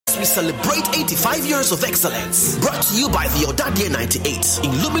we celebrate 85 years of excellence. Brought to you by the Odadie 98.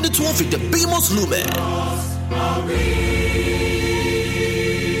 Illuminate with the Beamos Lumen.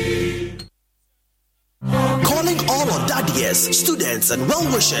 Calling all Odadies, students and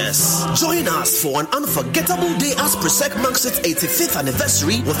well-wishers. Join us for an unforgettable day as Presec marks its 85th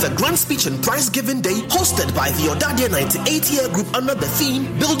anniversary with a grand speech and prize-giving day hosted by the Odadie 98-year group under the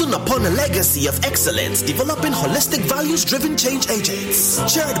theme Building Upon a Legacy of Excellence, Developing Holistic Values-Driven Change Agents.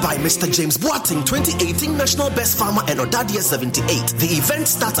 Chaired by Mr. James Boateng, 2018 National Best Farmer and Odadie 78. The event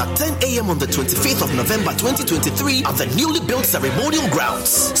starts at 10 a.m. on the 25th of November 2023 at the newly built ceremonial grounds.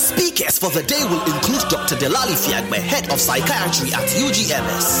 Speakers for the day will include Dr. Delali Fiagbe, Head of Psychiatry at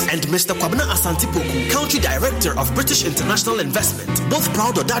UGMS, and Mr. Kwabena Asantipoku, Country Director of British International Investment, both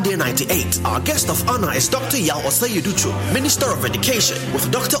proud Odadie 98. Our guest of honor is Dr. Yao Osayeducho, Minister of Education,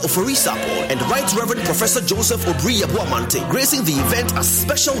 with Dr. Ofie Sapo and Right Reverend Professor Joseph Obriya Boamante gracing the event as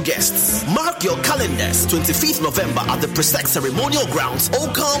special guests. Mark your calendars, 25th November at the Presec Ceremonial Grounds.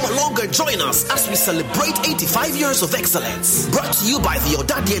 Oh, come along and join us as we celebrate 85 years of excellence. Brought to you by the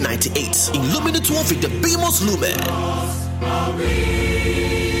Odadie 98. Illuminate with the Beamos Lumen.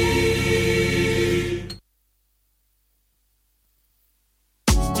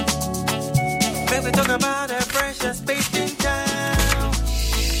 Baby, talk about a precious space in town.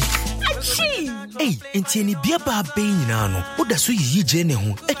 Hey, entieni biaba beyin no. Oda so yiyi je ne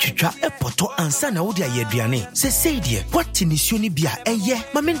ho, etwetwa epoto ansa na wodi ayeduane. Se seidie, what ni suoni bia eye,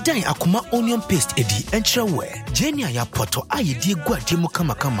 mamendan akoma onion paste edi enchrewe. Jenia ya poto ayedie guade mu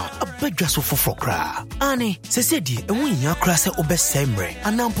kama abadwa so fofo kra. Ani, se seidie enwo nya kra se obesemre.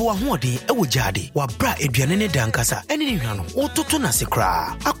 Anampo wa hoode ewo jade. Wa bra eduane ne dankasa. Eni ni hwano, ototo na se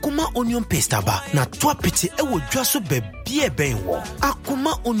kra. Akoma onion paste aba na to apete ewo dwa so bebie ben wo.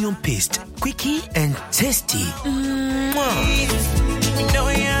 Akoma onion paste, quickie and tasty.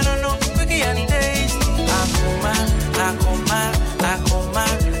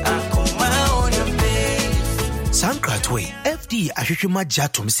 Sankratwe, FD Ashishima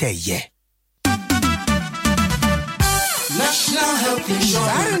Jatum say yeah. National Health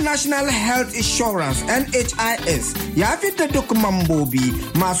Insurance. National Health Insurance NHIS ya fitar da mambobi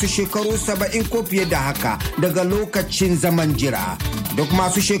masu shekaru 70 ko fiye da haka daga lokacin zaman jira. Duk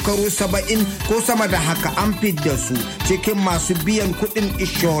masu shekaru 70 ko sama da haka an fidda su cikin masu biyan kuɗin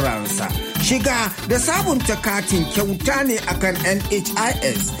insurance. Shiga da sabunta katin kyauta ne akan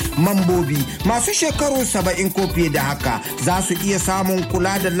NHIS. Mambobi masu shekaru 70 ko fiye da haka za su iya samun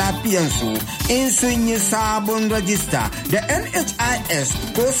kula da lafiyansu in sun yi sabon rajista da NHIS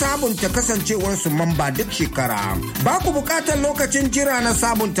ko sabunta kasancewarsu mamba duk shekara. Ba ku bukatar lokacin jira na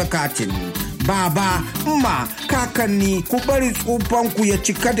sabunta katin. Baba, ma, kakanni, ku bari tsufanku ya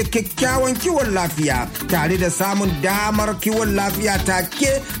cika da kyakkyawan kiwon lafiya tare da samun damar kiwon lafiya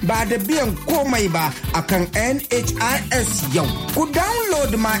take ba da biyan komai ba akan NHIS yau. Ku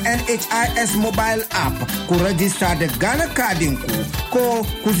download ma NHIS mobile app, ku rajista da Ghana kadinku ko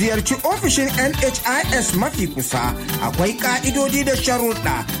ku ziyarci ofishin NHIS mafi kusa. Akwai ka'idodi da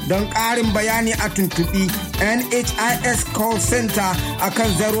sharuɗa don ƙarin bayani a tuntuɓi NHIS call center akan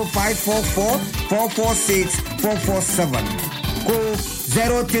 0544 446 447 ko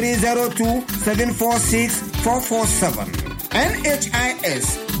 0302 746 447. NHIS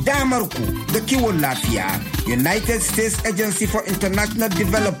damarku da kiwon lafiya. United States Agency for International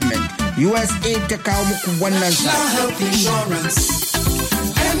Development USA ta kawo muku wannan National Health Insurance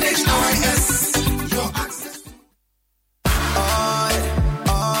NHIS. Your access.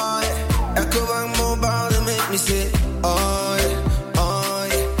 Ecobank Mobile to make me say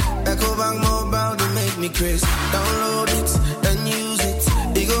Ecobank Mobile to make me crazy. Download it and use it.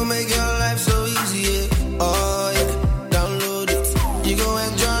 It gon' make your life so easy. Download it. You gon'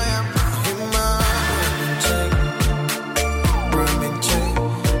 enjoy it. In my Birmingham check.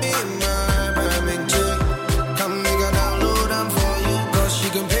 In my Birmingham check. Come make a download them for you. Cause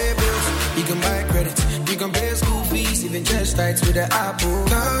you can pay bills, you can buy credit, you can pay school fees, even chest tights with the Apple.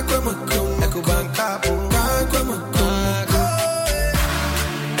 Ecobank Apple.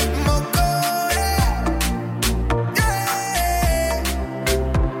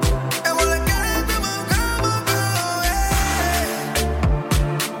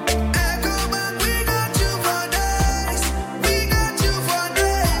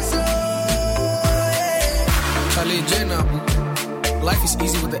 Life is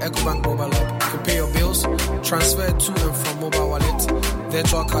easy with the Ecobank mobile app. You can pay your bills, transfer to and from mobile wallet,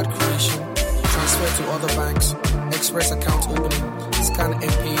 virtual card creation, transfer to other banks, express account opening, scan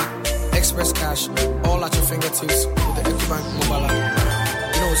and pay, express cash, all at your fingertips with the Ecobank mobile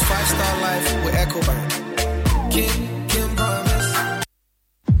app. You know, it's 5-star life with Ecobank. Kim promise.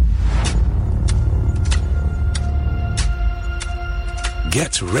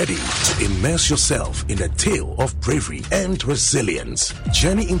 Get ready to immerse yourself in a tale of bravery and resilience.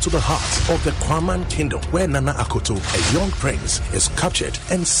 Journey into the heart of the Kwaman Kingdom, where Nana Akoto, a young prince, is captured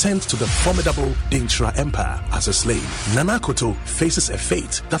and sent to the formidable Dintra Empire as a slave. Nana Akoto faces a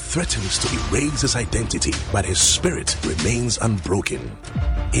fate that threatens to erase his identity, but his spirit remains unbroken.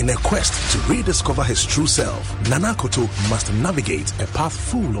 In a quest to rediscover his true self, Nana Akoto must navigate a path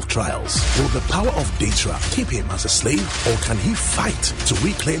full of trials. Will the power of Dintra keep him as a slave, or can he fight to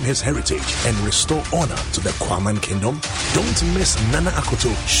reclaim his heritage and restore honor to the Kwaman Kingdom? Don't miss Nana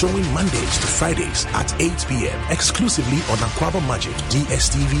Akoto, showing Mondays to Fridays at 8 p.m. exclusively on Aquaba Magic,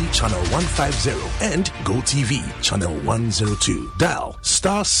 DSTV channel 150 and GoTV channel 102. Dial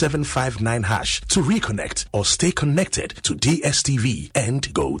 *759# to reconnect or stay connected to DSTV and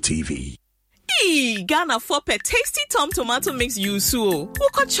GoTV. Ghana for pet tasty Tom tomato mix yusu.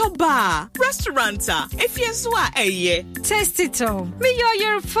 Woko choba restauranta. If you swa Tasty Tom. Me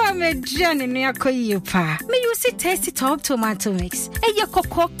your farmer Johnny near Koyupa. Me you see Tasty Tom tomato mix. Your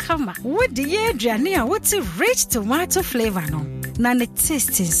cocoa kama. What the year Jania? What's a rich tomato flavor no? Nane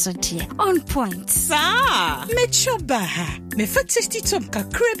tasting so dear. On point. Sa. Me choba. Me fa Tasty Tom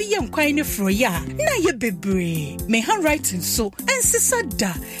kakrebi yam kwaine froya. Na ye bebre. Me handwriting so and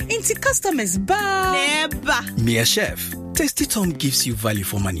sisada. Inti customers ba. Never. Me a chef. Tasty Tom gives you value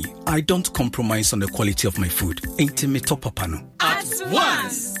for money. I don't compromise on the quality of my food. Ain't me top papano. At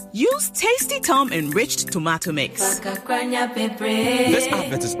once. Use Tasty Tom enriched tomato mix. This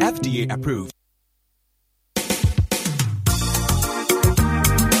advert is FDA approved.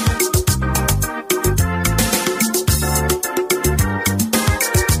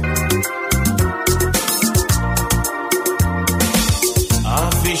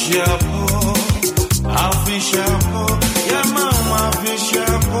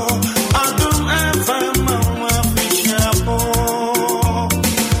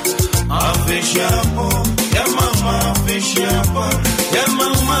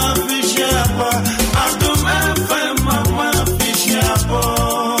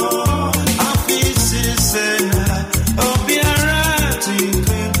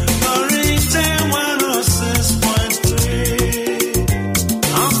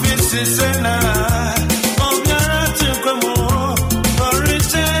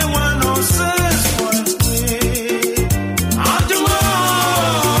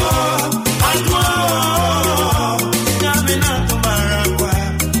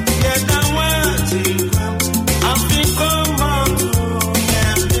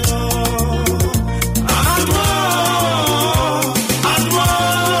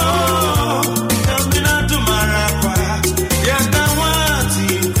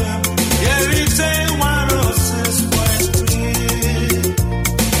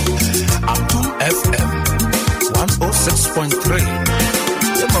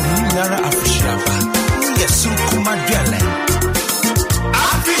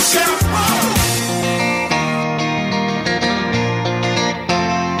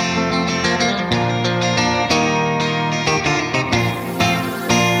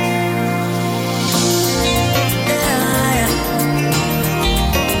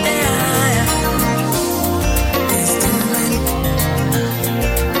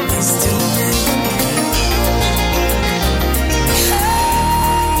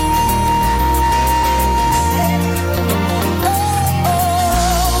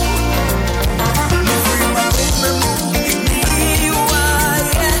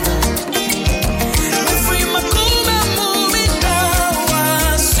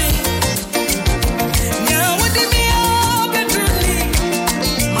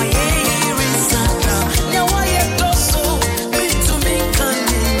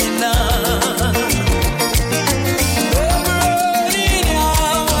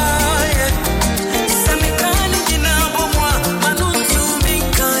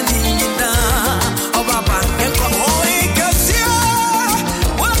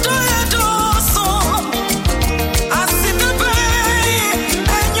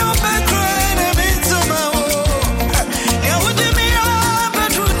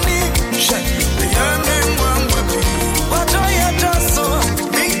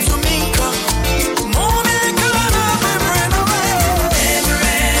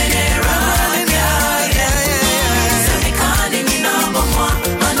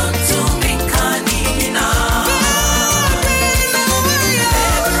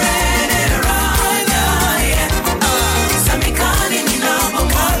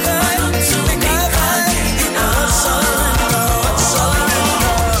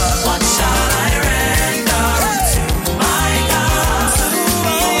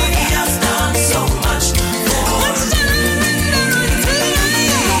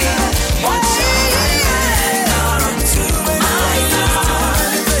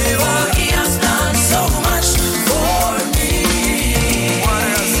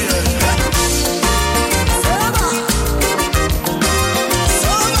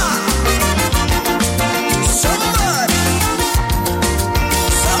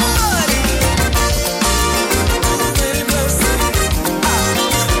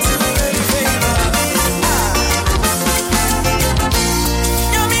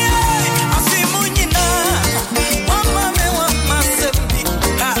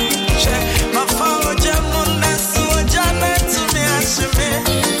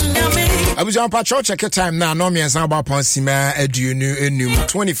 Abuja Patrol check your time now. No me answer about Ponsima Edunu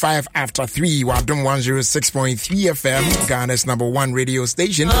 25 after 3. Adom 106.3 FM, Ghana's #1 radio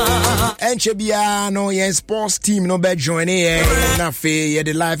station. And Chebia no yen sports team no bed join here. Na fe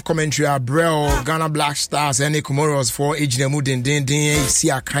the live commentary Abrel Ghana Black Stars and the Comoros for age the mudin din see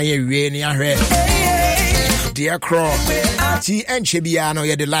a kanye we ni ahwe. Dear Crow, T and Chebiano,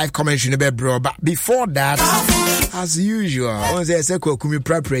 the live commentary, bro. But before that, as usual, on the Seko Kumi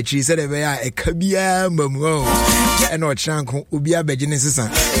preparatory, said a Kabia Momo and no Chanko Ubia Begenesis.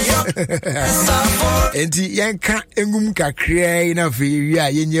 And the Yanka Engumka create enough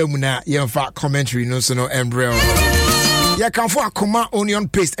Yamuna, Yanfa commentary, no so no embryo. Ya can for a coma onion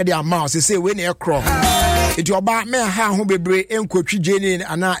paste at their mouse, they say when you're crow. It your about me how who be brave and coach Jenny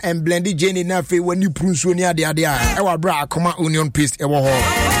and blended Jenny Nafe when you prune so near the idea. Our bra come onion paste ever hall.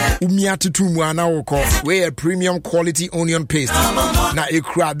 Umia to 2 1 call where a premium quality onion paste. Now you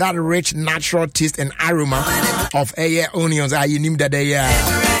crowd that rich natural taste and aroma of air onions are you name that they are.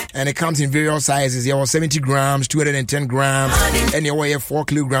 And it comes in various sizes. There was 70 grams, 210 grams, and there were 4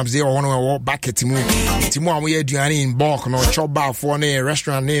 kilograms. There were one back at Timu. Timu, we are doing in bulk, no chop bar for a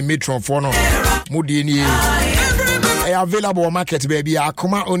restaurant name, Metron for no Moody. Available on market, baby. I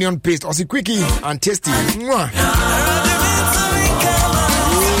come out onion paste, also quickie and tasty.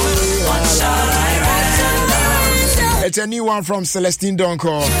 It's a new one from Celestine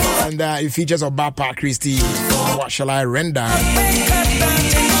Donko, and it features Obapa Christie. What shall I render?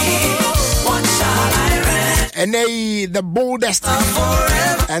 And the boldest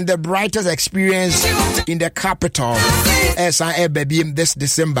and the brightest experience in the capital, SIA baby, this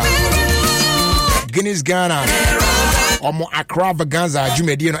December. Guinness Ghana, or Accra Vaganza,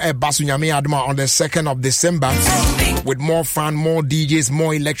 Jumedino Basunyame Adoma on the 2nd of December, with more fun, more DJs,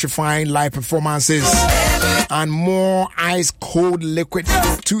 more electrifying live performances, and more ice cold liquid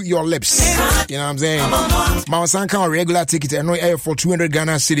to your lips. You know what I'm saying? Mawasanka regular ticket and no air for 200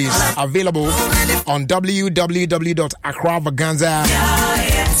 Ghana cities available on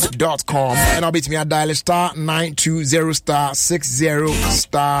www.accravaganza.com. And I'll be to me at dial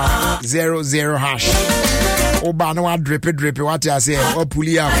 *920*60*00# Oba no drip what you say or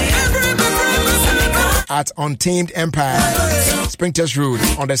pulley up at Untamed Empire Springtest Road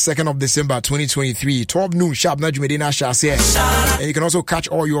on the 2nd of December 2023, 12 noon sharp. And you can also catch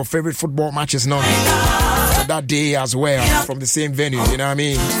all your favorite football matches now that day as well from the same venue. You know what I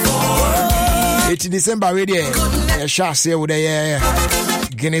mean? It's December already. I shall say with the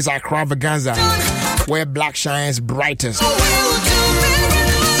Guinness Accra Vaganza, where black shines brightest.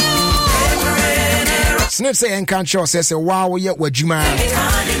 Snip say and can't show says wow we are what you man.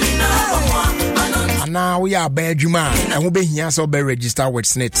 And now we are bad you man and we'll be here so be registered with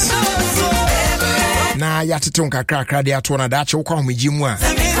Snits. Now you have to talk a crack at the atona that you call me Jimwa.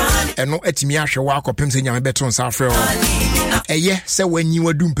 And no etimiasha walk up him saying I'm better on Safra. Yeah, so when you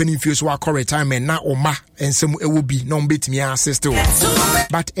were doing penny feels walk or retirement now or ma and some it will be non bit me assist too.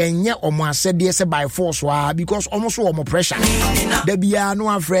 But and yet Oma said yes by force because almost all more pressure. There be no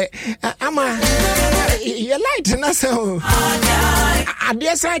afraid. I'm a light and that's so. I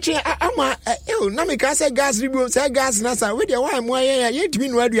dare say I'm a Namika say gas review say gas nasa with your wife yet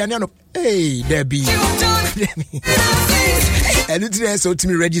been ready and hey Debbie. And it's so to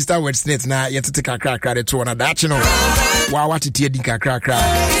me register with Snits now yet to take a crack at it to another that you know. Wow, what it did crack.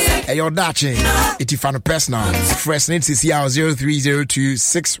 Hey, your Dutching. It is personal. Fresh Snits is here 0302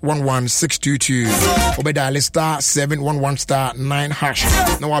 611 622. Obeda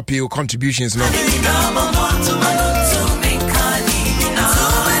 *711*9#. No appeal contributions, no.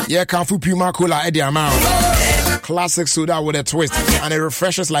 Yeah, Kanfu Puma Cola Eddie amount. Classic soda with a twist and it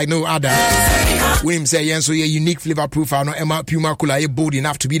refreshes like no other. William say yes, so yeah, unique flavor profile. No Emma Puma Cola bold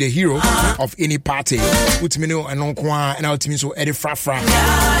enough to be the hero of any party. Put me no and on and ultimately so Eddie Frafra.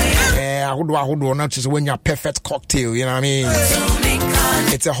 I would not just when you're perfect cocktail, you know what I mean?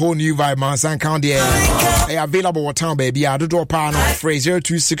 It's a whole new vibe, man. San County. Available at town, baby. I do drop power no phrase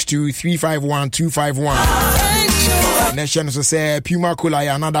 0262 351 251. Nation also say Puma Cola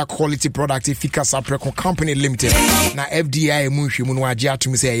another quality product Efficacy Apricot Company Limited. Na FDI munshi munwaji to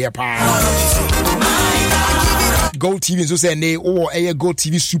me say yeah pa. Go TV so say ne o e Go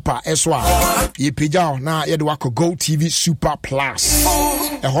TV Super eswa. Ye pejao na ye do wako Go TV Super Plus.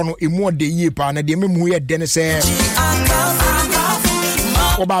 E hono emu de ye pa na de memu ye den say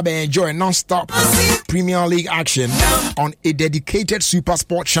Obabe enjoy non-stop Premier League action on a dedicated Super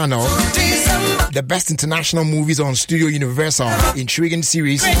Sport channel. The best international movies on Studio Universal, intriguing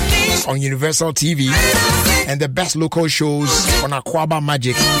series on Universal TV, and the best local shows on Aquaba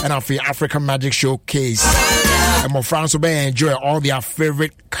Magic and African Magic Showcase. and more friends will enjoy all their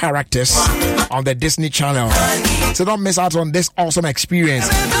favorite characters on the Disney Channel. So don't miss out on this awesome experience.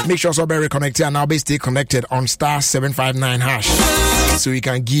 Make sure so very connected and now be stay connected on star 759 hash so you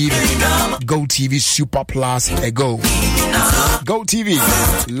can give Go TV Super Plus a go. Go TV,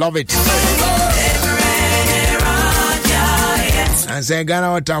 love it. And say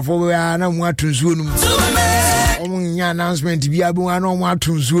Ghana what for we are no more to zone. Announcement be able no more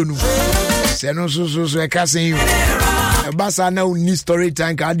to zone. Say no so I can say you. Basa na uni story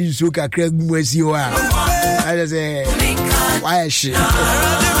time ka di so ka Craig Mwesi wa. I say why shit.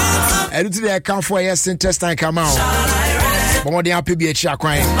 I do the account for yes test time come out. But what they happy be a check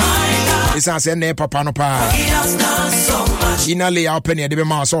crying. It's a send papa no pa. Inale open ya de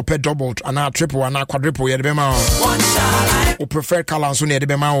ma so pet double and a triple and a quadruple ya de ma. Or prefer colors on the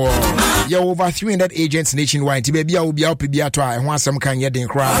Bema. You over 300 agents nationwide. Baby, I will be up to try and want some kind of getting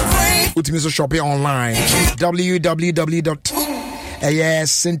crowd. Put me so shopping online.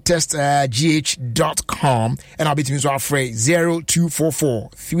 www.syntestgh.com and I'll be to me so afraid 0244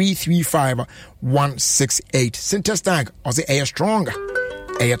 335 168. Syntest tank or say air strong,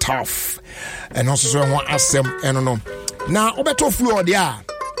 air tough, and also so I want to ask them. I don't know. Now, Obeto Fuel, there,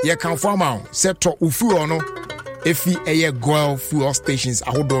 you can form out set to Ufu no. If a Goyle fuel stations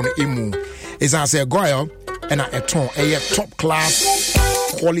are hold on emu is as a Goyle and a ton a top class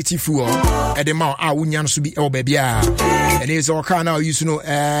quality fuel at the mount I wouldn't to be baby and it's all kind of used to know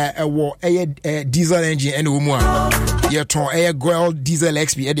a diesel engine and woman your ton a Goyle diesel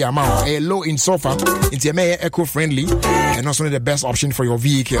XP at the amount a low in sulfur it's a more eco friendly and also the best option for your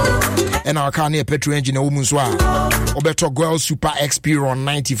vehicle and our car near petrol engine a woman's or better Goyle Super XP on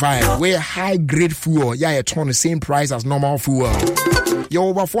 95 where high grade fuel a ton the same price as normal fuel. You're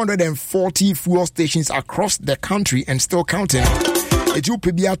over 440 fuel stations across the country and still counting. It will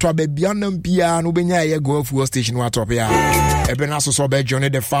be to a baby and piano benya Goyle fuel station watopia. Eben also so be journey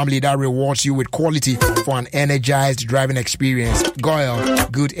the family that rewards you with quality for an energized driving experience. Goyle,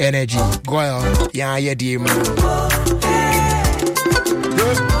 good energy. Goyle, yeah dear.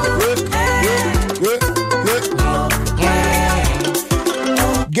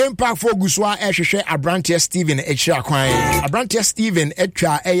 Game Park for Guswa Eshe Abrantia Steven Echa Kwai. Abrantia Steven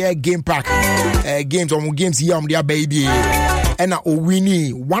Echa Air Game Park games on games yam their baby. And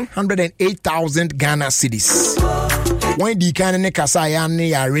winning 108,000 Ghana cedis. When the kind of Kasaya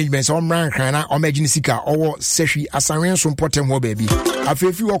arrangements on Rankana or Majinisika or Seshi Asarian from Potem baby. I feel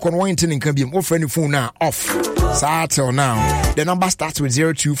if you walk on one thing can be more friendly phone now off. So till now. The number starts with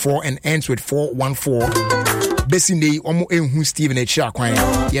 024 and ends with 414. Basically, omo enhu Steven Echa Kwan.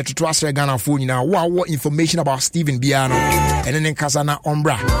 Yet to trust Ghana phone now. What information about Steven Biano and then Kasana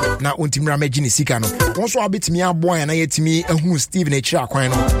Ombra. Na untimra Majinisika no. Once I bit me a boy and I yet me enhu Steven Echa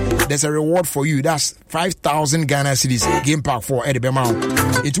Kwan. There's a reward for you. That's 5,000 Ghana cedis. Game Park for Eddie Bemau.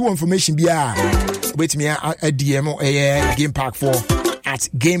 It's all information bia. Wait me a DM or a Game Park for at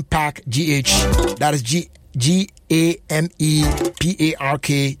Game Park GH. That is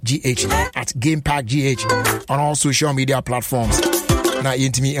GAMEPARKGH at Game Park GH on all social media platforms. Now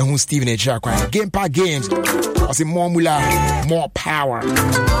into me and who Steven H. Game Park Games. I say more mula, more power.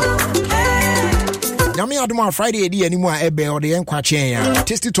 Now me Adom Friday day anymore ebe or the enkwachen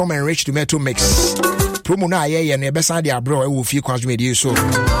Tasty Tom and Rich Tomato Mix. Promo na ye na ebesa dia bro e wo fie Kwanso media so.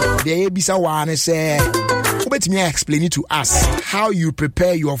 The ebisa wa na say let me explain it to us how you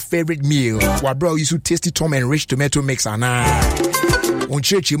prepare your favorite meal. What bro you should Tasty Tom and Rich Tomato Mix ana. On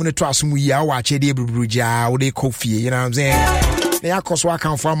church you want to assume we are watch the bruja or the coffee, you know what I'm saying? They are cause what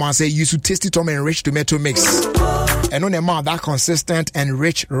can farm and say you should Tasty Tom and Rich Tomato Mix. And on the amount that consistent and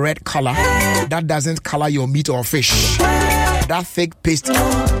rich red color that doesn't color your meat or fish. That thick paste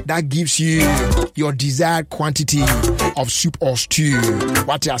that gives you your desired quantity of soup or stew.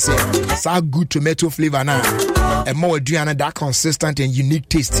 What I say, so good tomato flavor now. And more Adriana that consistent and unique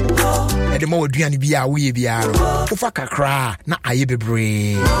taste. And the more Adriana be a wee be a ufa kakra na aye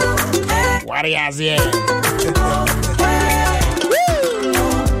bebre. What I say?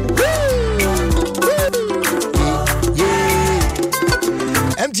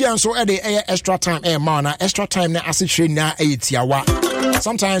 MTN so at the extra time man extra time na acid train na etiawa.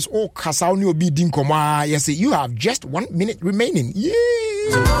 Sometimes kasa oni obi din koma you say you have just 1 minute remaining. Yeah.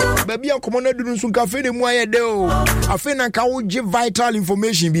 Baby am come na dunu sun cafe de mo aye de o. Afi na ka wo give vital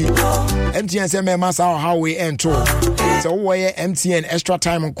information bi. MTN say me masa how we enter. So why MTN extra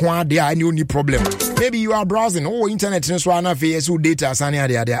time kwa there any only problem. Maybe you are browsing internet so na fe so data sani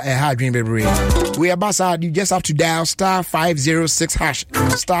there a hard dream baby. We are basa you just have to dial star 506 hash.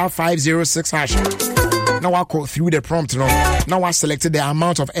 Star 506 hash. Now I go through the prompt now. Now I selected the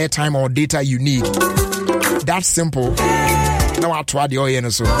amount of airtime or data you need. That's simple. Now I tried the oil,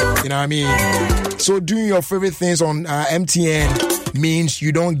 so you know what I mean. So doing your favorite things on MTN means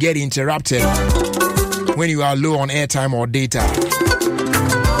you don't get interrupted when you are low on airtime or data.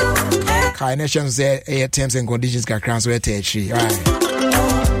 Nations say terms and conditions can transfer to right.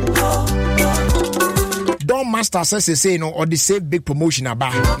 Don't master says say no or the save big promotion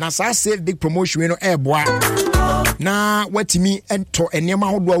about. Now save big promotion no air boy. Na what me ento enema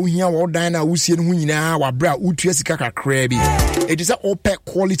hodo a uhia wo dan na usie no nyina wa bra utua sika kakra bi. It is a open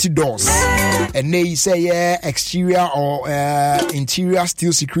quality doors. And they say exterior or interior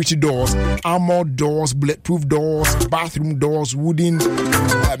steel security doors, armored doors, bulletproof doors, bathroom doors, wooden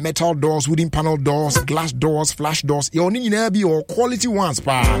metal doors, wooden panel doors, glass doors, flash doors. You only need be or quality ones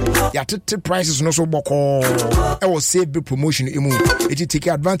pa. Ya tete prices no so boko. I will save big promotion imu. It take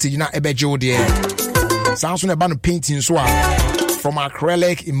advantage na ebejo there. Sounds about painting so from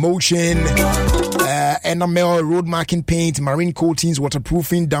acrylic, emulsion, enamel, road marking paint, marine coatings,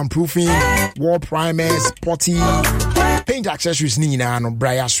 waterproofing, dampproofing, wall primers, putty, paint accessories ni na no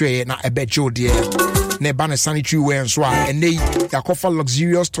braya swe na ebejo there. Ne ban sanitary wear so and they yakofa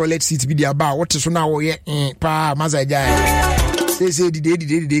luxurious toilet seats be there ba what so na wo ye pa mazaja. Say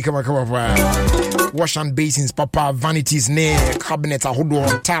the come pa. Wash and basins, papa, vanities, ne, cabinets,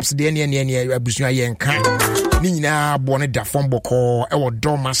 ahodo, taps, the any abusuya yenka. Nina, bonnet da fomboko, our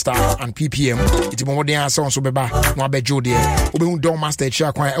doormaster and PPM. It's more than so beba, no bejo there. Obe doormaster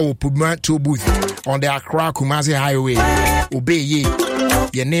chakwa, our Puma 2 booth on the Accra Kumasi Highway. Obey ye.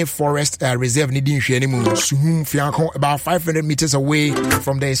 Yene Forest Reserve Nidin Shenimu, Suhum Fianco, about 500 meters away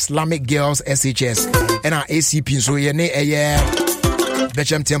from the Islamic Girls SHS. And our ACP, so Yene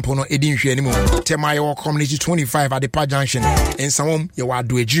Bechem Temple no Edin Shenimu, Temayo Community 25 at the Park Junction, and some you are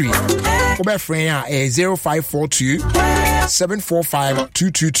do a jury. Obe Frenya 0542 745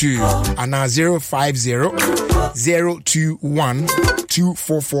 222 and 050 021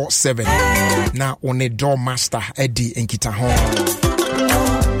 2447. Now on a door master Eddie and Kita home.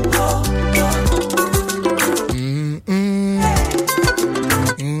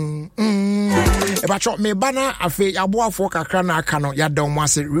 Ebacho me bana afi aboafo kakra na aka no ya don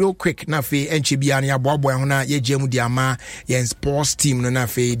wase real quick na afi enche bia na aboabo ho na ye gemu di ama ye sports team no na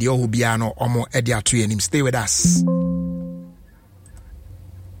afi di ohu bia no omo e di ato yanim. Stay with us.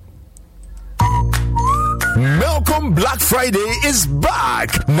 Melcom Black Friday is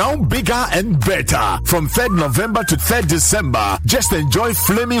back, now bigger and better. From 3rd November to 3rd December, just enjoy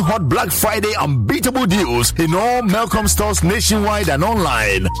flaming hot Black Friday unbeatable deals in all Melcom stores nationwide and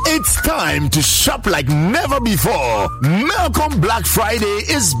online. It's time to shop like never before. Melcom Black Friday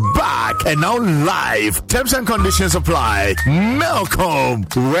is back and now live. Terms and conditions apply. Melcom,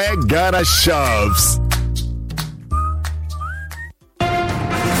 where Ghana shops.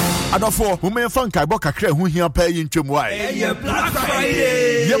 Adofo, women funk I book a cre who here pay in Chumway. Black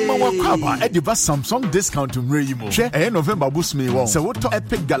Friday! Yamma Wakaba, Ediva Samsung discount to Mrimo. Share November boost me one. So what to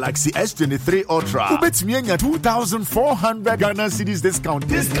Epic Galaxy S23 Ultra? Who bets me a 2,400 Ghana cedis discount.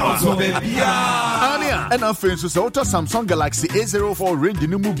 Discount, Ania, and our friends so to Samsung Galaxy A04 range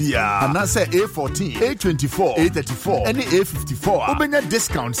in Numubia. And I say A14, A24, A34, and A54. Ubenya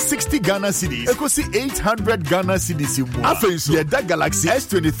discount 60 Ghana cedis. Echo see 800 Ghana cedis. Our friends, yeah, that Galaxy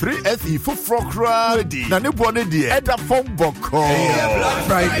S23 FE for frokra ready. Na ne bone de eda phone boko. Black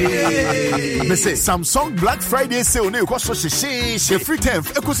Friday. Me say Samsung Black Friday sale ne ko so she free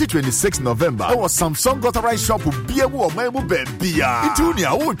 10th ekosi 26 November. Our Samsung authorized shop bia wo man mu ba bia. Itu ni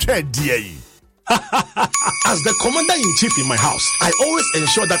a wo twa die. As the commander-in-chief in my house, I always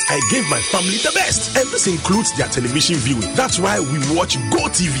ensure that I give my family the best. And this includes their television viewing. That's why we watch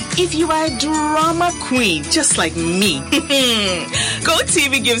GoTV. If you are a drama queen, just like me,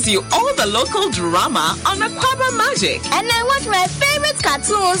 GoTV gives you all the local drama on Aquaba Magic. And I watch my favorite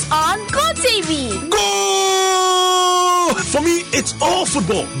cartoons on GoTV. Go! For me, it's all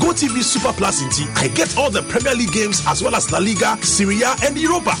football. GoTV Super Plus in T. I get all the Premier League games as well as La Liga, Serie A, and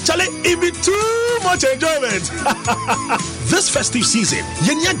Europa. Chale, it be too much enjoyment. This festive season,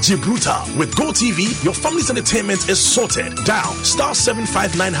 Yenya Gibraltar with GoTV, your family's entertainment is sorted. Dial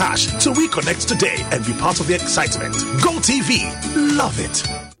 *759# to reconnect today and be part of the excitement. GoTV, love it.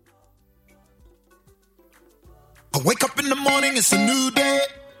 I wake up in the morning, it's a new day,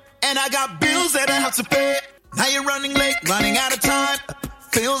 and I got bills that I have to pay. Now you're running late, running out of time.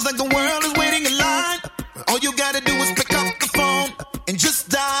 Feels like the world is waiting in line. All you gotta do is pick up the phone and just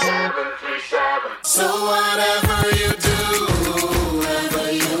dial 737. So whatever you do,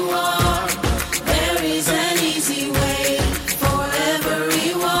 whoever you are, there is an easy way for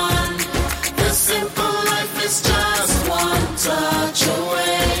everyone. The simple life is just one touch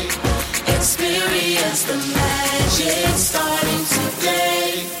away. Experience the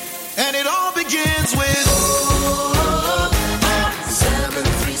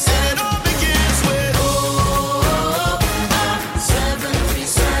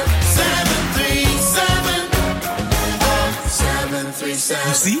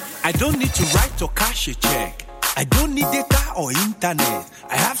I don't need to write or cash a check. I don't need data or internet.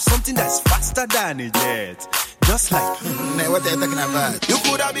 I have something that's faster than a jet. Just like what they're talking about. You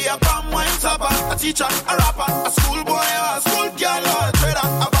could be a palm wine topper, a teacher, a rapper, a schoolboy, or a school girl, or a trader,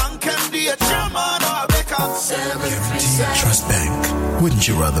 a bank MD, a chairman, or a baker. Trust Bank. Wouldn't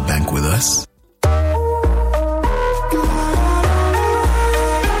you rather bank with us?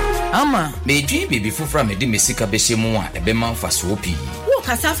 Ama, me dream baby fufra me di mesika behye mu a ebe man faso pi. Wo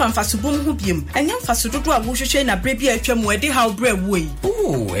kasa fa faso bom ho biem. Enya faso dodo a wo hwehwe na bre bia atwa mu e di how bre woi.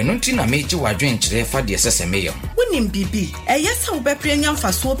 Oh, eno nti na me ji wadwen kire fa de sese me yam. Wonim bibi, yesa wo bepre enya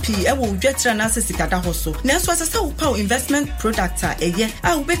faso pi e wo dwetira na asesika da ho so. Na so asesa wo pa investment product a eye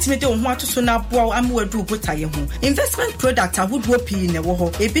a wo betime de wo ho atoso na aboa amwadu botaye ho. Investment product a wodo pi ne wo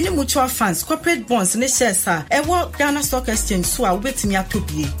ho. Ebi ne mutual funds, corporate bonds ne shares a e wo Ghana Stock Exchange so a wo betime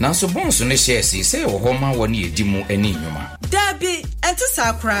atobie. So bonso ne shares say wo homa woni edi mu ani nyuma. Dabi ente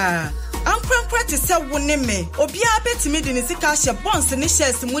sakra. Ankra te se wo ne me. Obi a betimi de ne sika hye bonso ne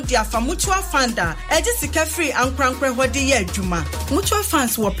shares mu di afa mutual fund a eji sika free ankra hode ye adwuma. Mutual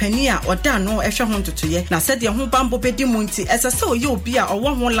funds wo pani a oda no ehwe ho ntotoye na se de ho bambo bedi mu nti esese oye obi a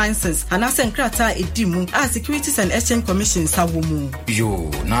owo ho license anase nkrata edi mu a Securities and Exchange Commission sa wo mu.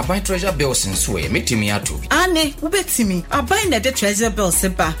 Yo, na buy treasure bills nso e metimi ato. Ane, wo betimi abai na de treasure bills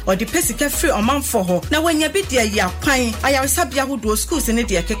ba. Or the pesika free omanfo ho na wanya bi de ya kwan ayaresabia hodo schools ne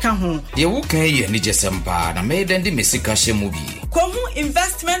de keka ho. Ye wo kan ye ni jesempa na me den de mesika hye mu bi. Kohu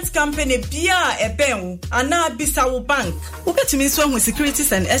investment company bia eben ana bisa wo bank. Wo betimi so hu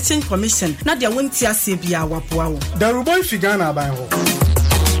Securities and Exchange Commission na de wonti ase bia wapoa wo. Daruboy figa na ban ho.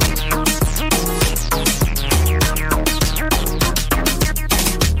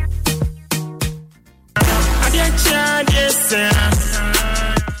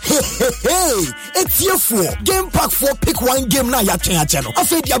 Hey, it's your four game pack 4 pick one game na ya channel. I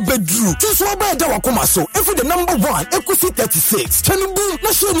said ya bedroom. Since we buy that wakoma so. If the number 1 equity 36. Channel boom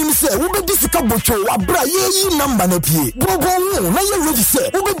na show ni say we be disika bocho wa bra ye number na pie. Bobo na ye ready say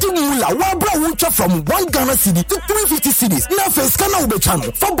we be di mula wa bra wucha from 1 Ghana cedi to 350 cedis. Na face kana we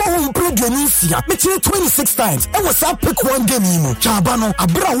channel. For bo we play the nisia. Me 26 times. E was up pick one game imo. Chaba no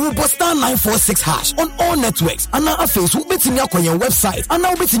abra wo star 946 hash on all networks. Ana face we betimi akwa website. Ana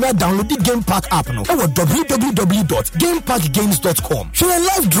we betimi download the Game Pack app no. Ewo www.gamepackgames.com. Share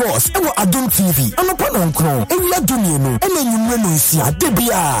live draws. Ewo Adom TV. Anopa no nkron. Ewia dumie no. Ene nyumre no nsia.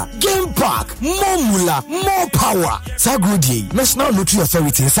 Debia. Game Pack. More mula. More power. Sagodi. National Lottery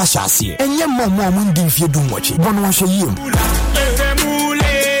Authority Sasha Asie. Enye mo mundi mfie dumwachi. Bono wa sheyim.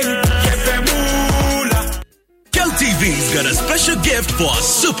 GoTV's got a special gift for our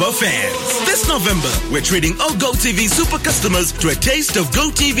super fans. This November, we're treating all GoTV super customers to a taste of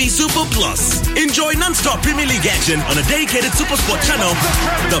GoTV Super Plus. Enjoy non-stop Premier League action on a dedicated Super Sport channel,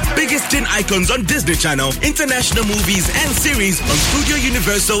 the biggest 10 icons on Disney Channel, international movies and series on Studio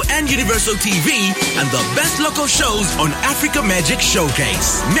Universal and Universal TV, and the best local shows on Africa Magic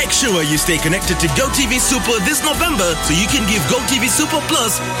Showcase. Make sure you stay connected to GoTV Super this November so you can give GoTV Super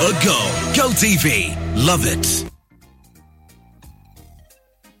Plus a go. GoTV. Love it.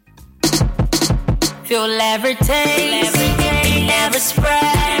 Feel every taste, never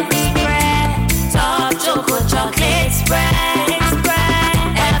spread. Top chocolate spread.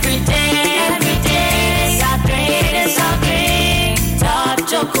 Every day. It's our drink. Top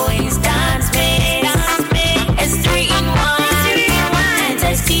chocolate instant mix. It's 3 in 1.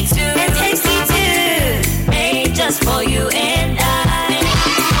 Tasty too. Made just for you and I.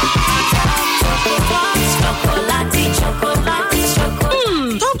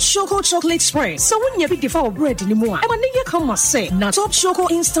 Choco chocolate spread. So when you big devour bread anymore, I want you come must say now Top Choco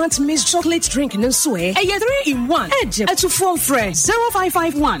instant mixed chocolate drink and sway. A 3 in 1. Edge to phone friend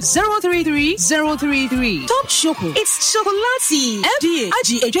 0551 033 033. Top Choco. It's chocolatey. FDA.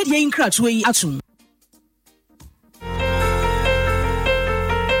 Aji a jet yen crutch way atum.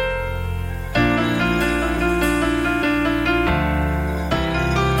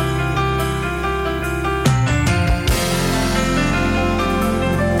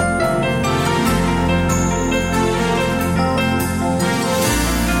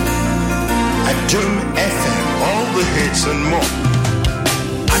 Adom FM, all the hits and more.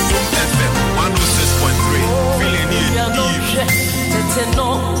 Adom FM 106.3, feeling it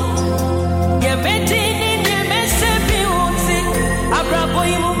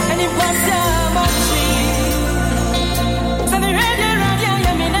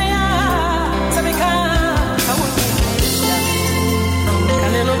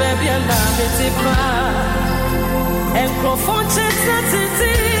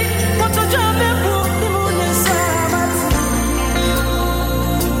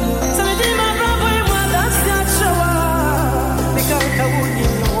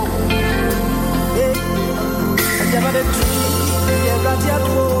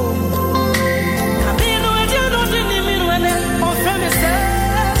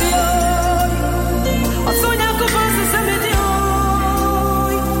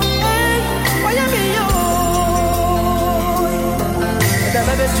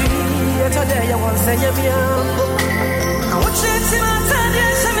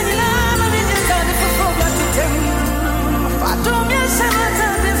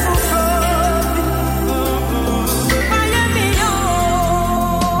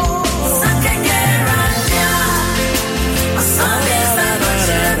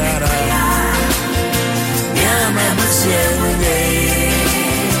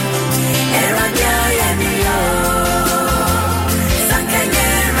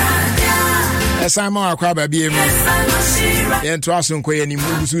Simon Akwaba BM. Yen to asun ko yeni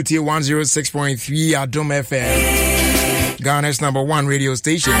Mubusuti 106.3 Adom FM. Ghana's #1 radio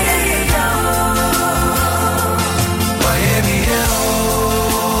station.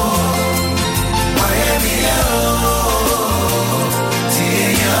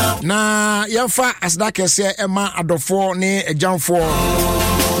 Na yɛmfa asda kɛseɛ ɛma adɔfoɔ ne agyanfoɔ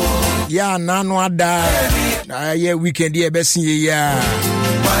ya nano ada yɛ weekend yɛ bɛsi yɛ ya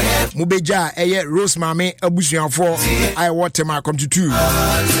mubɛgya ɛyɛ Rose Mame abusuafoɔ ayɛ wɔtema come to 2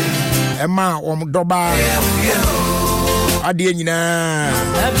 ɛma wɔn dɔba adeɛ nyinaa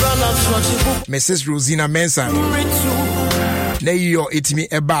Mrs. Rosina Mensa na yiyo etimi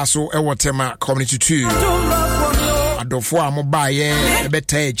ɛba so ɛwɔ tema community 2 adofo a mo ba ye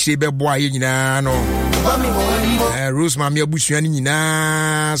beta ekyire beboa ye nyina no Rose Mame abusua ni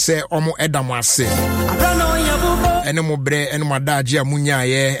nyina se omo edam ase ene mo bre ene mo adaje amunya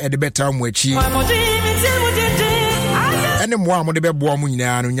ye e de beta mo achi ene mo a mo de beboa mo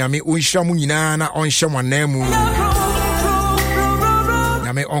nyina no nyame onhira mo nyina na onhye mo anamu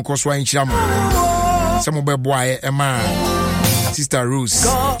nyame onkoso anhira mo se mo beboa ye ema Sister Rose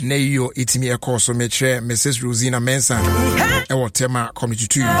na yo itimi ekoso metre Mrs. Rosina Mensa ewo tema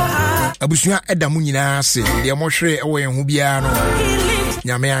community 2 abusua edamu nyina ase de mo hwere ewo yen ho bia no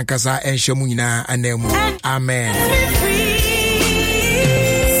nyame ankasa enhye mu nyina anamu amen.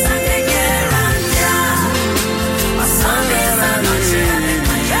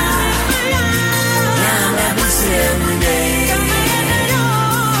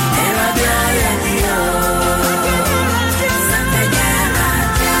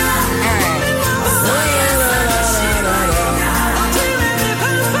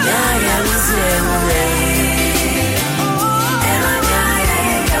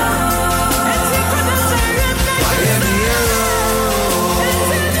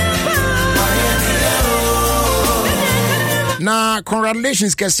 Na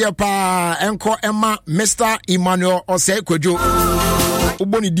congratulations kese pa enko Emma Mr. Emmanuel Osei Kwadwo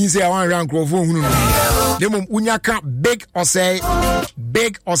uboni dinse awan ran krofo hunu no demom unyaka big Osei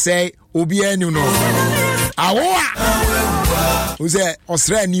obi anu no awoa uze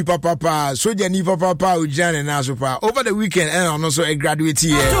Osra ni papa soja ni papa ujane na so pa over the weekend and also a graduate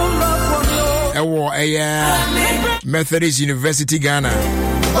here ewo Methodist University Ghana.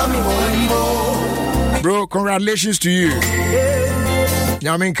 Bro, congratulations to you.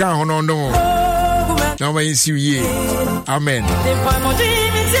 Nyamin kan hono no. Na ma yinsi ye. Amen.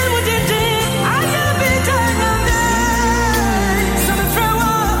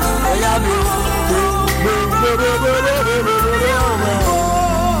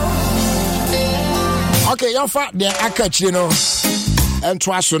 Okay, your fa de akachi no.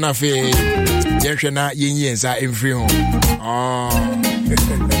 Entwa so na fe. Yenhwe na yenyensa emfiri ho.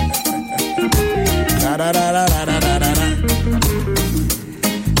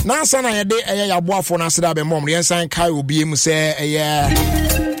 Na sana yede yaboafo na aseda be mom yensan kai obi mu se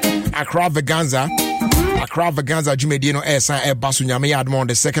Accra Vaganza Jumedie no esan basu nyame Adom on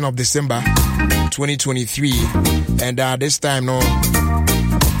the 2nd of December 2023 and this time no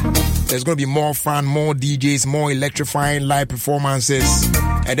there's going to be more fun, more DJs, more electrifying live performances,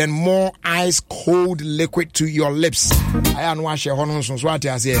 and then more ice cold liquid to your lips. I know I share hono so what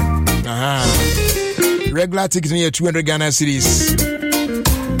I say. Regular tickets near 200 Ghana cedis.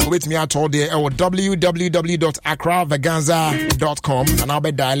 With me at all there at www.accravaganza.com and I'll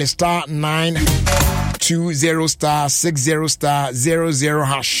be dialing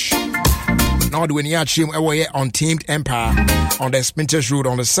 *920*60*00#. Now when you achieve away on Teamed Empire on the Spinters Road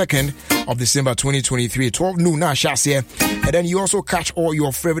on the 2nd of December 2023, 12 noon now here. And then you also catch all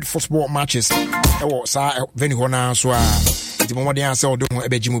your favorite football matches. Venue hona so the moment they answer do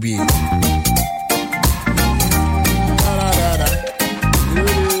ebejimubi.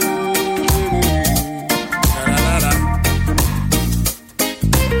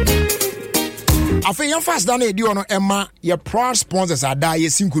 Afi yan fast dan e di ono Emma your proud sponsors are da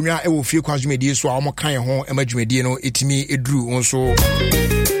yesin kunwa e wo fie Kwanso medie so a wo kan ho Emma dwumadie no etimi eduru wonso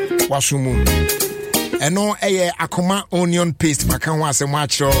wasumu eno eye akoma onion paste maka ho asem a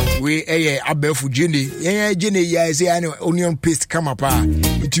kiro we eye abafu jene yen jene ya se ane onion paste kama pa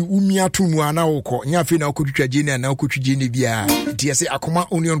iti umia tumu ana wokọ nya afi na okotwitwa jene na okotwi jene bia iti ese akoma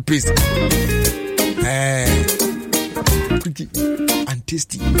onion paste pretty and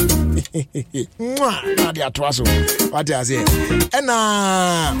tasty. Mwah, they are twaso. What I say? And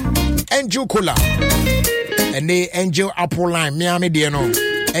Angel Cola, and the Angel Apple Lime, Miami Diano,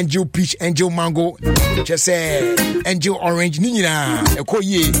 Angel Peach, Angel Mango, just say Angel Orange Nina, a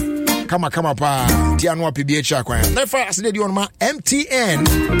koye, kama pa, Tiano PBH Aqua. Never I said you on my MTN.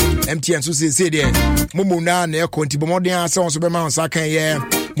 MTN so say there Momo na na konti bomodin ase on so be ma on sakan ye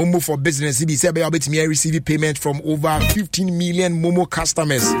Momo for business be say be able to receive payment from over 15 million Momo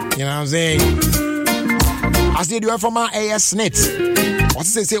customers. You know what I'm saying? As they do from my AS Snit. What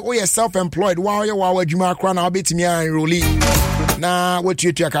say oh you self-employed wow you wow adwuma akra na obetimi enrolli. Na what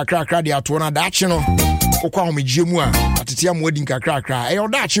you kakra dey ato na dachi no. Okwa homejemu a atetia mo adi kakra e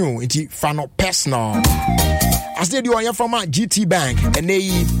odachi o nti fa no personal. As they do on from GT Bank and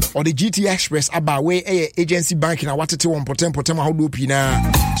they or the GT Express about way agency banking na watete one potem how do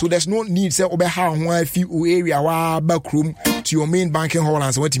pina. So there's no need say obe how one few area wa back room to your main banking hall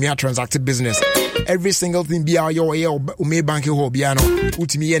and so what me a transacted business. Every single thing be your main banking hall be no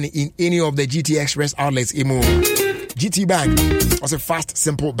ultimately in any of the GT Express outlets emo. GT Bank was a fast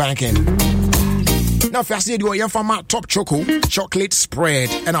simple banking. Now, first, you do a top choco chocolate spread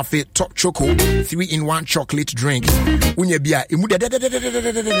and a fit top choco 3-in-1 chocolate drink.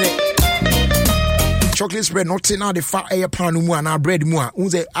 Chocolate spread not say now the fat air pan and our bread more.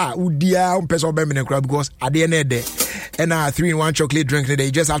 Unze udia peso bemin crab because at the end of the day and 3-in-1 chocolate drink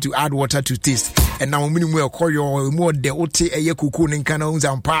they just have to add water to taste. And now minimum will call your more the ote a kuku and kana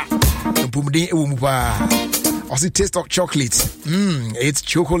unzampa and pumdin umpa. Also taste of chocolate. It's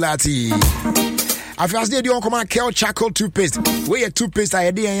chocolatey. If you say you come on Kel charcoal toothpaste, where your toothpaste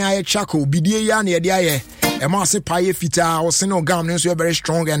I dey and charcoal bidie ya na dey aye. E ma se paye fita or se no gam no so very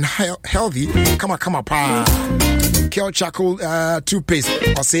strong and healthy. Come on pa. Kel charcoal toothpaste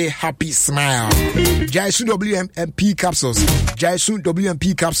or say happy smile. Jaisun WMP capsules. Jaisun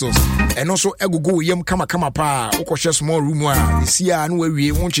WMP capsules. And also egugo yem come pa. Okoshe small room wa. See ya no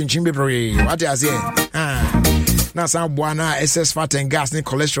we won chinchin bebre. What I say? Na some buana excess fat and gas ni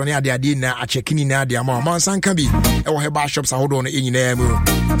cholesterol ni ade na a checking na ade ama man san kan bi e wo heba shops hold on in na mu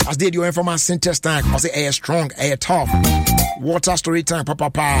as they do inform center tank or say air strong air tough water storage tank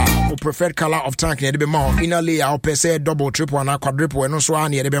papa or preferred color of tank ni de be ma inner layer or per se double triple and quadruple no so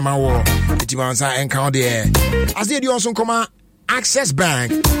an de be ma wo it man san encounter there as they do also come Access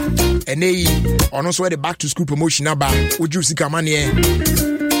Bank and they on also the back to school promotion about would you see come on here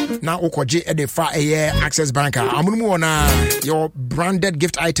now okoje e de fa Access Bank amunumu na your branded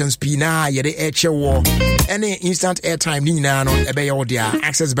gift items pina ye de eche wo any instant airtime ni na no e be your dia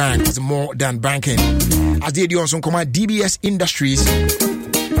Access Bank is more than banking as they do on some come DBS Industries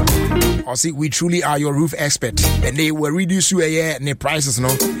or see we truly are your roof expert and they will reduce you the prices no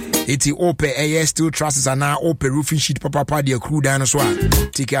iti ope steel trusses are now ope roofing sheet papa de crew down so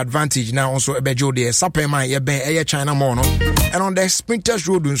take advantage now also ebejo de sapema ye ben China mall no and on the Sprinters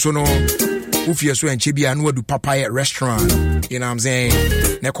Road so no Ofie so enchebi anu adu papaya restaurant you know what I'm saying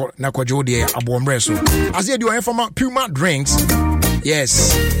na kwajo de abomre so as they do inform Puma drinks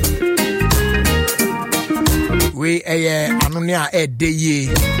yes we anonia day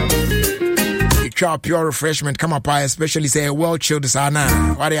pure refreshment come up especially say well chilled sana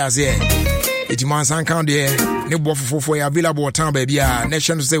what I say it man san count there ne bofo for available time baby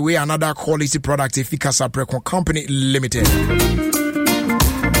nation to say we another quality product efficacy Precon Company Limited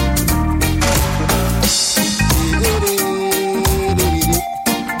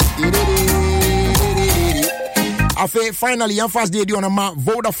afa finally yan fast day on a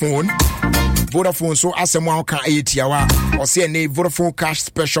Vodafone so asemwa kan ayetiawa or say na Vodafone cash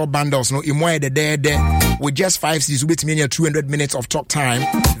special bundles no imo de with just 5 cedis with me 200 minutes of talk time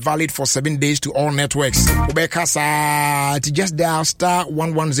valid for 7 days to all networks obekasa to just dial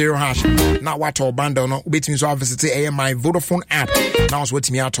 *110# now what our bundle no with me so visit my Vodafone app now so with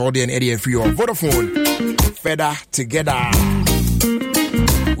me at all the area free your Vodafone further together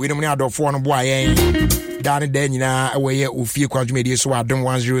we don't need for no boy down in Daniela away Ofie Kwanso media so Adom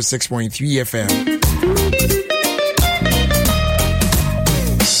 106.3 FM.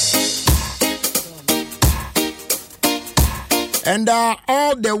 And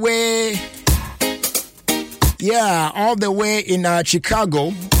all the way in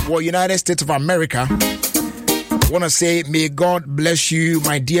Chicago, or United States of America, want to say may God bless you,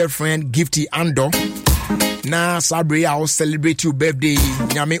 my dear friend Gifty Ando. Na sabre I will celebrate your birthday.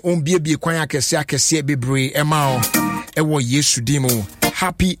 Nyame ombie kwan akese bebre ema o ewo Yesu dimo.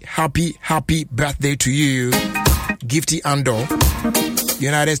 Happy birthday to you, Gifty Ando,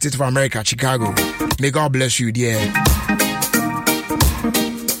 United States of America, Chicago. May God bless you, dear.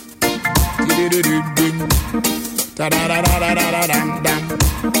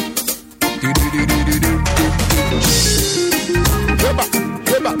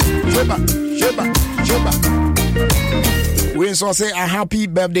 We also say a happy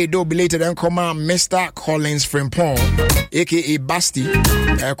birthday do belated and come on Mr. Collins Frimpong, aka Basti,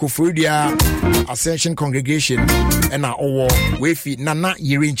 Kufrudia Ascension Congregation, and our Wefi Nana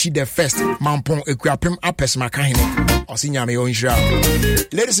Yirinchi the first Mampong Equapim Apes Makahine, or Senior Meonshra.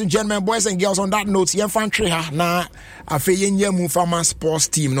 Ladies and gentlemen, boys and girls, on that note, Infantry na a Fayen Mufama sports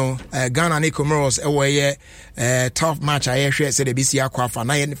team, no Ghana Nicomoros away tough match. I share said the BC Aquafa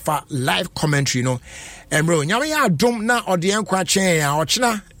na live commentary, no. Bro, nyame ya Adom na odien kwa chen ya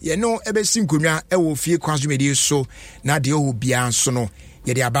ochna ye no ebe sinkonwa e wo fie Kwanso media so na de o bia nso no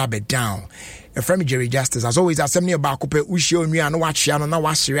ye de aba be down. From Jerry Justice, as always, assembly about Coupe Ushi on me and watch no na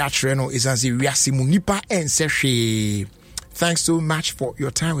wasiri atre no is as wiase mu nipa ensehe. Thanks so much for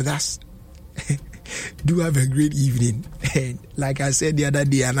your time with us. Do have a great evening. Like I said the other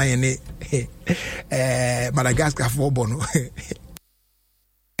day, Madagascar for Bono.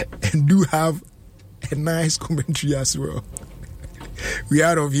 And do have a nice commentary as well. We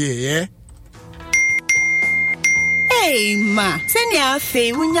out of here, yeah? Hey ma, senya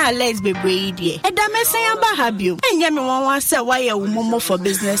fe wunya legs be brady. Edame senya ba habio. Enye me wan say why you momo for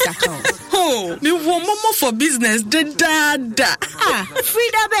business account. Oh, me want momo for business da. Ah,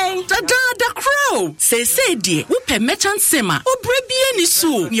 Frida Bay. Da crow. Say dear, wo pe merchant sema. Obre bie ni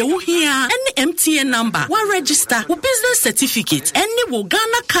so. Ye wo hia any MTN number. Wa register wo business certificate. Any wo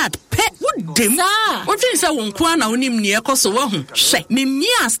Ghana card pe wo dem. Wo tin say won kwa na onim ne ekoso wo hu. Hwe, me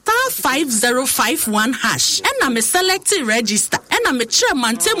mia *5051 hash. And na me select register and I'm a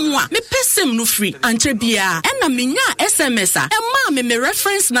chairman temwa me pesem no free antre bia and I'm nya SMS a ma me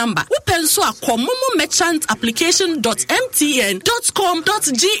reference number wo penso akomomo merchant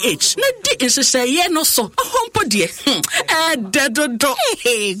application.mtn.com.gh na di insese no so ahompo de dedodo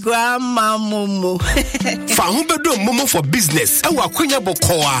grandma momo fa ho bedo momo for business e wa kwanya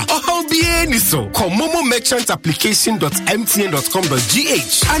bokoa oho bie ni so komomo merchant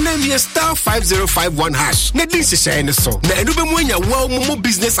application.mtn.com.gh and then your *5051 hash na di insese so na enube mu anya wow momo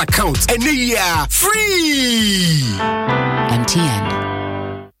business account and year free MTN.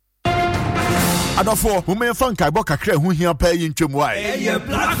 Adofo, who may fun Kaibo Kakre who here pay in Chumwai.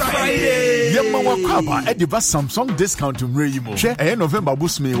 Black Friday. Yamma Wakaba at the Samsung discount to Raymo. Share a November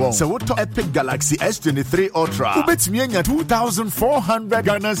boost me one. So what to Epic Galaxy S23 Ultra. Who bets me a 2,400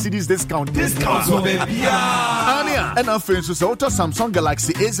 Ghana cedis discount. Discount so baby. Ania. And our friends so to Samsung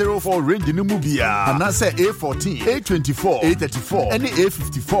Galaxy A04 range in Mubia. And I say A14, A24, A34, and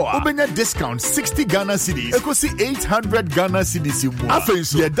A54. Open discount 60 Ghana cedis. Echo see 800 Ghana cedis. Our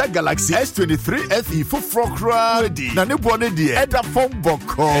friends yeah that Galaxy S23 FE for ready. Na ne bone de eda phone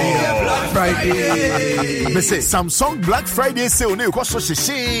boko. Black Friday. Me say Samsung Black Friday sale na ekoso she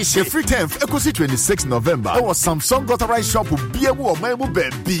free 10th ekosi 26 November. Our Samsung authorized shop bia mu o mai mu ba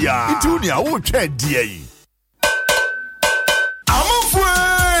bia. Itu ni a wo twa die yi. Amafwe.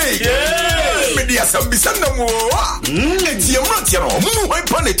 Media sambisana mo. Enti emrati no mu hoi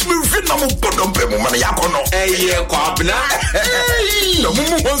planet me fi na mo bodom pe mo mana yakono. Eye kwabna. Na mu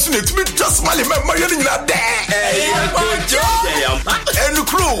honsu na timi just mali me ma yeni na de. Eye kojo. En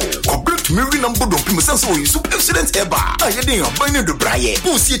crew. Complete me wi na bodom pe mo sense o super excellent eba. Ayede yan ban ni do braye.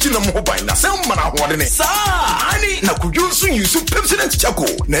 Pusi eti na mo ban na sem mana hode ne. Sa ani na kujunsu yi super excellent chako.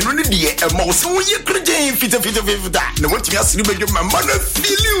 Na no ne de e ma wo se wo ye krejen fita. Na wonti asiri bejo ma na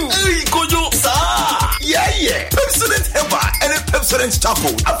feel you. Ey kojo. Yeah. Pepsodent Eva and a Pepsodent Chapo.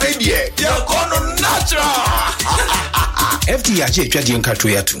 Afedie. You're gonna natural. FDIJ Chadian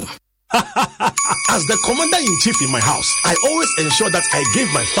Katuyatu. As the commander-in-chief in my house, I always ensure that I give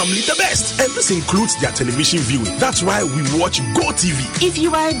my family the best. And this includes their television viewing. That's why we watch GoTV. If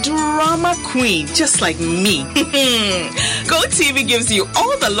you are a drama queen, just like me, GoTV gives you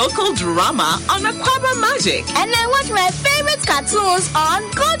all the local drama on Aquaba Magic. And I watch my favorite cartoons on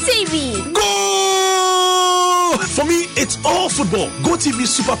GoTV. Go! For me, it's all football. GoTV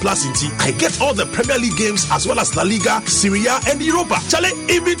Super Plus in T. I get all the Premier League games as well as La Liga, Serie A, and Europa. Chale,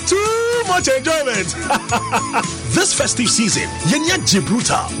 it be too much enjoyment. This festive season, Yenya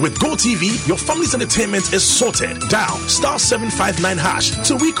Gibraltar with GoTV, your family's entertainment is sorted. Dial *759#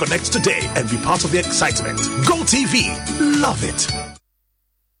 to reconnect today and be part of the excitement. GoTV, love it.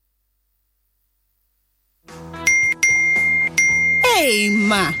 Hey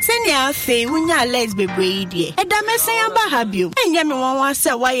ma, senya fe wunya legs be brady. Edame senya ba habio. Enye me wan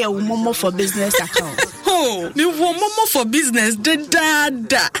say why you momo for business account. Oh, me want momo for business da.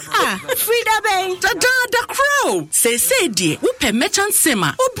 Ah, Frida Bay. Da crow. Say dear, wo pe merchant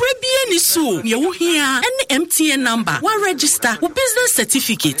sema. Obre bie ni so. Ye wo hia any MTN number. Wa register wo business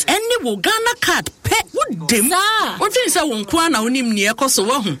certificate. Any wo Ghana card pe wo dem wodwen sɛ wo nko ana wonim ne ekoso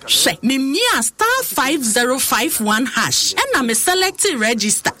wo hu hwɛ memia *5051 hash ɛna me select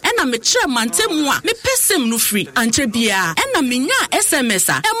register ɛna me kyerɛ mantemu a me pesem no free antre bia ɛna menya SMS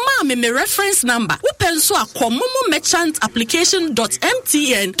a ɛma me reference number wopɛ nso akɔ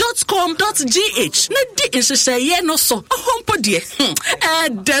momomerchant.application.mtn.com.gh na di nhyehyɛeɛ no so ɔhompo de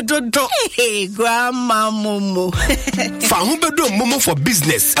dedodo grandma momo fa ho bedo momo for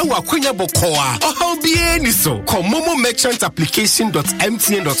business ɛwɔ akonya bɔkɔa ɔhaw bie ni so kɔ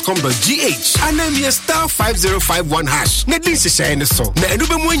momomerchant.application.mtn.com.gh anamie *5051 hash na di nhyehyɛeɛ no so na ɛno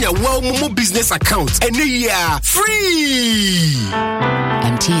bɛmu anya wow momo business account ɛne yia free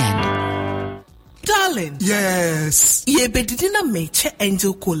MTN. Darling. Yes. Ye bedidi na meche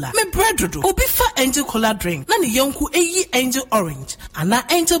Angel Cola. Me breadodo. Obi fa Angel Cola drink. Na ni yonku eyi Angel Orange. Ana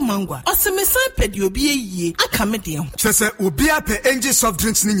Angel Mango. Ose me san pedi obi eyi. Aka me de ho. Sese obi ape Angel soft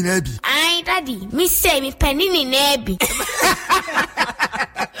drinks ni nyina bi. Ai daddy, me say me penny ni na bi.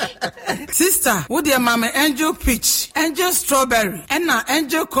 Sister, wo de mama Angel Peach, Angel Strawberry, and na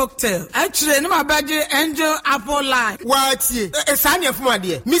Angel Cocktail. Actually, no my badge Angel Apple Lime. What ye? Sanya from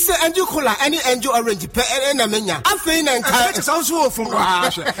idea. Mr. Angel Cola, any Angel Orange, and Amenya. I'm saying it's also from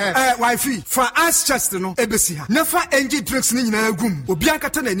wifey. For us, Chester, no, Ebesia. Never Angel drinks in a room.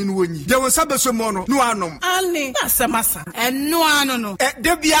 Obiankatan and in Winnie. There was Sabaso Mono, no anum. Annie, that's a massa. And no ano.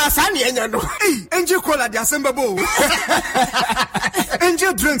 There be a Sunny and no. Angel Cola, the Assemble.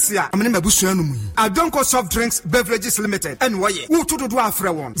 Angel drinks here. I'm in Adom Soft Drinks Beverages Limited. And why? Who to do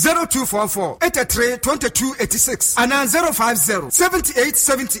after one? 0244 83 22 86 and 050 78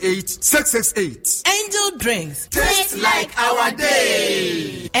 78 668. Angel Drinks. Taste like our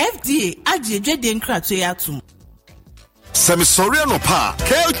day. FDA. Ajeje denkra to yatum. Semi sorry no pa.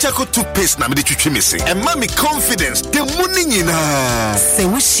 Kale Chaco toothpaste na me de twitwi me se. E ma me confidence. The money nyina. Se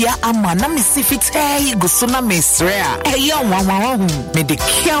wushia ama na me sifit go so na me sre a. E ya wanwan hu. Me de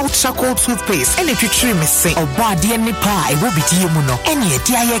Kale Chaco toothpaste. E le twitwi me se. Obo ade ni pa e wo bidie mu no. E ne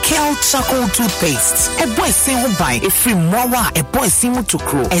dia ye Kale Chaco toothpaste. E boy se ho bai. E free mowa. E boy se mu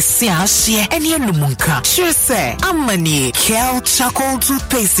tokro. E se ahye. E ne numunka. Sure say amani Kale Chaco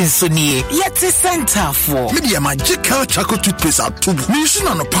toothpaste so nie. Yeti center for. Me de ma Kale Chaco toothpaste atubu. Me use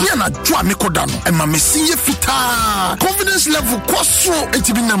na no pa. Ya na dwa me koda no. E ma me sinye fita. Confidence level kwaso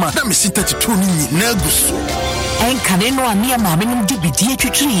etibi na ma. Na me si 32 ni na guso. En kaneno ani ma me num di bidie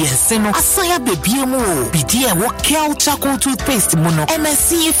twitwi yense no. Asaya bebie mu. Bidie wo Kale Chaco toothpaste mu no.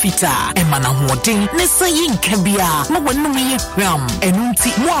 MSC fita. E ma na hoden ne sayi nka bia. Ma wonum ye ram.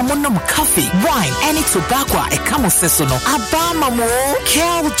 Enunti mo amonom coffee, wine, any tobacco e kamo seso no. Abama mo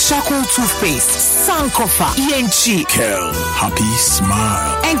Kale Chaco toothpaste. Sankofa yenchi. Kale, happy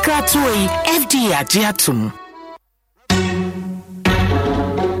smile. And Gratui, FDA Ajiatum.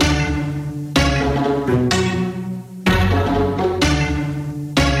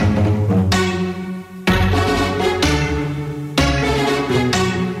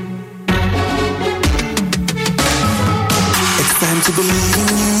 It's time to believe in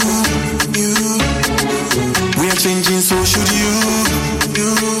you. We are changing, so should you.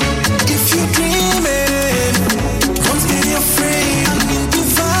 If you're dreaming, don't be afraid. Into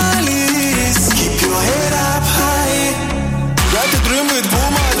valleys, keep your head up high. Got to dream with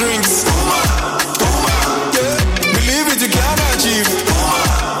Puma drinks. Yeah, believe it, you can achieve.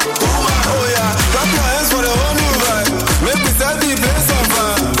 Oh yeah, clap your hands for the whole new vibe. Make me start the place on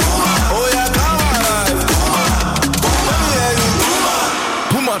fire. Oh yeah, come alive. Let me hear you.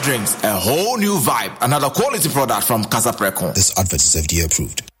 Puma drinks, a whole new vibe. Another quality product from Casa Preco. This advert is FDA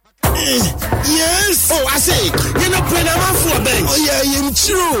approved. Yes. Oh, I say, you know, when I'm for a bank. Oh, yeah, you're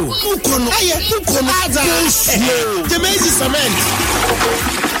true. Mukono. The Meiji cement.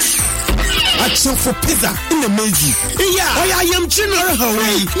 Action for pizza in the Meiji. Yeah, I am general.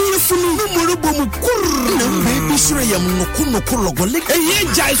 Hey, me funu murubomu kur. Baby, sure yam no kuno kulogo. Hey,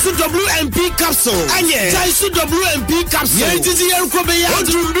 Jaisu WMP capsule. Anye, Jaisu WMP capsule. Yeah, it is here Kobeya.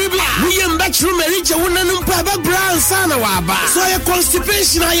 We am bathroom reach a woman Papa Brown Sana Waba. So I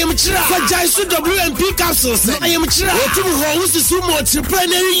constipation, I am chira. For Jaisu WMP capsules, I am chira. To who is sumo to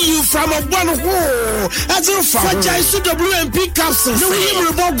plenary you from a one hole. As a for Jaisu WMP capsules. No, we am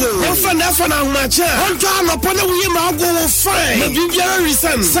Robogo. On time upon a we am go fine. The very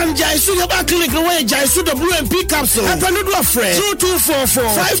reason. San Jaisu clinic away Jaisu WMP capsule. Happen to a friend. 2244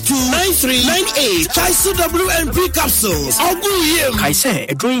 529398. Jaisu WMP capsules. I'll go here. I say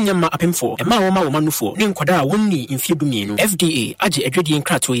a drawing yama up for a mama manufo. Then Quada won't in Fibumino. FDA, Aji Edredian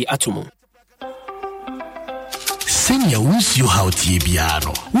Cratway Atomo. Senya unsio hautie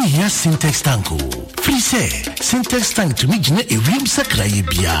biano. We hear Syntex tanko. Free say Syntex tank to me jine e rim sakra ye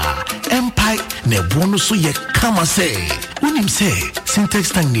bia. Empire ne bono so ye kama say. Unim say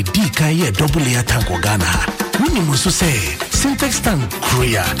Syntex tank ne di kan ye double layer tank Ghana. Unim so say Syntex tank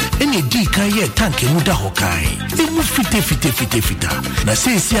Korea ene di kan ye tank emu da hokai. Emu fite. Na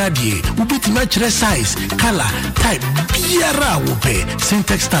say si adie ubiti match size, color, type biara wope.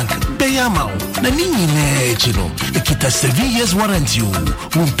 Syntex tank beyama. Na nini ne chino. Ekita 7 years warranty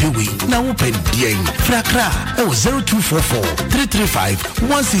wumpewe na wope dien. Frakra 0244 335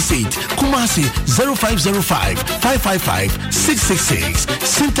 168 Kumasi 0505 555 666.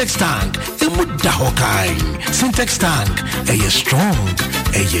 Syntex tank emu da hokai. Syntex tank eye strong,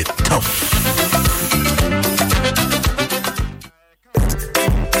 eye tough.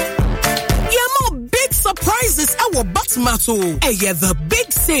 Surprises our Batmato. The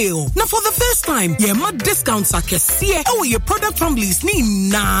big sale. Now for the first time, discounts are kesiye. Your product families ni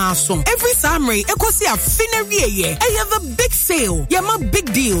na so. Every Saturday, ekosi a finerie. The big sale.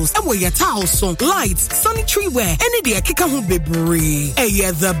 Big deals. Your towels, lights, sanitary wear. Any day kika hu bebre.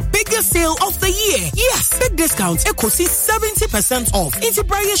 The biggest sale of the year. Yes, big discounts. Ekosi 70% off. Into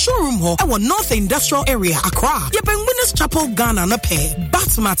Briar showroom ho. Our North Industrial Area, Accra. Winners Chapel, Ghana na pay.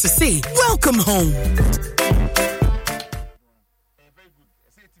 Batmato say, welcome home.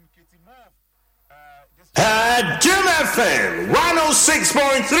 Jim FM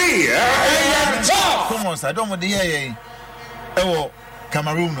 106.3. Come on, I don't want the yeah. Oh,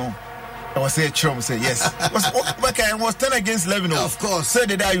 Cameroon no. I was say Trump say yes. Was 10 against 11. Of course. Say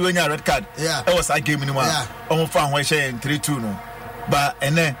did I win your red card? Yeah. I was I game in one. Yeah. Almost found why share 3-2 no. But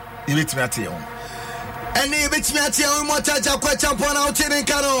and then you beat me at you. And you beat me at you. More touch up champion out in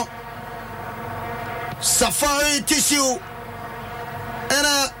Kano. Safari tissue.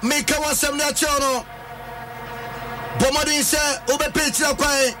 And make our some channel. Bomodin say ube pitch na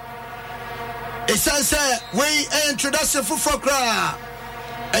kwai. Esan say we introduction for Fokra.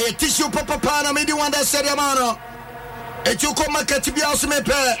 A tissue papa pana me di one that said yamano. E tu ko market bi house me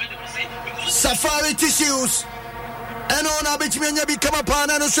pe. Safari tissues. And on a bit me nya bi kama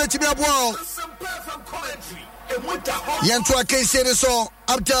pana no stretch me abo. Yanto akense ne so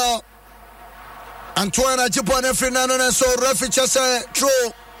Abdel Antoine Ajibon Efrinano na so reficha say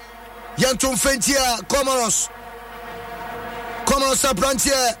true. Yanto Fentia Comoros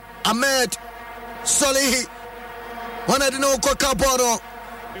Abrantier Ahmed Solihi. One of the no Kokaboro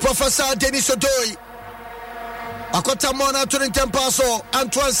Professor Denis Odoi Akota Mona Turin Paso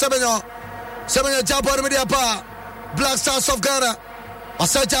Antoine Semenyo Jabor Mediapa Black Stars of Ghana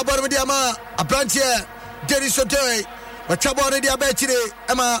Asa Jabor Mediama Abrantier Denis Odoi Wachabon Diabetire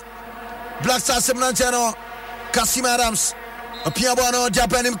Emma Black Stars Semenyo Kasim Adams Apiabono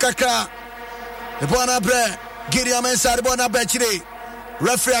Japanim Kaka the Bona Bre Gideon Mensa the Bona Betchire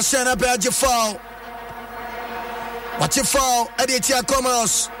Referee Asena Berge foul. What you foul? Editia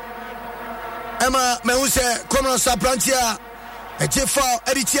Comoros. Emma Meuse Comoros Abrantia. A foul.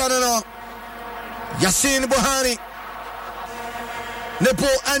 Editia no. Yasin Buhari. Nepo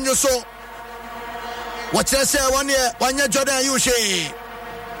Anyoso. What you say 1 year? 1 year Jordan Yushi.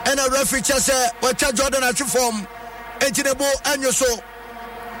 And a referee say what Jordan at you form. Entinebo Anyoso.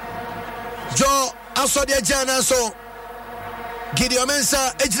 Joe Asodia Jana so. Gideon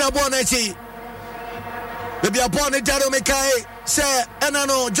Mensa Ejina Boneti. Baby a born in Dado Mekai say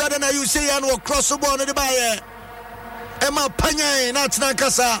Enano Jordan you say and will cross the border the buyer. Emma Panya not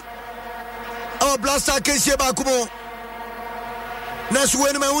Nankasa. Our blaster Kesia Bakumo. Next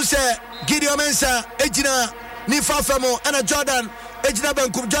when who say Gideon Mensa Ejina Nifafamo and a Jordan Ejina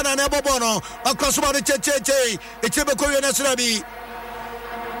Bankum Jordan Ebobono across the border Cheche Echebeko Nasrabi.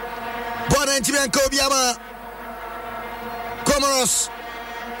 Born in Tibianco Biama Comoros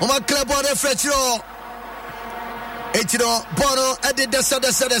Oma Club de Fretiro Echino Bono at the Desa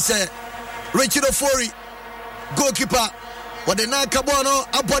Richard Ofori goalkeeper what the Naka Bono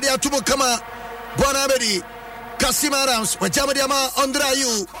Abodi Atumo Kama Bonamedi Kasim Adams with Jamadiama Andra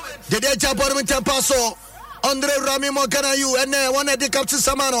you the Deja Bonamenta Paso Andre Rami Moganayu and then one at the Captain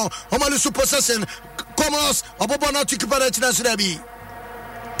Samano Omalusu possession Comoros Obobona to keep at Nasrabi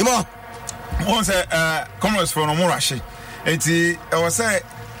Imo once Comoros for no more rashi. Eti I was say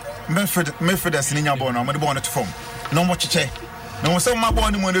Medford as Linya Bono, I'm born to form. No more chiche. No so my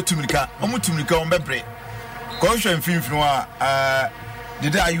born in to Tumika, Omutumika on Bebre. Conscious and film the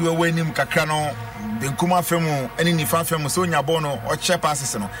day you were winning Cacrano, the Kuma Femo, any Nifa Femo, Sonia Bono, or Chap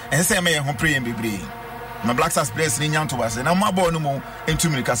Assassin, and say may home pray and be brave. My black stars place in Yan to us, and I'm my born in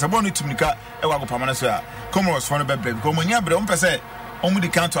Tumika, Saboni Tumika, Ewago Pamanasua, Comoros for a Bebre, Comonia, but on per se, only the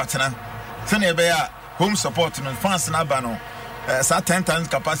count to Atana. Send a bear. home support no fans na ba no sa 10 times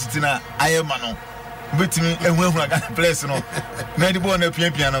capacity na ayema no betimi ehunu aga place no na di ball na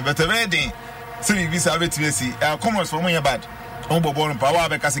pian no but ready so we visa betimi si Comoros for me bad on bobo no power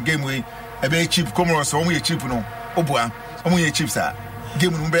be kase game we e be cheap Comoros for me cheap no obua omo ye cheap sa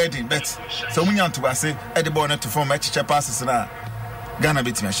game no be ready but so munya to ase e di ball na to form chicha passes na Ghana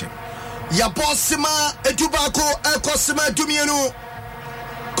betimi ahye ya bossima etubako ekosima dumienu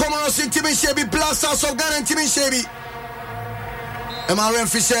Comoros intimi shebi Blasters of Ghana intimi shebi MRM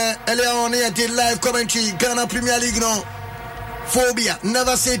Fisher earlier on here did live commentary Ghana Premier League no phobia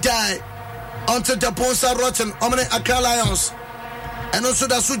never say die until the bones are rotten Omne Accra Lions and also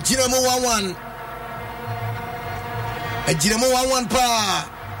that's what Jinamo 1-1 a Jinamo 1-1 pa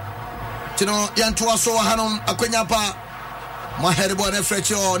Tino Yantua so Hanum Akwenya pa Maherebo and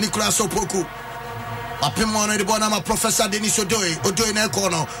Frecho Nicolas Opoku Apimone de Bonama Professor Denis Odoy na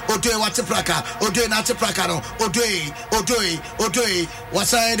kono Odoy Watipraka Odoy na Tipraka no Odoy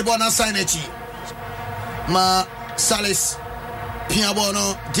wasa de Bona Signage ma Salis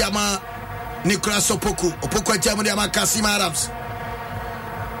Piabono Diama Nicolas Opoku Diama Diama Kasim Adams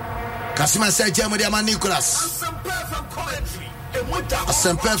Kasima say Diama Diama Nicolas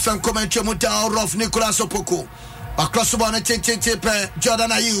Asempe from commentary muta rough Nicolas Opoku across the ball,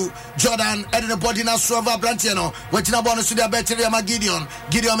 Jordan Ayew, Jordan, Edna Body na Suava Brantiano, Wetina bonus to the Betteria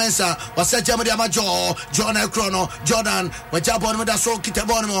Gideon Mensa, was set Jamadia John Chrono, Jordan, Wajabon with a soul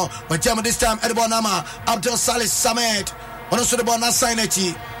Kitabonimo, Wajama this time Edbonama, Abdul Salis Samed, one also the Bona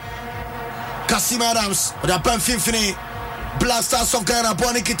Signage, Kasim Adams, with a Panfini, Blasters of Ghana,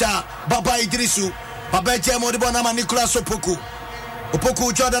 Bonikita, Baba Idrisu, Baba Jamo de Bonama, Nicolas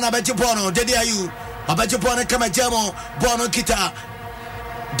Opoku, Jordan Abetipono, Dedi Ayew. Abajo Bona Kamajamo Bono Kita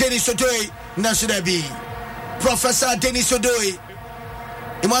Denis Odoy Nashidabi Professor Denis Odoy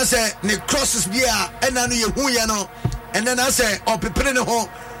he must say ne crosses bia enanu ye hu ye no and then I say opepene ne ho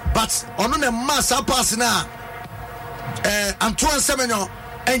but ono ne massa pass na Antoine Semenyo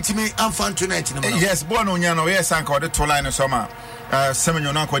entimi amfan tonight no yes Bono nya no yes anka ode to line so ma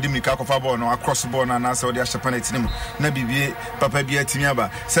Semenyo na kwadi mika kofa ball no across ball na na so de ahyepaneti nim na bibie papa bia timi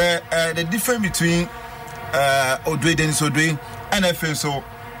aba say the difference between Odoy Denis Odoy and I feel so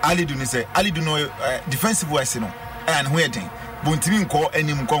Ali do no defensive wise no and who thing bontimi nko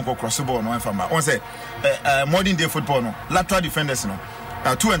enim nko cross ball no fama on say modern day football no lateral defenders no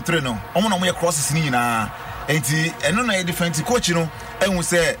 2 and 3 no omo no mo crosses ni na enti eno na defensive coach no ehun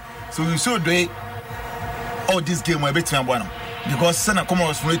say so you so Odoy all this game we betin abo no because sana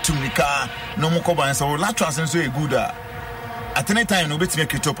Comoros from tumika no mo ko ban so lateral sense so e good at any time no betin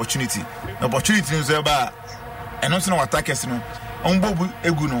create opportunity is about and also no attackers no onbobu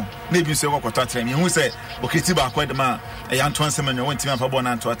egu no na bi so kwakota trem hu say okiti ba kwa de ma Antoine Semenyo won team afabo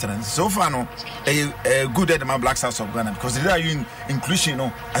na Antoine trem so far no good at the Black Stars of Ghana because they are you inclusion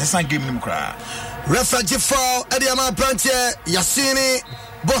no assistant game nim kra refugee foul Ediama Plantier Yasini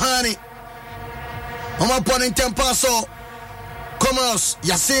Bohani Oma Ponin Tempaso Comoros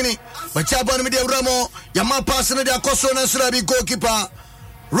Yasini Bachabon Media Ramo Yama pass no dia koso na surabi goalkeeper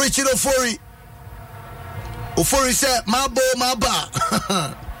Richard Ofori said Maba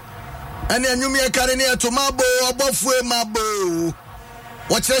and then you me carry to Mabo abofwe Mabo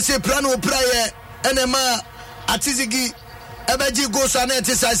what you say plano prayer and a ma atizigi ebeji goes and it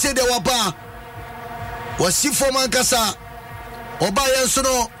is I say the wapa was si for mankasa oba yenso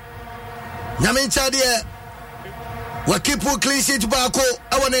no nyame nchade we keep clean sheet back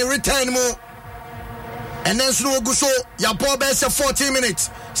I want to return mo and then so go so ya ball be 14 minutes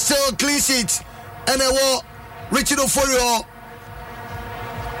still clean sheet and I Richard Ofori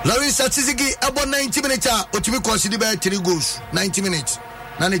Larissa Tizigi about 90 minutes otimi consider be 3 goals 90 minutes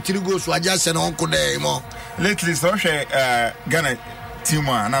na 3 goals wa just say no there mo lately so Ghana team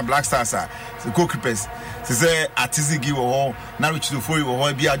na Black Stars the goalkeepers say Atizigi wo na Richard Ofori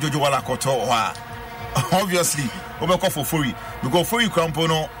wo bia Jojo wala koto obviously obeko for Ofori because Ofori krampo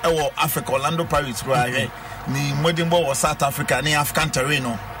no e Africa Orlando Pirates go ahe ni modern ball South Africa ni African terrain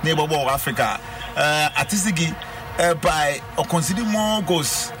no ni ball Africa Atizigi by or consider more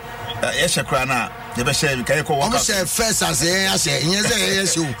goals Yeshakrana never share you can call first as yes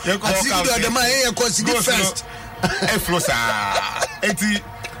you Atizigi the man consider first flosa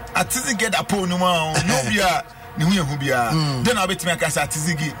Atizigi get a po no bia ni hu bia then I bet me can say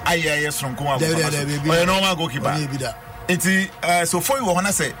Atizigi ayes from Kuma or normal goalkeeper so for you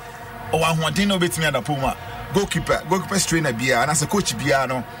wanna say o ahoden no bet me at Puma goalkeeper trainer bia and as a coach bia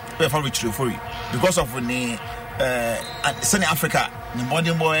no for Richard Ofori because of the Sunny Africa the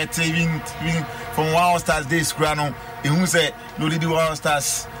modern boy even from Wild Stars days grano who say no did Wild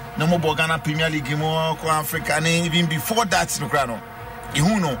Stars no more Ghana Premier League more Africa and even before that no crano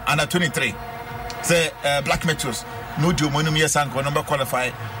Ihuno under 23 say Black Metros no do money years and number qualify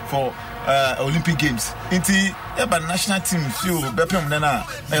for Olympic Games inti national team few bepem na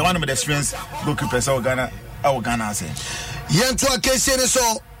one of the experience goalkeepers of Ghana say yento akese ne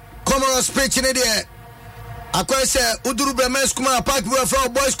so Comoros pitch ne there akwese uduru Bremes kuma park we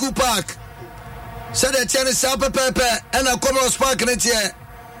from boys school park said the tennis sa pepe and a Comoros park ne tie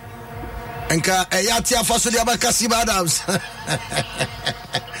enka yati afaso dia bakasi Adams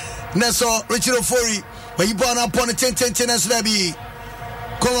neso Richard Ofori when you born upon the 10 as lebi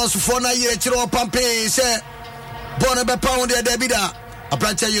Comoros for na year chiro pampe say born a pound there debida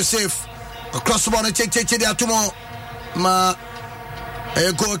Abrante Yosef across the border check the atumo ma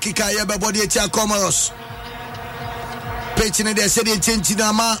go kika ya be body etia Comoros pitch ne dey say the change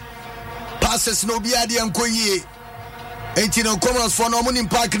na ma passes no bi ade enko yie enti no Comoros for no money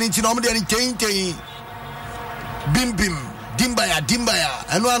park ni enti no mo dey ten bim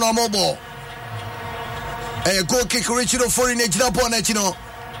dimbaya eno ana mo bo go kick Richard Ofori ne gina po na enti no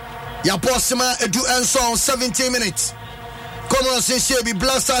ya posima edu enso 17 minutes Comoros in shebi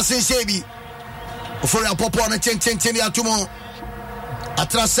blasters in shebi Ofori apopo na ten ya tumo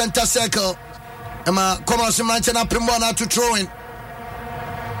atra center circle ema Comoros manche na primbo na to throwing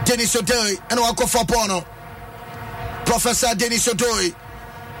Denis Odoi and wakofa pono Professor Denis Odoi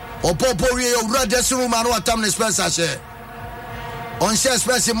opopo rie owura dressing room anu atam ne Spencer share on share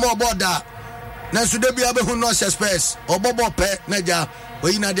space more border na so de bia be hu no share space obobo pe naja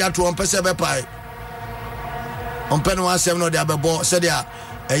we na dia to on pese be pai on pen one seven no dia be bo said dia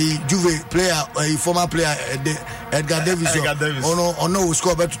a Juve player, a former player, Edgar Davis. Oh no, we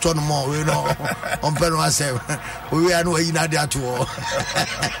score better to turn more. We know on pen one seven. We are no in there too.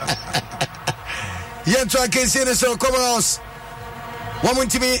 Yet I can see the so Comoros. One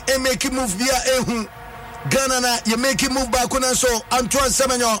to me and make it move via Ghana. You make it move back on so Antoine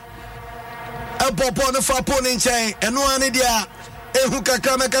Semenyo. A pop on the far pony chain and no one idea. Ehu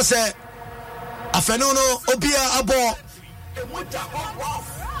Kakameka say Afenono Opia Abo.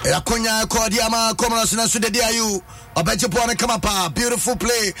 Yakonya Kodiama Comoros na Sude Diayu Obeche Pone Kamapa beautiful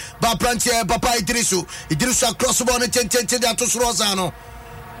play by Plantier Papa Idrisu across the ball 10 Atos Rosano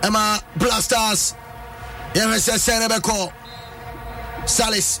Emma Blasters Yemese Senebeko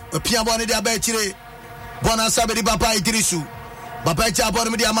Salis Pia Boni dia Betire Bona Sabedi Papa Idrisu Bapecha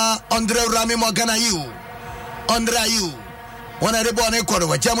Boni Diama Andre Rami Morgana you one of the born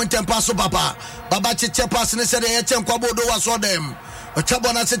equal German Tempaso Papa Baba Cheche pass and said Kwabo was on them a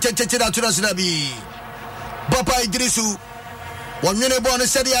Chabona said to Nabi Papa Idrisu 1 minute born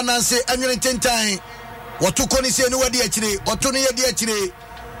said Nancy and you're 10 time what took on his anywhere today or Tony today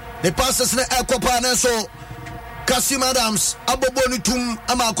the passes in the Aquapan so Kasim Adams Aboboni Tum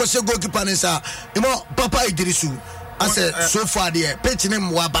Amakose goalkeeper Papa Idrisu I said so far there pitching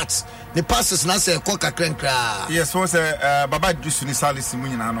him Wabat the passes na say koka krenkra yes so say Baba Idrisu ni Salis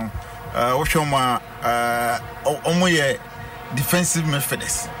munyina no wo hwoma omoye defensive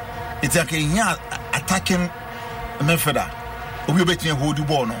midfielders it's like a attacking midfielder obi between hold the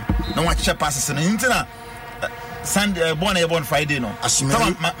ball no wa check passes na intina Sunday born Friday no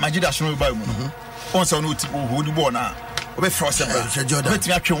Majida Ashino ba mu on so no hold the ball na obi throw several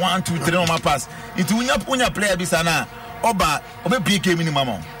between atwe 1 2 3 on pass into unya player bi sana oba obi break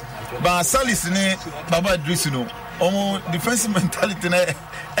minimum ba Salis ne Baba Idrisu no omo defensive mentality na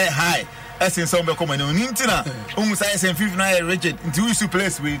high essence some be come no ntina say SM5 na rigid until we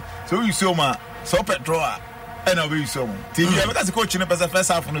place with so we so ma so petrol and we so team because the coach no person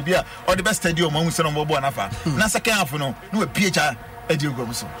first half no bia or the best stadium we so no bo na fa na second half no we PH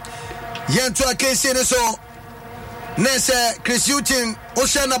Adom so yento akese ne so nese Chris Utin o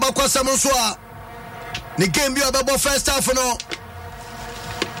she na bakwasa mo so a ne game bi obebo first half no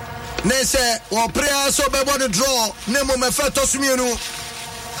nese wo prayer so bebo the draw ne mo me feto sumienu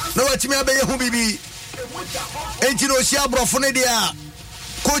no watimi abeye hu bibi enti no sia brofo ne dia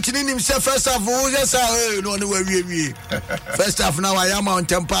coach ni nim se first half wo just no ne wie first half na wa yama on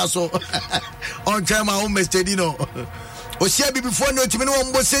tempa so on time a home steady no o sia bibi fo ne otimi ne wo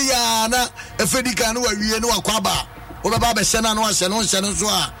mbo se ya na efedika no wa wie no akwaba wo baba be se na no ahye no so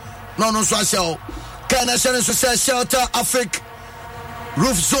a no so ahye o kana se so se shelter Africa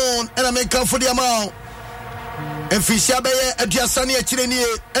roof zone and I make for the amount and Fisher Bayer Adiasani Chirenie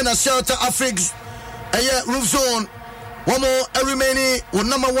and a shelter Africa a roof zone one more remaining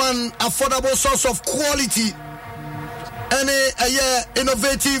number one affordable source of quality and a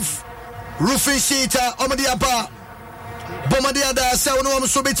innovative roofing sheet Omadiapa Bomadia da Sauno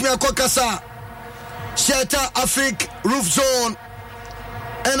Sobit me a Kokasa shelter Africa roof zone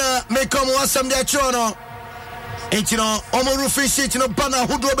ɛna meka mo asɛm de akyerɛ no enti no ɔmo roofing sheet no ba na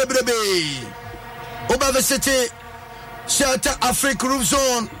ahodoɔ bebrebe woba visit Shelter Africa Roof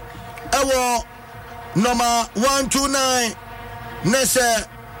Zone ɛwɔ number 129 nɛsɛ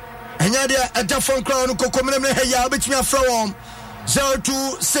ɛnya deɛ ɛda fam koraa no kɔkɔmmerɛmmerɛ ha yia wobɛtumi afrɛ wɔm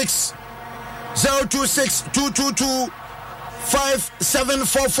 026 222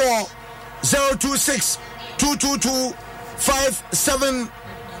 5744 026 222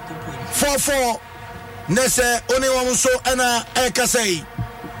 5744 nɛsɛ one wɔm so ɛna ɛka sɛi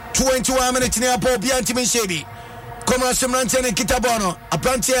 21 minutes ne apɔ bia ntimi nhyɛ bi kɔmra semrante ne kita bɔ no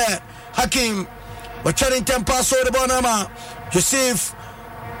apranteɛ Hakim wɔtwɛre ntɛmpa so de bɔ no ama Joseph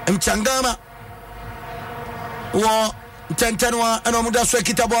Mchangama wɔ ntɛntɛnoa ɛna ɔmuda so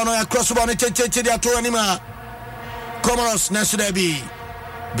kita bɔ no yɛkrɔ so bɔ no kyɛkyɛkyɛ de ato anim a Comoros na so da bi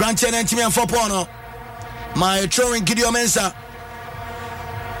branteɛ no ntimi amfa pɔ no ma yɛtwerɛwen Gideon Mensah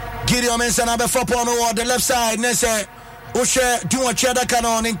na bɛfa pɔ no wɔ the left side ne sɛ wohwɛ duwɔtwe adaka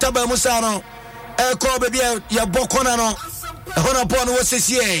no ne ntaba mu saa no ɛkɔ baabi a yɛbɔ kɔna no ɛhɔ na pɔ no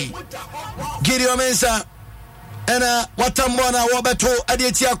wɔsɛsie Gideon Mensah ɛna watambɔ no a wɔbɛto ade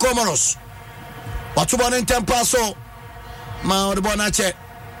atia Comoros wato bɔ no ntɛmpa so ma wɔde bɔ no akyɛ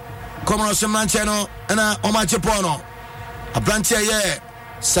Comoros mmeranteɛ no ɛna ɔmakye pɔ no aberanteɛ yɛ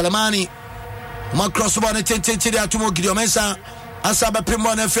Salamani ɔmakrɔ so bɔ no tentenkyere atom Gideon Mensah asa bɛpem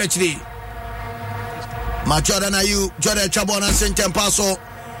bɔ no afiri akyiri ma Jordan Ayew Jordan atwa bɔ no ase ntɛmpa so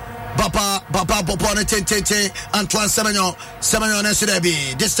Papa Popo ne ten Antoine Semenyo ne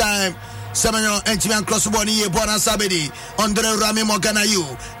Sudebi. This time Semenyo entimi cross ball ni Bona Sabedi Andre Rami Morgana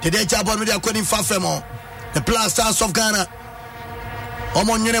you. Today Jabon media kweni fafemo. The Blasters of Ghana.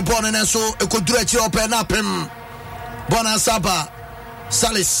 Omonyene Bona ne so ekodura chi open na pem. Bona Saba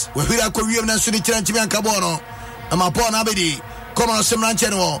Salis we hira ko wiem na so ni ntimi anka bono. Ama Bona Abedi Come on Semranche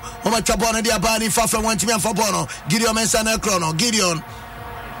no. Oma Chabona dia ba ni fafemo ntimi anfa bono. Gideon Mensah na krono. Gideon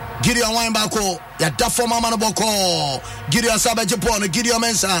wine bako ya dafo mama no boko Gideon sabeje pon Gideon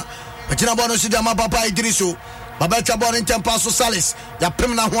Mensah betina bono sida ma papa Idrisu baba twa bono ntempa so Salis ya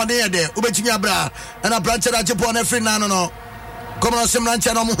pem na hoɔden ye de ubetimi abra na branche da pon afri na no come on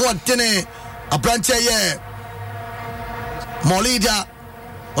semranche no mo hoɔden a branche ye Molida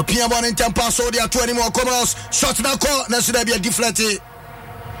opia bono ntempa so dia 20 mo Comoros shot na ko na sida bia deflect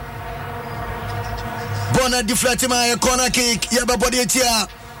bona deflect ma e corner kick ya ba body etia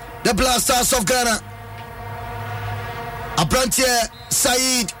the Blasters of Ghana. Aprantier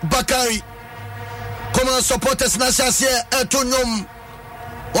Said Bakari. Common supporters Nasasia Etonyum.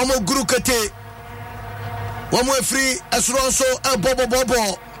 Wamo Grukete. Wamo free Asronso a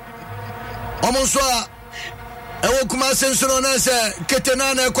Bobo. Wamo Soa. Ewokuma sensono nese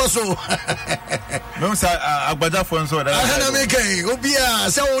ketenana ekoso. No sir agbada fo nso da. Ahana meke obia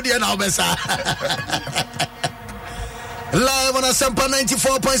se wodi na obesa. Live on a Sampa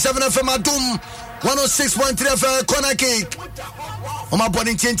 94.7 FM Adom 106.3 FM corner kick. On my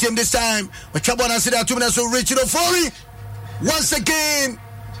body team this time. We trouble and see that 2 minutes so Richard Ofie. Once again.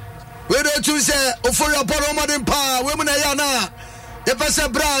 We don't choose Ofie upon modern power. Women ayana. The pasa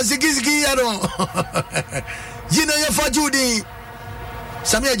bra zigizigi yano. Yina ya fajudi.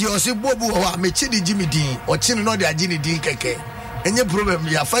 Samia ji osi bobu wa mechidi Jimmy Dean. Or chino no dia Jimmy Dean keke. Any problem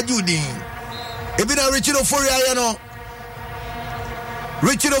ya fajudi. Ebina Richard Ofie ayano.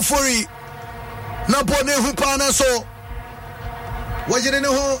 Richard Ofie na pone hupa na so wajire ne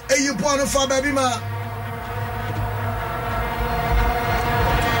ho eyi pone fa baby ma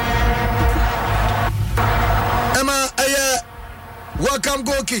Emma welcome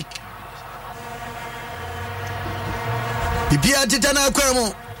goal kick Bibia titana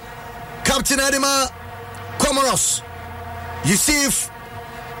kwemo Captain Adima Comoros Yusuf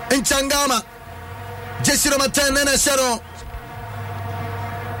Nchangama Jesiro Matane na Shero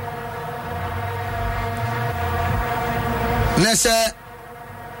Nese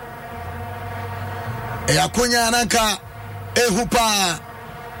Yakunya ananka ehupa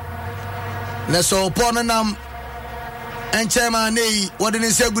Neso pono nam Enchema nei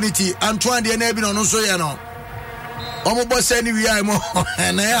Wadini seguridity Antoine de nebi no so ye no Omo boss any wi ai mo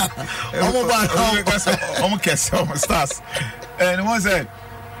na ya Omo ba Omo kese Omo stars and one said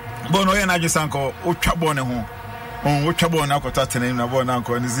Bono ye na jisanko otwa bone ho on watchable na kota tene na ball na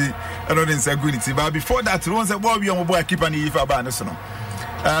nko nzi eno den seguridity but before that one say boy we on boy keeper ni ifa ba ne so no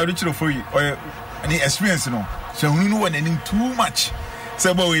Richard Ofie or any experience no so hunu won anim too much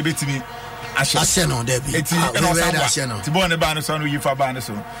say boy we betimi ashe no there be eti ashe no ti boy ne ba ne so no ifa ba ne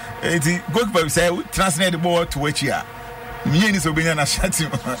so eti goalkeeper say translate the ball to wachia me ni so benya na shati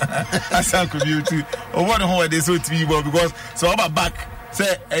asa ko beauty o won ho we dey so tv ball because so about back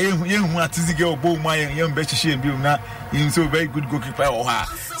say yen hu atizige obo mu yen be hihie bi na yin so very good goalkeeper o ha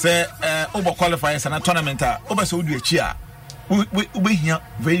say obo qualify sana tournament a obo so du achi a we here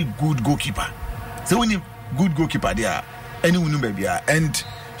very good goalkeeper. So when you good goalkeeper there any wunu be bia and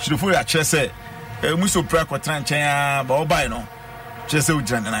should for ya che say muso pra kwatran chen ba obai no che say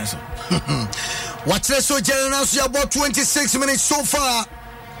ujran na so what so general so about 26 minutes so far.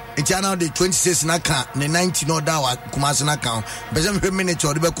 It's now the 26 na ka the 90 no da wa Kumasi na count bezem minute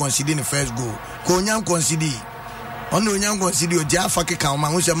or be consider the first goal ko nyam consider on no nyam consider o dia fa ke count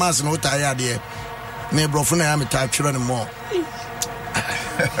ma wo se mas no tire de me brofo na ya me ta twere no more.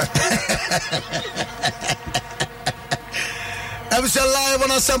 Episode live on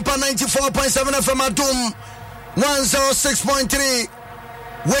Asampa 94.7 FM Adom 106.3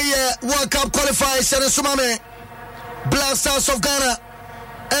 where World Cup qualifiers and Sumame Black Stars of Ghana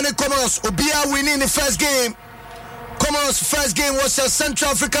and the Comoros Obia winning the first game. Comoros' first game was a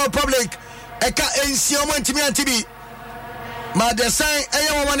Central African Republic. Eka Ensiomo Ntimi Ma the sign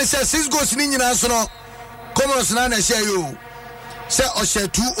Eya Mama says 6 goals in National Comoros na share you. Say or share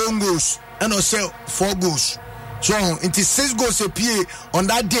 2 own goals and or share 4 goals. So it is 6 goals a PA on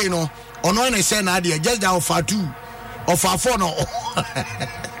that day no. On one say na there just down for 2 or for 4 no.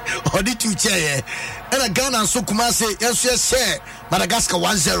 Or the 2 chair. And a Ghana so Kumasi yes share Madagascar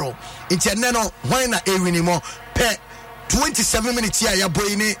 1-0. Internano why na e win more per 27 minutes here ya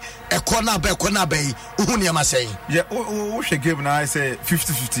boy ni e corner bay uhuni am saying. Yeah, o she game na I say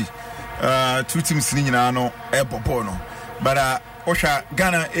 50-50. 2 teams ni nyina no e bobo no. But Osha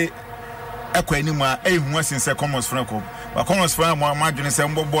Ghana ekwa anima hu asinse Commons Franco. But Commons Franco mo adwene se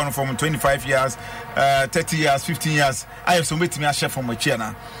mbo born from 25 years, 30 years, 15 years. I have so metimi a chef from my chair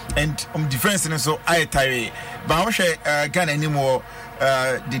na. And difference in so I tire. But Osha Ghana anymore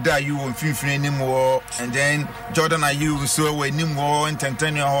did you on Finfin anymore, and then Jordan Ayew so we anymore and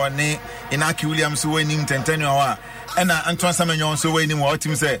Tentenio or ne Inaki Williams so we nim Tentenio and Antoine Samuel so we anymore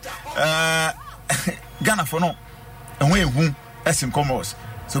team say Ghana for no and we whom as in Comoros.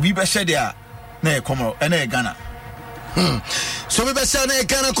 So we be share there na Comoros and Ghana. So we be share na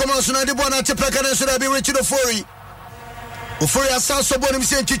Ghana Comoros na de bona te peka na so da be Richard Ofie asa so bonim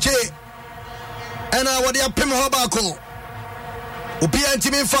se chiche and what they pem hobako Opia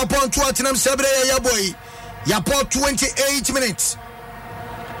ntimi fa point 2 atinam sebre ya boy ya po 28 minutes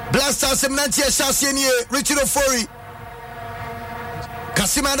Blasters Mnantia Shasie ni Richard Ofie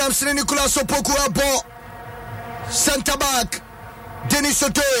Kasim Adams ni Nicolas Opoku abo center back Denis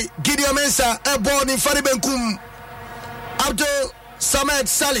Sotoy Gideon Mensah abo ni Fari Benkum Abdul Samed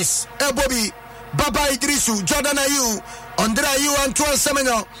Salis ebobi Baba Idrisu Jordan Ayew Andre Ayew Antoine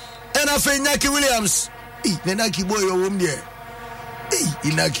Semenyo and Afe Nyaki Williams Nenaki boy o wom there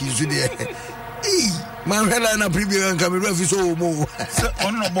Inaki is there. Man, hella na preview and come refi so more.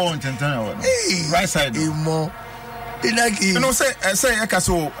 On no ball intention. Right side. More. Inaki. You know, say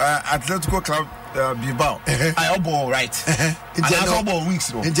Ekaso Atletico Club Bilbao. I obo right. And I obo wings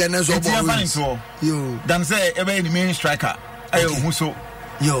though. International obo wings. You. Dan say ebe the main striker. Ayo Muso.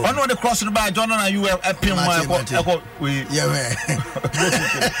 Yo. On the cross the bar, John and you a pin we. Yeah man.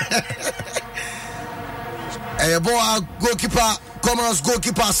 Boy goalkeeper. Comoros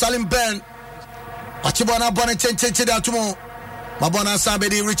goalkeeper Salim Ben Achibona Bonne Chenche da tumo Mabona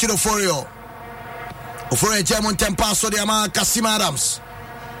Sabedi Richard Ofie German Tempaso de Ama Kasim Adams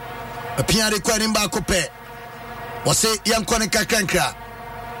a piano recording back up was say young Konika Kanka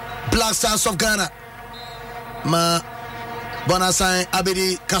Black Stars of Ghana Ma Bonasan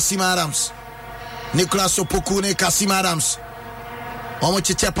Abedi Kasim Adams Nicolas Opoku ne Kasim Adams Omo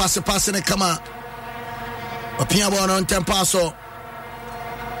chiche passe ne kama a piano on Tempaso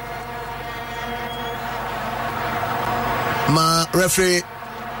Ma referee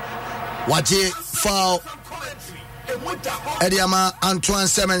Waje foul Ediama Antoine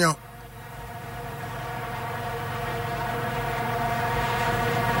Semenyo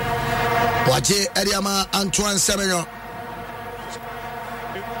Waje Ediama Antoine Semenyo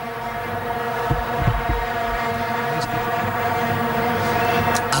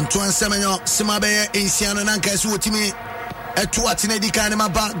Antoine Semenyo Simabe Insiano Nanka Suotimi Etu Atine Dikanema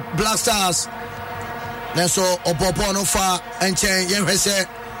Black Stars Neso Opopo no fa enchen yenhwese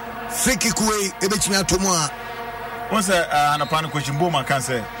free kick way ebetimi atomo a won say anapano question Boma can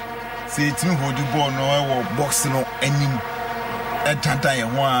say team hold the ball no e box no anim e tanta ye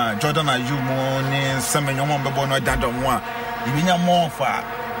ho a Jordan Ayew mo ni Semenyo mo be ball no dada mo a ibinya mo fa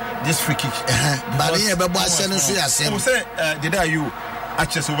this free kick but here be boy say no so ya say say did Ayew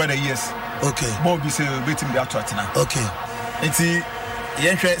access over the years okay ball be say betim be atotena okay enti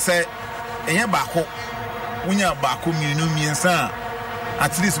yenhwe say enye ba ko Unya Baku Miensa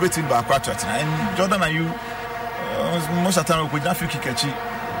at least waiting back and Jordan, are you most of the time we could not feel kitchen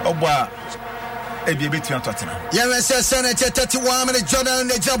or a bit between Tottenham. Yes, Senator 31 minutes. Jordan,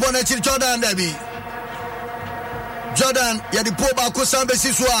 the job on Jordan, Debbie. Jordan, you the poor Bakusan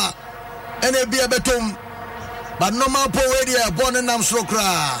Besiswa, and a beer betum, but no more poedia, born in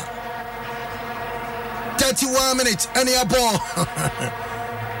Namsrokra. 31 minutes, and a ball.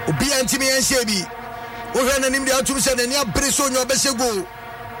 Be Antimi and Shebi. We ran an India to send and your Brisson, your Besego.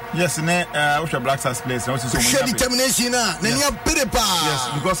 Yes, which Black Stars place. Share determination, then you have yes,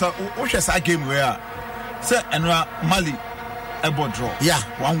 because which is a game where, sir, and Mali, a board draw. Yeah,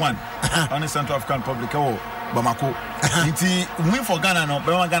 1-1 on the Central African Republic. Oh, Bamako. It's win for Ghana, no,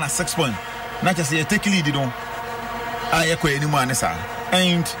 but Ghana 6 points. Not just a take lead, you know. I equate anyone,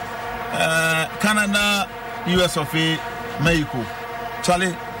 and Canada, US of Mexico.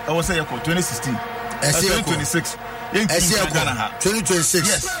 Charlie, I was saying 2016, 2026. 2026.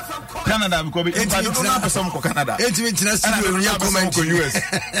 Yes. Canada because we don't know some Canada. 2026 you comment US.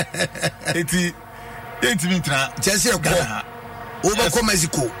 2026 Chelsea over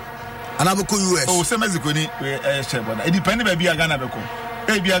Mexico. And I go US. Oh, say Mexico ni but it depends be Ghana be ko.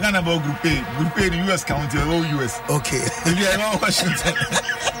 Be Ghana be group A. Group A the US county all US. Okay. If you are Washington.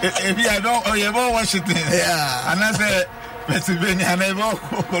 If you are Washington. Yeah. And I say Pennsylvania and I go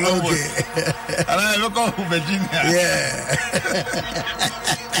Columbus. And I go Virginia. Yeah.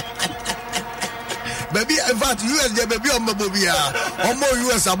 Baby, in fact, US the baby on Mobia. Or more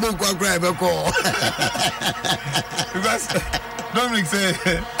US above grab a call. Because Dominic say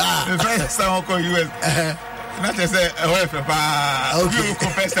the first time I call US. Not just say a wife. Okay. You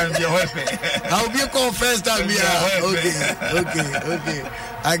confess and be a wife. I'll be confessed and be a okay.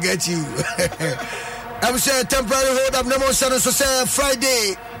 I get you. I will say temporary hold up. Nemo Shannon so say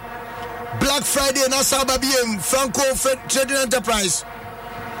Friday, Black Friday, Nasa BM Franco Trading Enterprise.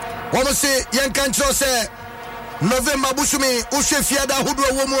 One say young country say November Bushumi Ushe Fiada Hudu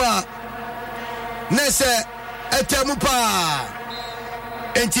Womua Nese Etemupa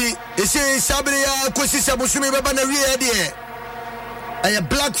Enti Ese Sabria Kwesi Bushumi Babana Rie a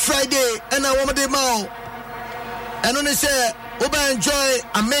Black Friday and a woman de Mao and on say Oba enjoy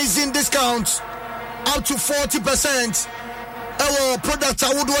amazing discounts up to 40%. Our products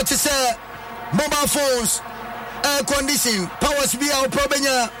I would want to say mobile phones, air conditioning, powers be our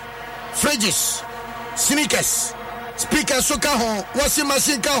probenya, fridges, sneakers, speakers so kahon, washing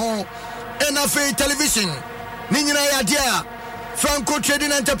machine kahon, NFA television, Nina idea, Franco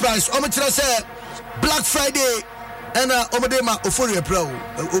Trading Enterprise, Omitra say Black Friday. And Omadema Ofie Pro,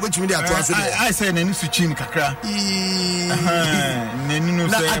 which media I say Nenu Suchin Kakra. Nenu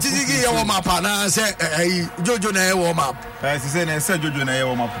Atigi warm up, and I say Jojo na warm up. I say Jojo na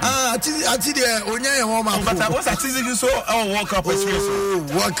warm up. Atigi Onya warm up. But I was Atigi so our walk up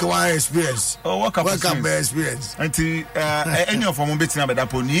experience. Walk experience. Oh, walk up experience. Until any of them betting about that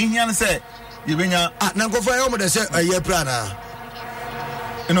pony. He say, you bring a Nanko for home, they say a year planner.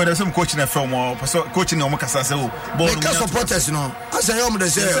 You know, there's some coaching a film or coaching no Macassa. Because supporters, you know. I say, they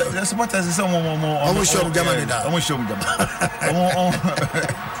say, the supporters is some more. I will show them. I will show them.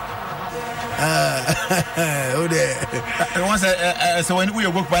 Oh, there. Once so when we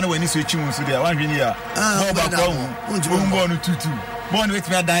work by when you switch to the 1 year. Born 2-2. Born with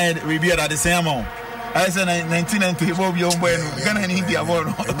me, died, we be at the same amount. I said 1990, Bob Young Bueno, Ghana in India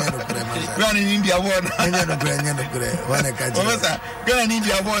born. Ghana in India born. Ghana in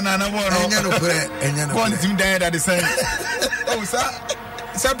India born and a born. One team died at the same. Oh, sir.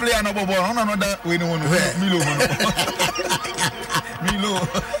 Some player no born. Another we know Milo.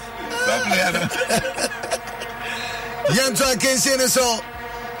 Some player. Young John can say so.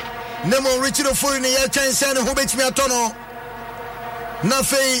 Nemo Richard for in the year chance and who makes me a tunnel.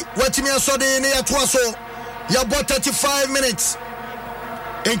 Nafei watching me a sode in the Kwanso. You bought 35 minutes.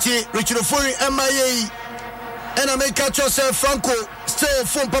 Enti Richard Ofori MIA and I make catch yourself Franco stay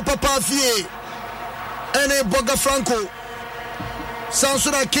from Papa Pafie and a Boga Franco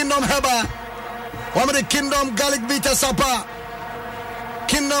Sansuna Kingdom Heba one of the Kingdom Garlic Beta Sapa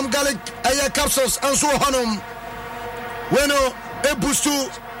Kingdom Garlic Aya Capsules and so Hanum Bueno a boost to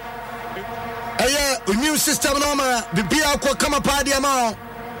immune system normal bibia kwa kama party amount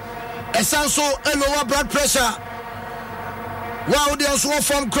esanso a lower blood pressure wow they also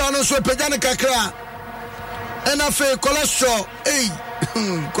from crown so pejana kakra and afa cholesterol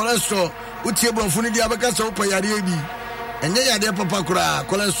cholesterol utie bronfo ni dia beka so payare bi enye yade papa kura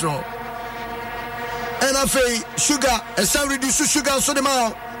cholesterol and afa sugar esan reduce sugar so the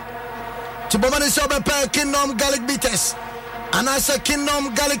mount to bomani so be Kingdom Garlic Bitters and I say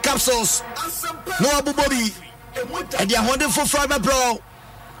Kingdom Garlic Capsules. No Abu Bobby, and the wonderful fiber bro.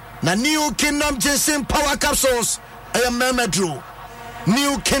 Na New Kingdom Ginseng Power Capsules. I am Memedru.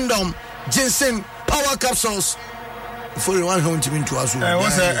 New Kingdom Ginseng Power Capsules. For you want home to me to us.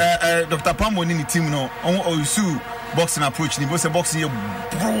 What's Dr. Pambo in the team? No, on Sue boxing approach. He was a boxing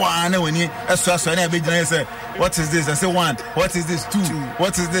one when he say, what is this? I say 1. What is this? 2.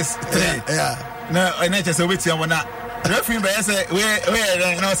 What is this? 3. Yeah. No, I just say wait. I wanna. Referee, I say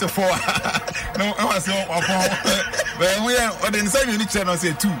where now say 4. No, I was but we are on the inside unit channel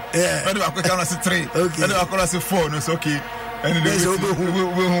say 2. Yeah. But I can say 3. Okay. But I can say 4. No, it's okay. And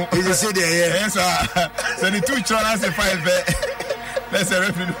you see there, yeah. Yes, so the 2 channels say 5. Let's a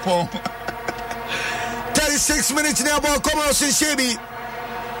referee 4. 36 minutes now. Ball Comoros in Shebi.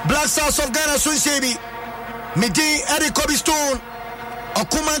 Black Stars of Ghana Sun Shebi. Midi Eddie Kobe Stone.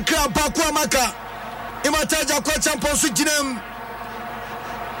 Okuman Crab Pakwa Maka. Imataja kwa champions with Jinem.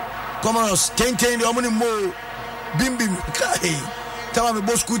 Comoros, 10 the Omni Mo. Bim Bim. Kai. Tama me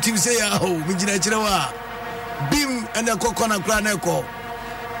boss team say, oh, Mijina Chirewa. Bim and the Kokona Kraneko.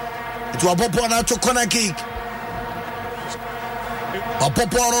 It was Popona to corner kick. A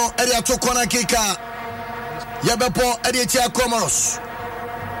Poporo, Edia to corner kicker. Yabepo, Edia Comoros.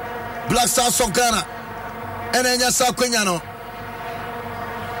 Black Stars of Ghana. And then Yasa Quenyano.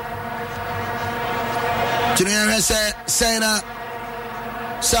 Chinyana say, Sena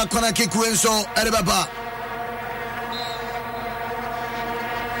Sakona Kikwenso, Edibaba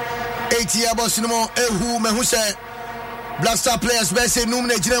 80 year bosinimo, Ehu Mehuse, Black Star players, Bessie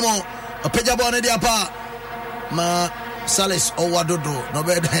Numne Jinemo, a Pejabone Diapa, Ma Salis Owadodo, no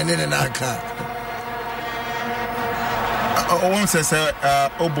better than in Naka. One says,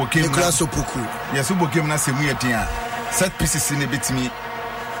 Obo Kim Puku. Yes, Obo Kim Nasi set pieces in a bit me.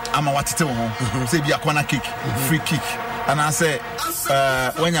 I'm a watch it home. Say be a corner kick, free kick, and I say,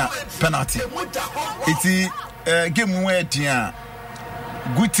 when you penalty, it's game where Tia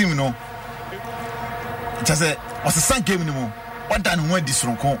good team no. Just a was a sun game anymore. What done when this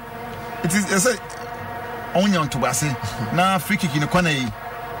wrong? It is a onion to Bassi. Now free kick in the corner.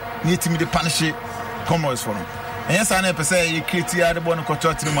 Need to me the punish Comoros for him. And yes, I never say you create the one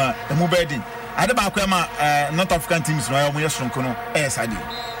control to the Mubedi. I don't know North African teams. No, I'm just from Kono. Yes, I do.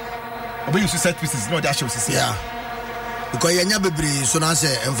 But you set pieces, no, that shows. Yeah. Because you never be so nice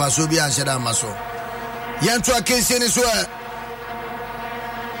and Fasobia and Shada Maso. Yantua case in his way.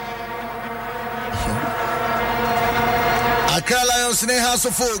 Accra Lions in a house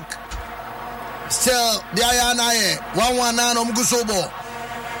of folk. Still, the Ayanaye 119 on Gusobo.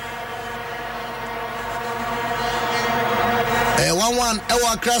 1-1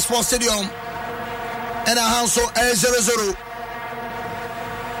 Ewa Accra Sports Stadium. And a house of 0-0.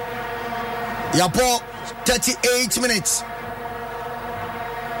 Yapo 38 minutes.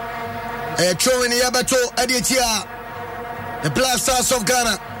 Throwing Yabato Editia, the Black Stars of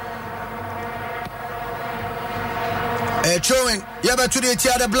Ghana. Throwing Yabato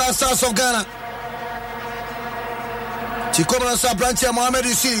Editia, the Black Stars of Ghana. Chikomana Sabrantia Mohamed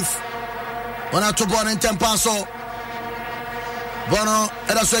Yusuf. Wana to born in Tempaso. Bono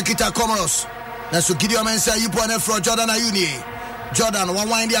Edaswekita Comoros. Nasu Gideon Mensa Yupone for Jordan Ayuni. Jordan, one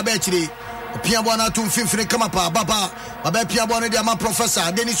wine dia betri. Piabona to Finfini Kamapa, Baba, Abe Piabona dia ma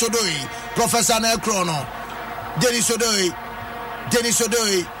Professor, Denis Odoi, Professor Necrono, Denis Odoi,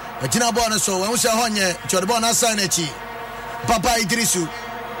 Tina Bonaso, and Usa Honye, Jordana Sanechi, Papa Idrisu,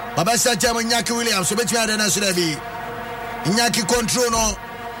 Baba Sacha Nyaki Williams, so between the Nasurebi, Nyaki Controno,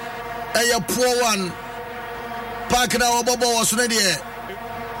 a poor one, Park now Bobo was ready,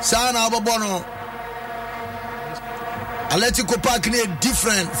 Sana Bobono. Atletico Park near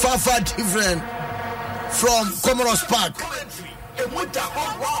different, far different from Comoros Park.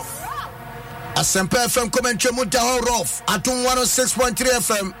 Asempe FM commentary Muntaho Rough Atum 106.3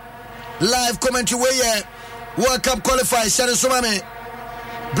 FM live commentary where World Cup qualified Shane Sumame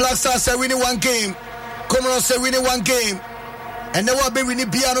Black Stars are winning 1 game, Comoros are winning 1 game, and they will be winning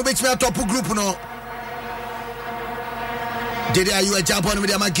piano which me a top group no. Did you a Japan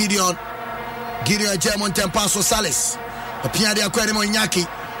with my Gideon German Tempaso Salis. A Piadia Querimo Nyaki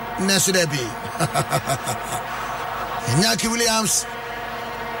Nasudebi Nyaki Williams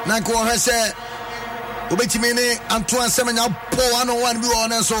Nanko Hesse Ubetimene Antoine Semenya Po 101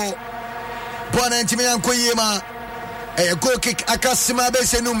 Buona so Bona Intimian Koyema a goal kick Akasima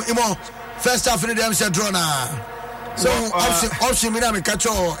Besenum Imo first half in the damn Drona. So option Minami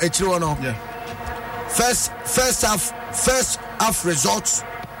Kacho Echirono. Yeah. First half results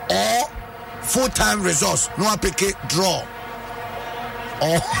or full-time results. No pick draw.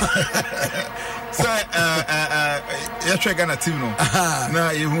 So you check Ghana team no.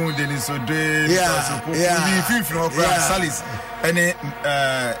 Na you Denis Ode. Yeah. Salis. Any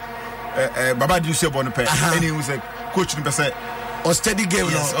Baba Dushe Bonipe. Any who's a coach in Pese. Or steady game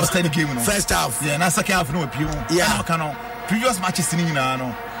no. Or steady game no. First half. Yeah. Na second half no appeal. Yeah. Cano. Previous matches in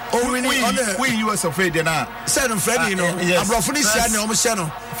no. We US afraid na. Send friend you know. Abrofuni sia na omo sia no.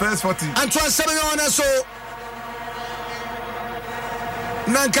 First 40. Antoine Semenyo na so.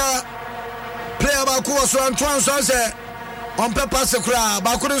 Nanka player ba ko so Antoine so say on paper se kura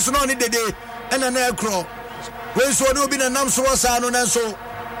ba ko so no ni dede ena na ekro. We so no bi na nam so wasa no na so.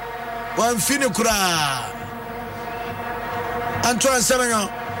 Wan fini kura. Antoine Semenyo.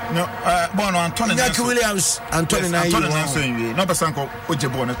 No, Bono Anthony Williams. Anthony Nanso. No person ko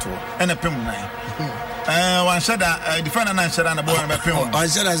Ojebo ne to. Ena pem nan. One shada defender nan shada na ball na pem. One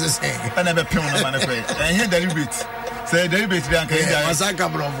shada say say. Ena be pem na man fe. Here deliberate. Say deliberate bi anka inja. Masaka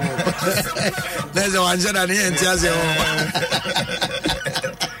bravo. There's one shada ni entia say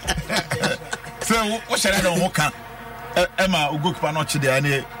so what shada no kan. Emma ugokipa no chide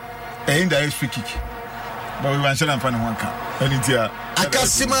ani indirect free kick. But we want to learn one can.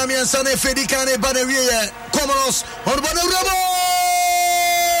 Akasima mi ansane Fedikane Banawiye Comoros on Banarabo.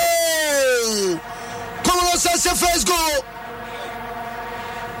 Comoros has the first goal.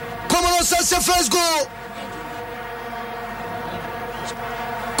 Comoros has the first goal.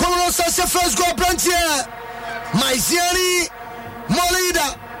 Comoros has the first goal. Brantier Maisiani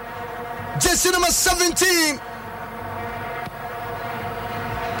Molida. Jersey number 17.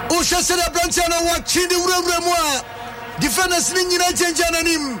 Usha said a branch and a watch in the room. Defenders in United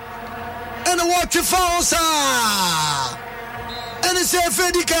Jananim and a watch of Fonsa and it's a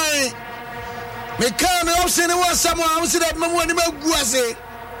Fedikai. Me come up saying was someone who said that Mamma was it.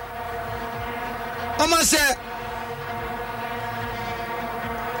 Mama said,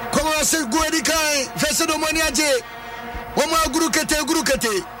 come on, say Guedikai, Fesso Maniaje, Oma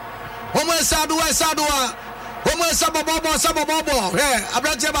Gurukate, Oma Sadua. Woman Sabobo,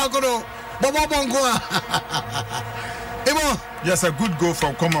 Abrajabago, Bobo. Yes, a good goal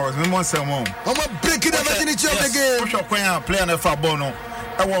from Comoros. We want some more. I'm breaking everything in the game. Push up player na fa bono.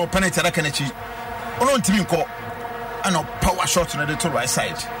 I want penalty that can achieve. On team ko and a power shot on the to right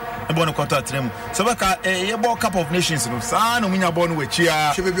side. E bono contact them. So we ka a ball cup of nations no. Sa no winya bono we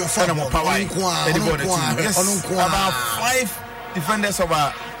chia. Should be power. Yes, about 5 defenders of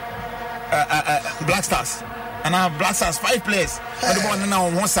Black Stars. And I have Black Stars 5 players. And the one now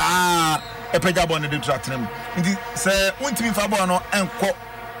wants a pejab on the track. Say, one team for Bono and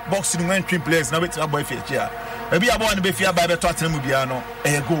boxing when 3 players. Now it's a boy feature here. Maybe I want to be feared by the Tottenham Mubiano.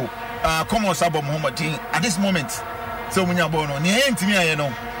 Go. Come on, Sabo Muhammad at this moment. So when you're born on the end to me, I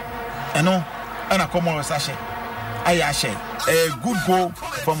know. And a Comoros Sasha. Ayashe. A good goal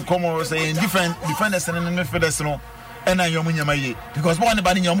from Comoros in different defenders and midfielders. And I am because one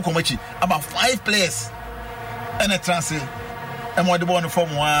about in Yomukomachi about 5 players and a transfer and what the one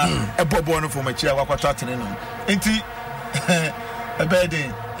from one a bob one from a chair walk chatting in Inti a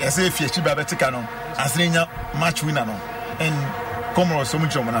bedding, yes, if you should be better canon as match winner and Comoros so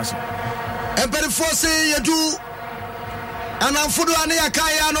much on us. And better say you do and I'm for the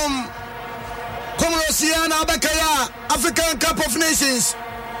Kayanum Comorosiana Bakaya African Cup of Nations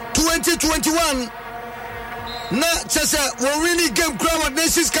 2021. Na chese we really game crowd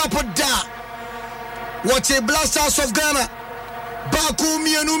Nations Cup da. What a Blasters of Ghana. Baku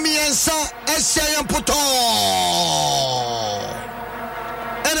mienu miensa Eshayan Poto.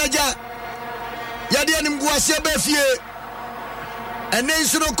 Enaja Yadi animguasia befie. And then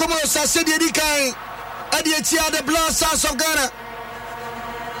so no come sa se di kai. Adi etia the Blasters of Ghana.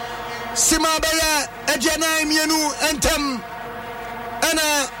 Sima baya ejana mienu entem.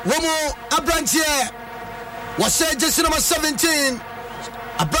 Ana womo abrantie. Was said just number 17.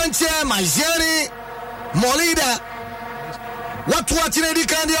 Abrantia, Maisiani, Molida. What in a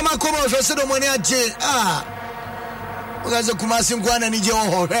candy Amakomo said on Monia J. Because the Kumasim Kwan and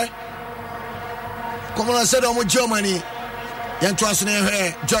Joe, eh? Come on, I said on Germany. Young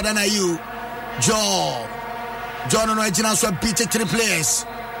Twassen, Jordan, are you? John and Regina so beat 3 players.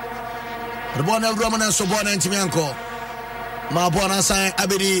 The one of Roman and Sobona and Timianco. Mabona sign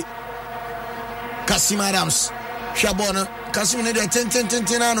Abedi. Kasim Adams, Shabona, Kasim ne 10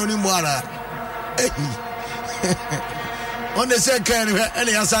 anonimwara. On the second,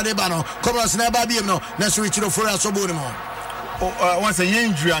 any asade bano, come on, never be no, let's reach the for us. Once a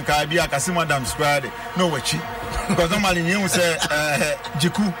injury and Kabia Kasim Adams squad, no wachi. Because normally you say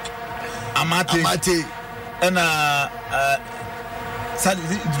Jiku Amate and Sadi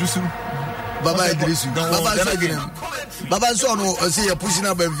Idrisu. Baba Idrisu. Baba Baba so no say you pushing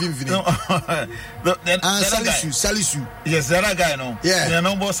up and Vivini. Salisu. Yes, the other guy no. Yeah.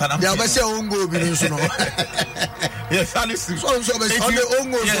 No boss and I'm. Yeah, but say Ongo be no. Yes, Salisu. So on the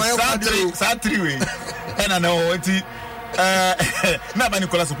Ongo so I 3 way. And I know it na ba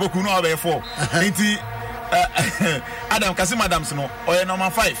Nicolas Opoku no be 4. It Adam Kasim Adams no or number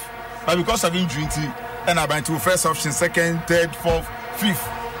 5. But because of injury and I went to first option, second, third, fourth, fifth.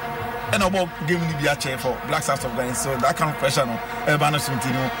 And about giving me the chair for Black Stars of Ghana. So that kind of pressure no Ebano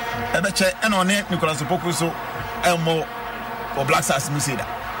Suntino. Ebeche and on it Nicolas Opoku so Elmo or Black Stars Musida.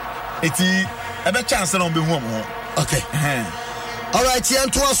 Eti ebe chance on be home. Okay. All right,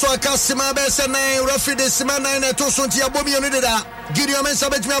 Yantua so Kasima Bessa 9, Rafi de Sima 9 at Tosuntia Bobby Unida. Gideon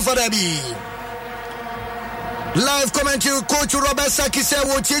Sabet Mafadabi. Live commentary, Coach Robert Saki said,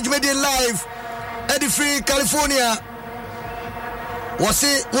 will change media live. Eddie Free, California. Was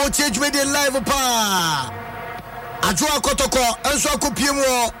it, will change media live pa. Ajua Kotoko, Enso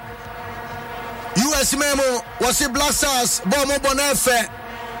Kupimo. US Memo, was it Black Stars, Bomo Bonefe.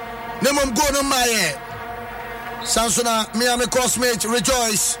 Nemum Gono Maye. Sansona, Miami Cosmate,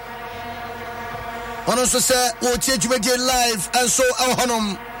 rejoice. On also said, will change media live, and so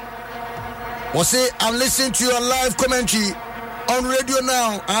Alhanum. Was it? I'm listening to your live commentary on radio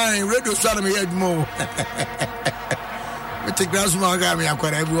now. Radio started me head more. Me take grass magami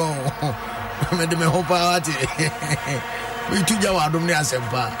akwara everyone. Me de me hope party. We tuja wa Adom ne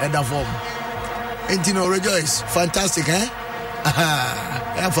asempa eda form. Entino rejoice. Fantastic, eh?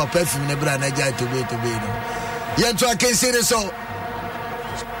 Aha. For perfume ne bra na jai to be no. Yento aken say so.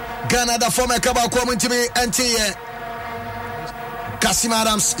 Ghana da form e kaba ko mo ntimi enti ye. Kasim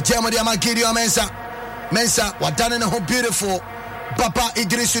Adams, Jeremy Gideon Mensa, what done in a home beautiful Papa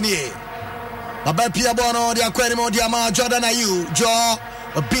Idrisunier. Baba Pia Bono, the Aquarium, Diama, Jordan, you, Joe,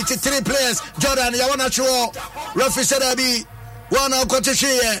 beat 3 players. Jordan, you want to show Referee said, I be one of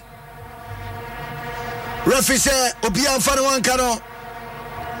Coachie. Referee said, Obian Fano Cano.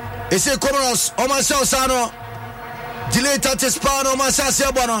 It's a Comoros, Omasa Sano, delay Tatispano,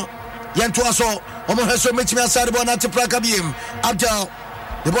 Massasia Bono, Yantuaso. Omo heso mechi aside the bona to plaka biem abdal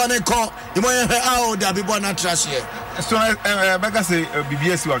the bona call the boy out da be bona trash here so Becca say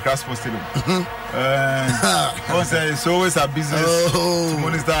BBS you across post stadium it's always a business to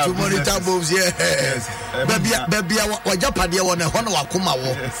monitor moves yes baby wa japade won e hono wakoma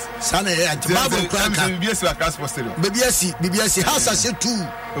wo sana e atibabu kranka BBS you across post stadium BBS house as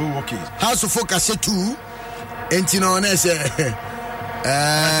 2 oh okay house focus 2 entino na say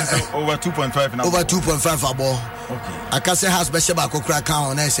over 2.5 now. Over 2.5 abo. Okay. I can say has be sheba kokra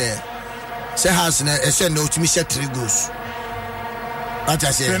kan on say has na say no to me set 3 goals. What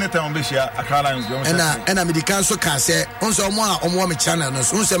I say? Senator on be share Accra Lions go. And I the council can say onso omo me channel no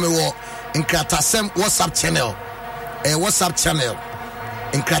so say me wo Nkratasem WhatsApp channel. WhatsApp channel.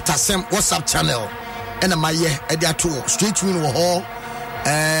 Nkratasem WhatsApp channel. And my ye e dia to straight win wo ho.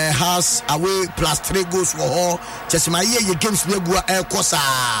 Has away plus 3 goals for all. Just my year games we go kosa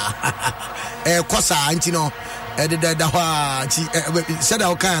antino said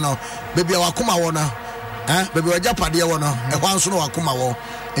our kind of baby wakuma wona baby wajapade wona hwanso no wakuma wo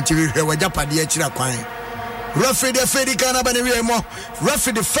nti we wajapade akira kwan referee the Fedi Ghana bani we mo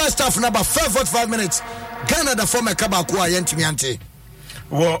referee the first half number 5:45 minutes Ghana the former kabako ayentimi ante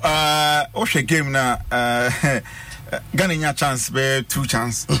well oshe game na Ghana nya chance be 2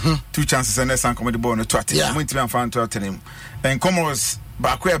 chances and next time come the ball no 20 mo ntimi amfa to tenem and Comoros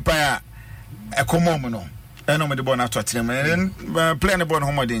ba ko e pa e komom no e no me the ball na to tenem and play the ball no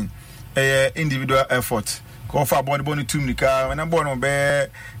homodin individual effort ko fa ball the ball no 2 nika when ball no be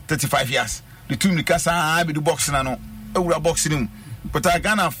 35 years the 2 nika sa be the box na no ewura box nim but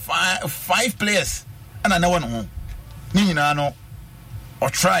Ghana 5 players and na one ho ni nyina no or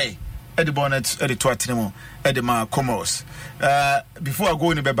try at the bonnet at the Twatinamo at the Comoros. Before I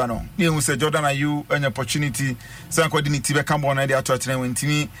go in the Bebano, you say Jordan, are you an opportunity? Some coordinate become one idea to attend when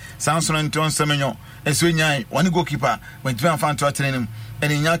Timmy, Samson and Ton Semenyo, and Swinyan, one goalkeeper, went to found to attend him,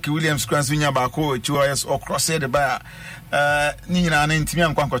 and in Yaki Williams Cranswinya Bako, 2 hours or crossed the bar. Nina and Timmy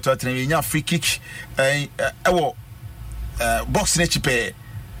and Quanco to attend in free kick, box nechipe.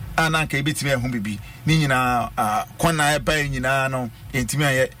 Ananka beat me home be Nina, Kwana by Nina, no,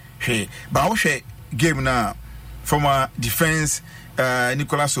 intimate. Hey, but I game now from a defense,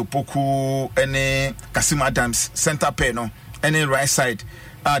 Nicolas Opoku, and Kasim Adams, center pair, no, and right side,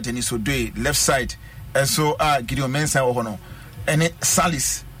 Denis Odoi, left side, and so Gideon Mensa or no, and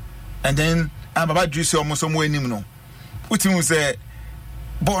Salis, and then I'm about to say almost somewhere no. Which means say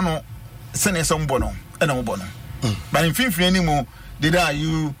Bono, send some Bono, and no Bono. But in 50 anymore, did are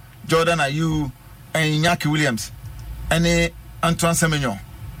you, Jordan, are you, and Iñaki Williams. ɛne Antoine Semenyo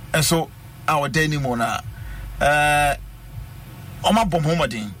ɛso our day ni mo na ɔma bom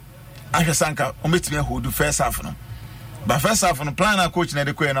homodin ahwɛ sanka ɔmetumi ahodu first half no but first half no plan na coach na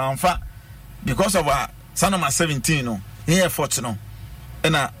de kɔ na amfa because of Sanoma 17 no in effort no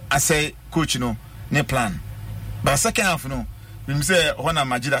ɛna asɛ coach no ne plan but second half no we say hona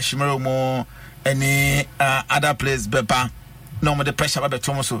Majida Shimero mo any other players beba no mo the pressure be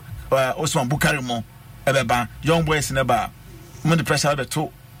to mo so Osman Bukari mo ebeba young boys neba mo the pressure be to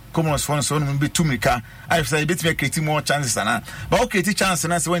Commons for so no be to mika I say bit me create more chances na but okay chance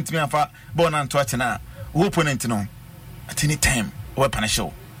na say went me afa ball na to atena opponent no at any time we punish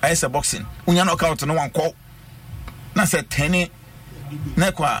show I say boxing unya knockout no one call na say 10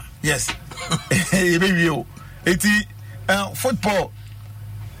 na kwa yes e be wi eti football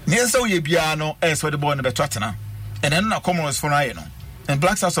neso ye bia no so the ball no beto atena and then na Commons for no and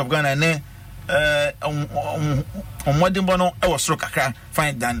Black Stars of Ghana ne on modern bono e was stroke kakra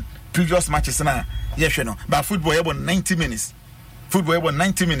fine than previous matches na yehwe no but football about 90 minutes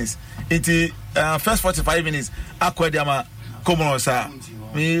it first 45 minutes akwadiama Commons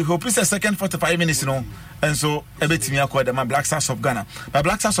we hope it's the second 45 minutes no and so ebetimi akwadiama Black Stars of Ghana but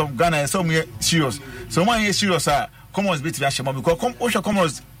Black Stars of Ghana is so serious so one is serious Commons betimi ashema because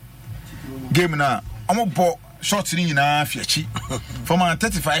Commons game na omo short ni na fiachi from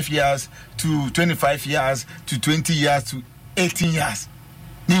 35 years to 25 years to 20 years to 18 years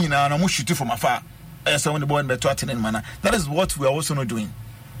ni na no shoot from afar so when the ball beto atenen mana that is what we are also not doing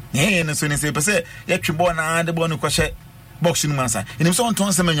and so ni say say ya twi ball na the ball no kwhye box no mansa and so on to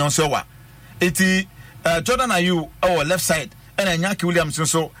answer menyon so wa eti Jordan Ayew our left side and Nyaki Williams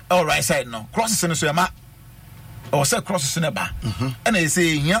so our right side no crosses no so ya ma or say crosses no ba and they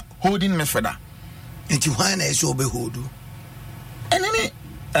say here holding midfielder enti why na so be hold and any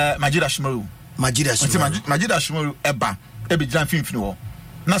Majida Shimoru eba e be gran finfini wo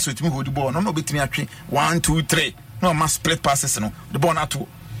na so etimi hold ball no betimi atwe 1 2 3 no ma split passes no the ball na to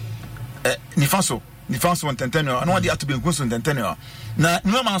nifanso ntentene no wadi ato be nkunso ntentene na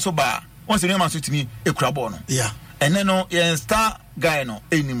no man so ba won se no man so timi ekura ball no yeah and then no yen star guy no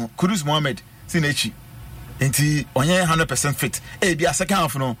enimu Kudus Mohammed sinechi enti onye 100% fit e bia second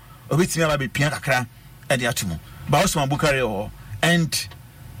half no obetimi aba be pia kakra e de atomo ba Osman Bukari and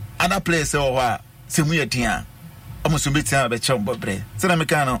other players se mu yetia almost betia be chom bobre se na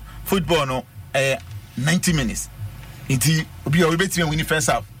meka no football no 90 minutes enti obi o betimi win first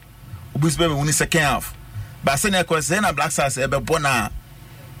half obus be win second half but se na ko se na Black Stars e be bona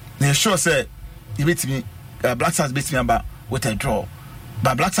na sure say e betimi Black Stars betimi aba with a draw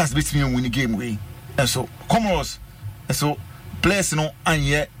but Black Stars betimi win the game way and so Commons and so players no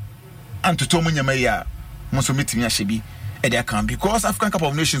anye antoto munyama ya mo so betimi ahyebi e dey can because African Cup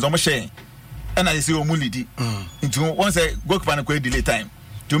of Nations almost share and I say omulidi into once I go up and delay time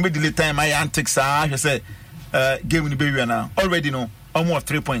to make delay time my antics I say game ni be na already no almost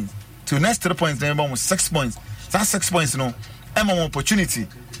 3 points to next 3 points then almost 6 points that 6 points no am opportunity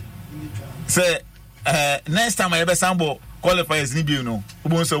say next time I be sambo qualifiers ni bi no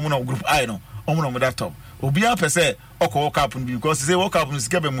obo so no group I no omo that top obi a pese okọ cup no because say world cup no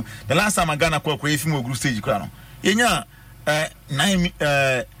skebe mu the last time Ghana call efim group stage kra no yenya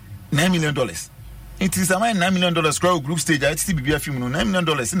 $9 million. It is a $9 million scroll group stage. I see BBF film no $9 million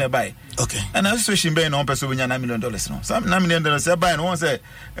in a buy. Okay. And I situation be no person $9 million no. Some $9 million buy no one say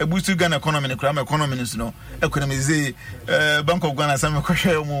a boost to Ghana economy, the crime economy no. Economy say Bank of Ghana some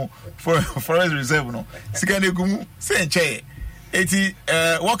for foreign reserve no. Sikane gumu say che. Eti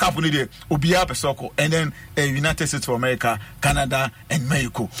World Cup ni de obia pesoko and then United States of America, Canada and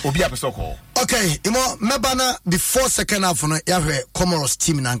Mexico. Obia pesoko. Okay, imo mebana before second half no yahwe Comoros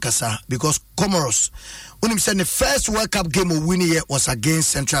team nankasa because Comoros unim said the first World Cup game of winning was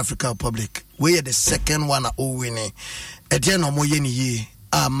against Central African Republic. We are the second one at winning. Edian omo ye ni ye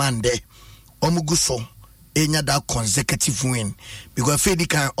amande omuguso enya that consecutive win because Fedi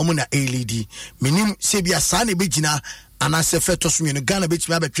kan omo na A-Lead minim sebia sa na begina anase fetos mu no Ghana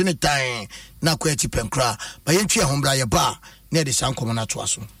betimi abetwene tan na kwati penkra ba yentwe hombra ye ba na de sankomo na to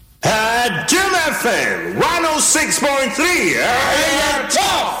aso Jim FM 106.3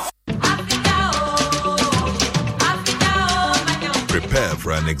 tough. Prepare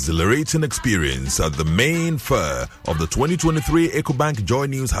for an exhilarating experience at the main fair of the 2023 EcoBank Joy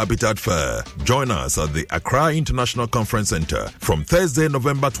News Habitat Fair. Join us at the Accra International Conference Center from Thursday,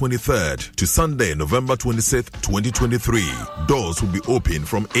 November 23rd to Sunday, November 26th, 2023. Doors will be open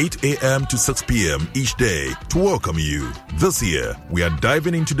from 8 a.m. to 6 p.m. each day to welcome you. This year, we are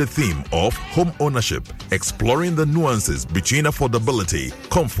diving into the theme of home ownership, exploring the nuances between affordability,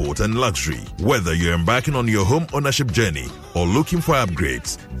 comfort, and luxury. Whether you're embarking on your home ownership journey or looking for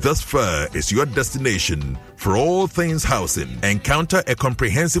upgrades, this fair is your destination for all things housing. Encounter a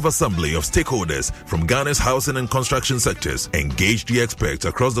comprehensive assembly of stakeholders from Ghana's housing and construction sectors. Engage the experts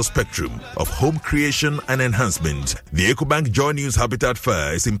across the spectrum of home creation and enhancement. The EcoBank Joy News Habitat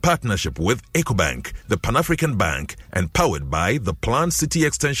Fair is in partnership with EcoBank, the Pan-African Bank, and powered by the Planned City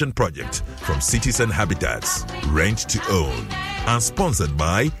Extension Project from Cities and Habitats. Rent to own. And sponsored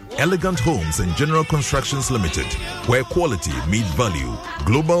by Elegant Homes and General Constructions Limited, where quality meets value.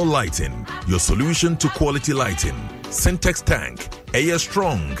 Global Lighting, your solution to quality lighting. Syntex Tank, Air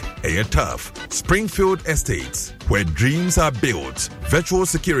Strong, Air Tough. Springfield Estates, where dreams are built. Virtual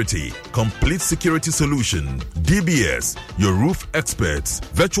Security, complete security solution. DBS, your roof experts.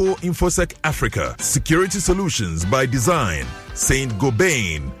 Virtual InfoSec Africa, security solutions by design. Saint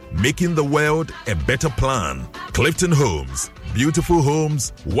Gobain, making the world a better plan. Clifton Homes, beautiful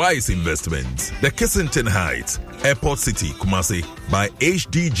homes, wise investments. The Kissington Heights, Airport City, Kumasi, by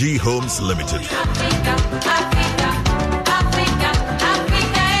HDG Homes Limited.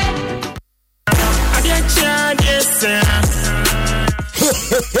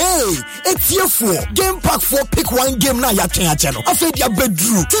 Hey, it's your four game pack for pick one game now. Ya channel. I said ya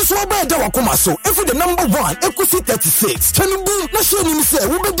bedroom. This one by the Wakumaso. If the number one, Equity 36. Channel boom. Na show me say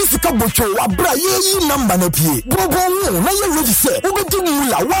we be this kabocho. Wabra ye number na pie. Bobo na ye ready say we be do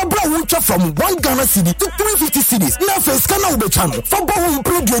mula. Wabra wucha from 1 Ghana cedi to 350 cedis. Na face kana ube channel. Fabo we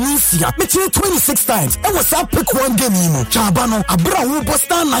play the Nisia. Me 26 times. I was up pick one game ino. Chabano abra we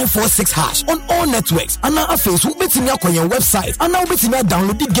star 946 hash on all networks. And now face we bet me on your website. And now bet me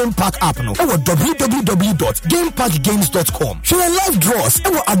download the Game Pack app no. Ewo www.gamepackgames.com. Share live draws.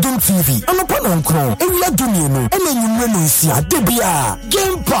 Ewo Adom TV. Anopa no nkron. Ewia dumie no. Enenwumre no nsia. Debia.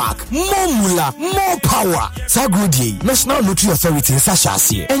 Game Pack. More mula. More power. Sagudi. National Lottery Authority Sasha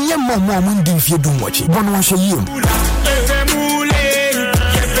Asie. Enye mo ndi mfie dum wachi. Bono wa hwe yiem.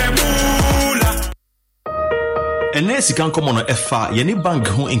 Ene sika nkomo no efa yene bank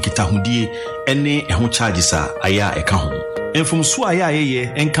ho enkitahudie ene eho charges a aya eka ho. Enfumsu aya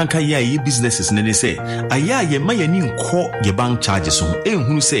ye enkanka ye businesses ne say aya ye ma yani nko ye bank charges ho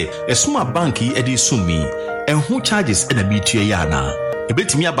ehunu say esuma bank yi edi sumi eho charges e na bitua ya na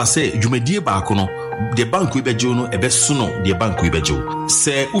ebetimi abase dwumadie baako no the bank we bejo no ebeso no the bank we bejo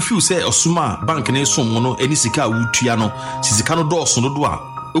se ufiu se osuma bank ne som no eni sika wutua no sisika no do so no do a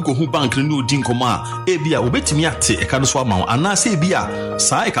okohu bank ne odi nkomo a ebia obetimi ate eka no so ama ana se ebia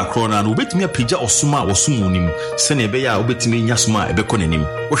saa eka krona no obetimi apija osuma wosumu nim se na ebe ya obetimi nya suma ebekọ nanim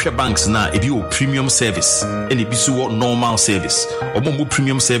wohwe banks na ebi o premium service ene bi so normal service omo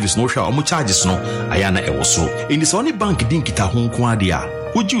premium service no hwe omo charges no aya na ewo so eni so ne bank din kita ho nko ade a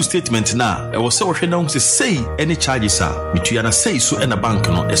woju statement na ewo se wohwe na ho se say any charges a mitua na say so ena bank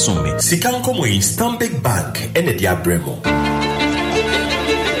no esom me sika nkomo yi Stanbic Bank ene dia bremo.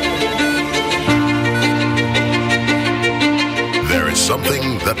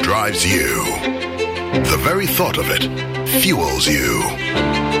 Something that drives you. The very thought of it fuels you.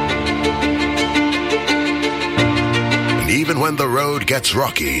 And even when the road gets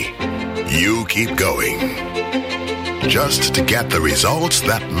rocky, you keep going. Just to get the results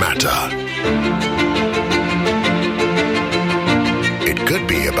that matter. It could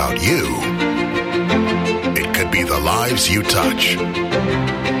be about you. It could be the lives you touch.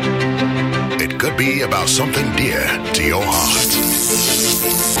 It could be about something dear to your heart.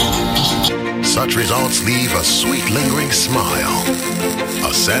 Such results leave a sweet lingering smile,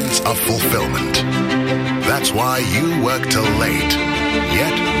 a sense of fulfillment. That's why you work till late,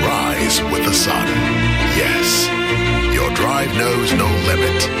 yet rise with the sun. Yes, your drive knows no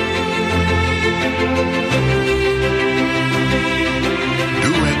limit.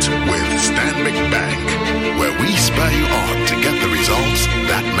 Do it with Stanbic Bank, where we spur you on to get the results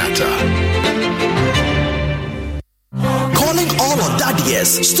that matter. Calling all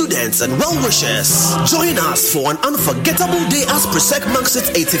daddies, students, and well-wishers. Join us for an unforgettable day as Presec marks its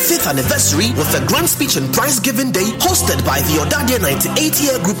 85th anniversary with a grand speech and prize-giving day hosted by the Odadia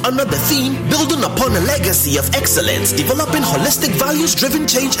 98-year group under the theme Building Upon a Legacy of Excellence, Developing Holistic Values-Driven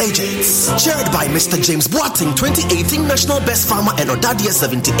Change Agents. Chaired by Mr. James Boateng, 2018 National Best Farmer and Odadia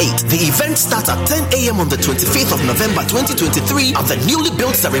 78. The event starts at 10 a.m. on the 25th of November 2023 at the newly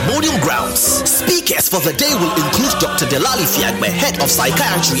built ceremonial grounds. Speakers for the day will include Dr. Delali Fiagbe, Head of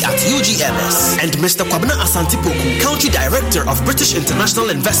Psychiatry at UGMS, and Mr. Kwabena Asantipoku, Country Director of British International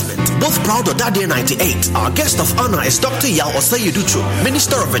Investment, both proud Odadia 98. Our guest of honor is Dr. Yao Osayedutru,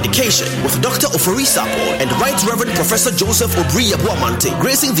 Minister of Education, with Dr. Ofie Sapo and Right Reverend Professor Joseph Obriya Buamante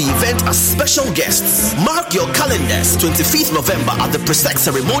gracing the event as special guests. Mark your calendars, 25th November at the Presec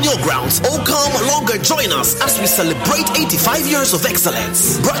Ceremonial Grounds. Oh, come along and join us as we celebrate 85 years of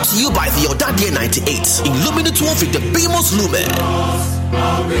excellence. Brought to you by the Odadia 98. Illuminator with the Beamos Lumen.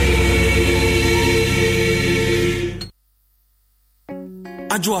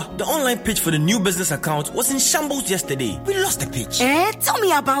 Ajwa, the online page for the new business account was in shambles yesterday. We lost the page. Tell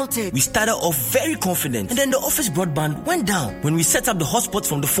me about it. We started off very confident, and then the office broadband went down. When we set up the hotspot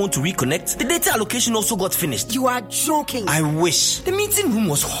from the phone to reconnect, the data allocation also got finished. You are joking. I wish. The meeting room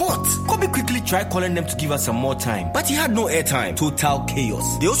was hot. Kobe quickly tried calling them to give us some more time, but he had no airtime. Total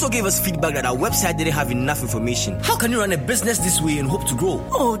chaos. They also gave us feedback that our website didn't have enough information. How can you run a business this way and hope to grow?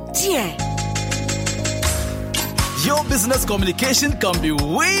 Oh dear. Your business communication can be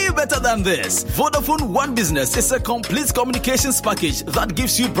way better than this. Vodafone One Business is a complete communications package that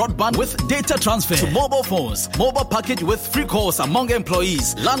gives you broadband with data transfer to mobile phones, mobile package with free calls among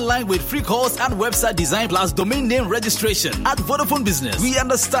employees, landline with free calls and website design plus domain name registration. At Vodafone Business, we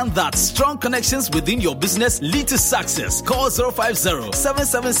understand that strong connections within your business lead to success. Call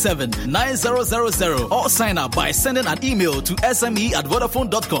 050-777-9000 or sign up by sending an email to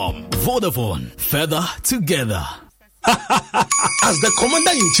sme@vodafone.com. Vodafone, further together. As the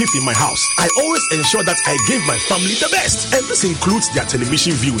commander-in-chief in my house, I always ensure that I give my family the best. And this includes their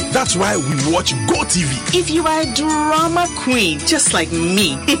television viewing. That's why we watch GoTV. If you are a drama queen, just like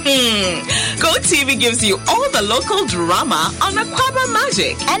me, GoTV gives you all the local drama on Aquaba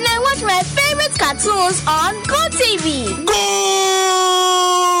Magic. And I watch my favorite cartoons on GoTV.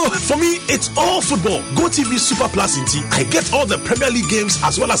 Go! For me, it's all football. GoTV Super Plus in T. I get all the Premier League games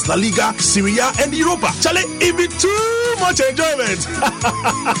as well as La Liga, Serie A, and Europa. Chale, even too much enjoyment.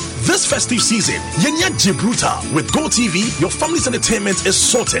 This festive season, Yenya Gibraltar with GoTV, your family's entertainment is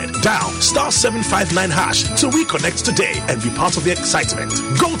sorted. Dial *759# to reconnect today and be part of the excitement.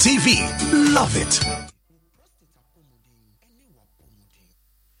 GoTV, love it.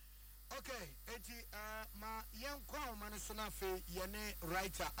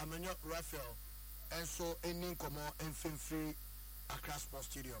 Writer Amenyo Raphael and so ending Komo and Film Free Accra Sports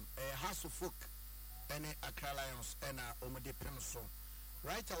Stadium, a House of Folk and Accra Lions and Omode Penso.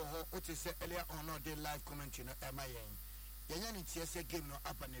 Writer what is earlier on the live commentary no MIA. Yanyan TSA game no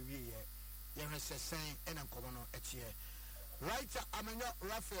up and a year. Yan has a saying and a common at year. Writer Amenyo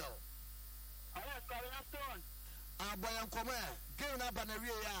Raphael. I am calling up on. Boyan Koma, game up and a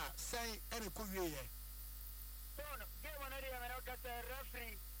year, saying and a courier.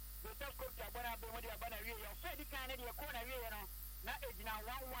 Referee, the top coach of Bonabon, your Freddy Kennedy, a corner, not aging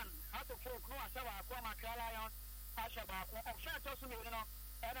 1-1. How to folk, no, Aquama Lions, Ashaba, or Fat Osmino,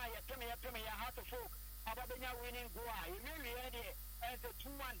 and I tell me, how to folk, Ababina winning Goa, you really as a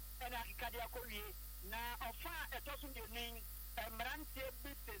 2-1, and I Kadia Korea. Now, of far a tossing your name, and Marante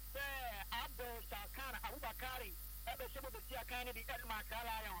Bittes, Abdel Sakana, Abubakari, ever show the Sia Kennedy, Edmar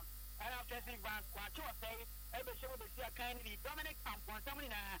Lions. And after seeing Kwanso say, every show the Sia Kennedy, Dominic and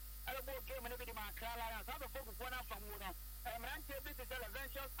Ponsamina, elbow game and every man, Carla, and other folks one out from Wood. And Rante Bittes is a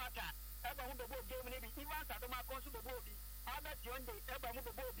venture attack. Ever who the boat game and even Sadoma Consul Bobby, Albert John Day, ever who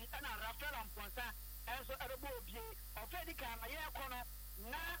the Bobby, and Rafael and Ponsa, and so other Bobby, or Fedica, Maya Corner,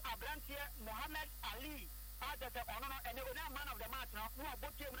 now Abrantia, Mohammed Ali, after the honor and the man of the match now, who are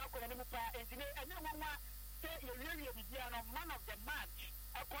both game now, and no one say you really be man of the match.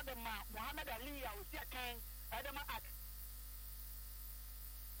 I call them Muhammad Ali, I will see a kind Adom at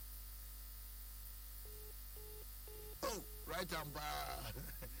right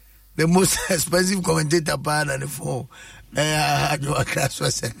the most expensive commentator bar on the phone.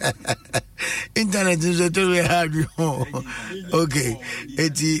 Internet is a very hard. Okay,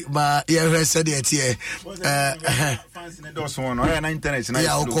 it's my said it here. Yeah,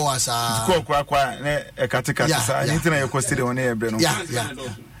 of course.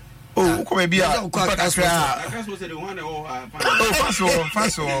 Oh, come be a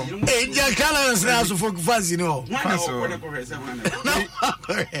Fanso. Hey, Jackalas now so for Fancy, no.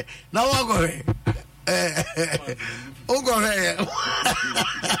 Now I'll go ahead.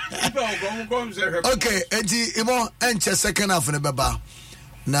 Okay, Imo enche second half ne beba.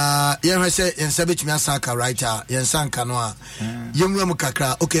 Na yen say yen sabit me asaka writer yen sanka no a yemwem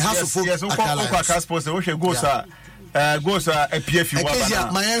kakra. Okay, house of folk akala. Yes, suppose we should go sir. Goes a PF you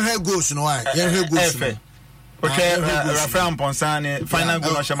want. My head goes no why. Yen head goes. Okay, Rafael Ponsane final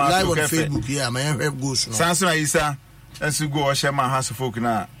goal on Shema live on Facebook. Yeah, my head goes no. Sansona Isa as you go Shema house of folk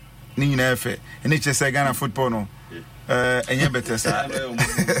na ni na efe. And it's just Ghana football no. And you better say.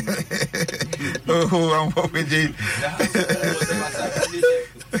 Oh, I'm hoping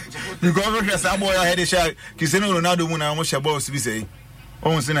because we say boy I had a shot. Cristiano Ronaldo mun na mo shabo so bi say.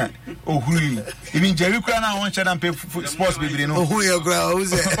 Oh, Sina. Oh, who? Even Jerry Crana won't shut and pay sports baby. No, who you grow? Oh,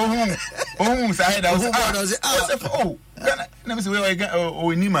 I let me see where I got. Oh,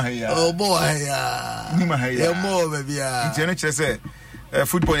 Nima here. Oh, boy, Nima here. More, baby. It's say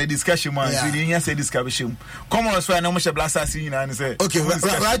football a discussion, man. We didn't say discussion. Come on, so I know much a blast. I see you and say, okay,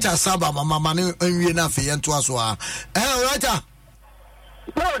 right at Saba, Mamma, and we enough here to us. Right.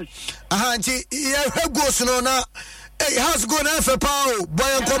 Yeah, goes no now. Hey, how's going on for Paul?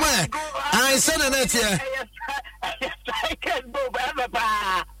 Boy, come on. I said it here.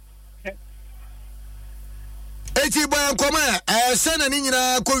 Eti boy, come on. I said an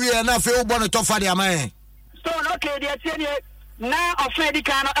Indian Korea na fe ubon to fa dia man. So okay, dey tie na Ofie di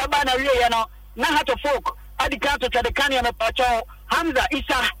kan eba na wie no. Na hat of folk. Adi kan to the kan ya me pacho. Hamza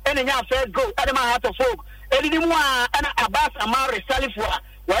Isa enya first go. Adi ma hat of folk. Edi di mu a na Abbas Amare Salifua.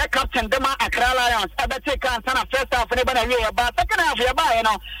 Where Captain Dema Accra Lions, I bet take on first half and about a year, but second half, you buy, you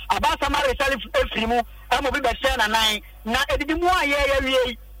know, about Samari Salif Efrimu, I'm a bit of 9. Now, it is more year,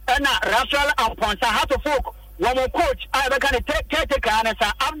 and Rafael and Ponsa, how to folk, one more coach, I can take and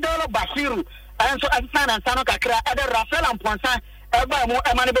Abdullah Basiru, and so and San and Sanoka, other Rafael and Ponsa,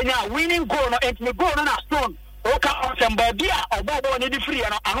 Emanibena, winning goal, and me go on a stone. Okay, awesome, baby, or Bobo need free,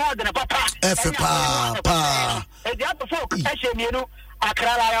 and I know the papa. Papa, and the other folk, you know.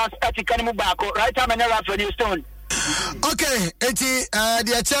 Accra Lions at Kanimubako, right time and never for New Stone. Okay,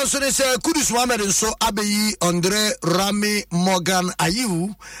 the chance is Kudus Mohammed and so Abeyi Andre Rami Morgan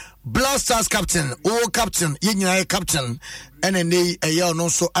Ayu Blasters captain, captain, Yenya captain, and then they a year no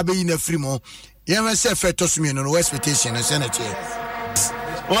so Abeyi Nefrimo. Yemse to me no expectation and senator.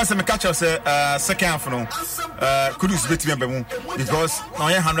 Once I catch us second half no Kudus beat me because now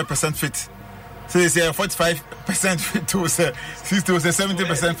 100% fit. So they say 45% fit to say 60 to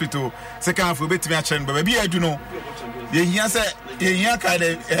 70% fit to second half we bet me a chain but maybe I do know. The here say here kind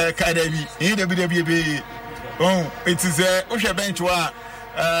of oh it is Osha bench wa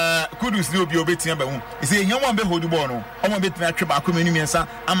Kudus no be obetia be hu. He say here one be hold the ball no. Omo bet me a trip back many mensa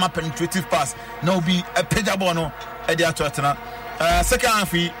am a penetrative pass. Now be a page ball no e dey atotena. Second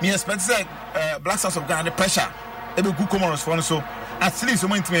half me expect say Black Stars of Ghana the pressure e be good common response so at least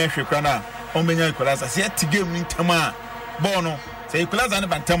we intime hwe krana on benya equalizer say at game in tama ball no say equalizer na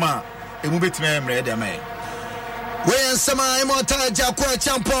bantama e mu betime emre dey man we ensama immortal jakwa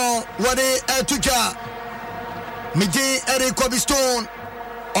champion wode etuja meje Eric Cobstone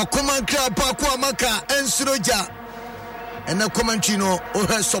okuman club akwa maka ensuroja ena commentary no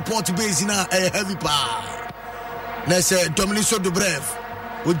o support base na heavy power na say Dominic Dobrev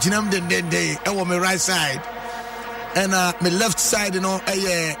o ginam den e wo me right side and my left side, you know,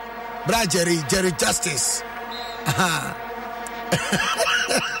 Jerry Justice.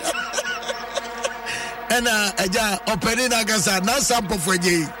 And opening against now sample for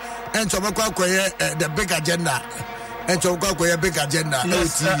ye and to the big agenda. And to go big agenda.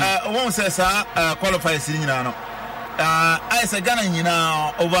 Yes, one says qualifies in Yano. I say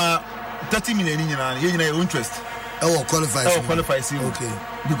Ghana over 30 million in your interest. Oh, qualifies. Okay.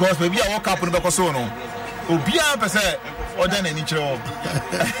 Because maybe I walk up in the Kosono. Obia pese oda na ni kire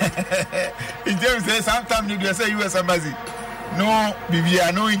in James say sometimes you say US embassy no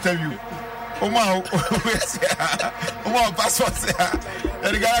bibia no interview oma passport say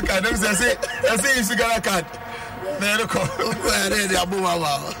the Ghana card dem say you see Ghana card na you go where dey abuma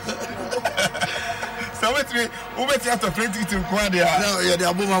so wait me who bet you to play it to Kwadia no yeah the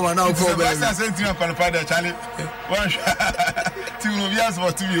abuma now go back I say to qualify the Charlie one to Novias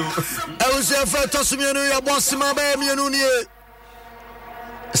for to you I will say for Tosimiano ya boss ma ba mienu nie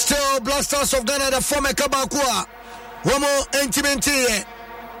still Blasters of Ghana the former Kabakwa womo intimate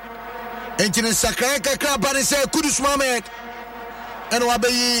Engine Sakaya Kakra say Kudus Mohammed and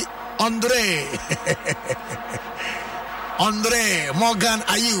Wabeyi Andre Andre Morgan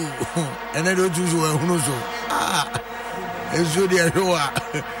Ayew and I don't use who it's so dear.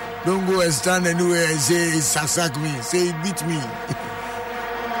 Don't go and stand anywhere and say sack me, say beat me.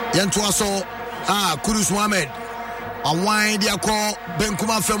 Yantuaso Kudus Mohammed and wine dia call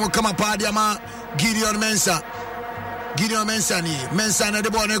Benkuma Femo Kama Padiama Gideon Mensah ni Mensah na de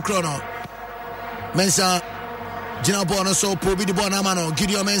bono chrono Mensah Gina Bono so Pobi de Bonamano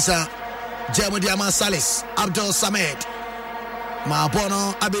Gideon Mensah Jemo Diama Salis Abdul Samed Ma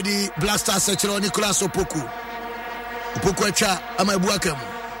Bono Abedi Blaster Sechero Nicolas Opoku Echa Amabuakem.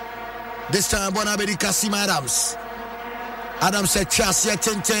 This time Bono Abedi Kasim Adams said Chassia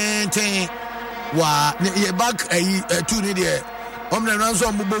 10 wa ye back a 2 ni there omna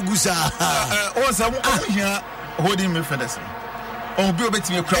ranzo mbogusa here holding me for this on be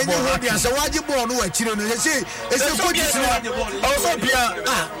obeti me crab ball and so waji ball no achire no say coaches also pia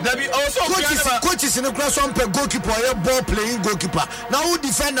coaches in the class on per goalkeeper or ball playing goalkeeper now who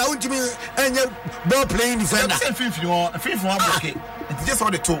defender who me any ball playing defender fifth one block it's just all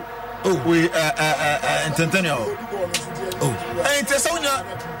the two we intentional and Tesonia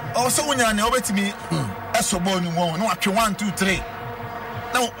also when you obeti me eso ball no no atwe 1 2 3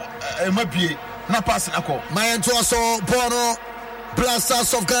 now mabie na pass na call my into also Bono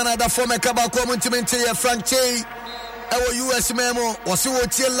Blasters of Ghana the former Kabako Muntimenti Frank Che our US memo was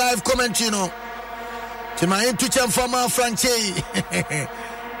what live commentary no to my into former Frank Che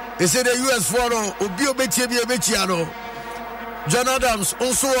they say the US photo obi obeti no John Adams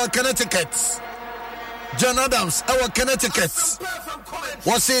also a Connecticut John Adams our Connecticut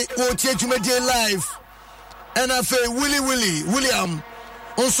was it what you made live and I say William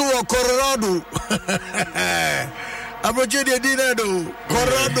also a Colorado Abroje de Dinado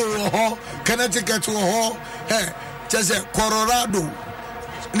Colorado Connecticut just a Colorado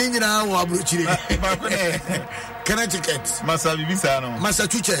Nina Abroje Connecticut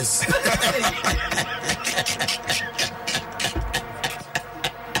Massachusetts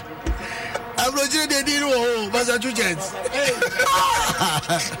Abroje de Dino Massachusetts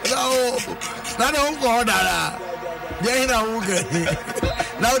no not on corner they na okay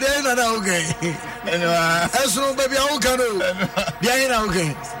now they na okay esro baby I won't cano they na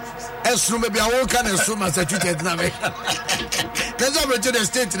okay esro baby I won't cano so Massachusetts na me cuz Abroje the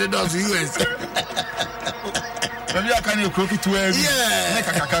state the does US maybe I can cook it to every yeah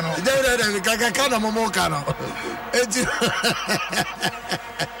kakakano kakakano momo kano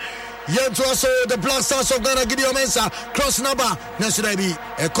yet also the Blasters of Ghana Gideon Mensah cross number next to be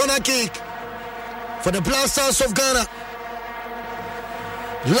a corner kick for the Blasters of Ghana.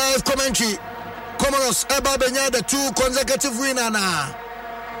 Live commentary Comoros Eba Benya the 2 consecutive winner na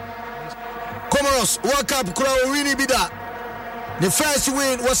Comoros World Cup Kura winning bida. The first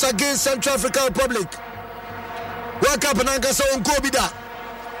win was against Central African Republic. World Cup Nankasa on Kobida.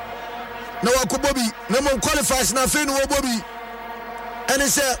 No Wakubobi no more qualifies na fin wo Bobby. And he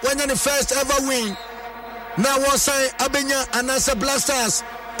said, when you're the first ever win, now one sign Abenya and as a Blasters,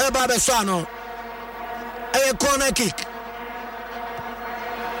 Eba Besano, a corner kick.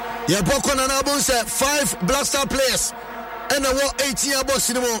 Yaboko Nanabon said 5 Blaster players and a 18 year boss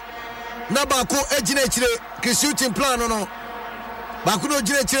in the more. Nabako Ejinate, shooting plan no. Bakuno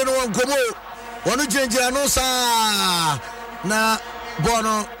Jinate no one Gomo, one Jinja no sa na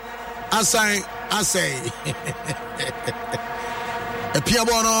Bono Asai. A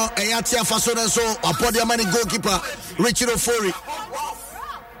Piabono, a Yatia Fasona so, a Podiamani goalkeeper, Richard Ofori.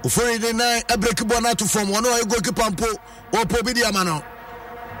 Ofori the night, a break bona to form one or goalkeeper or Pobidiamano.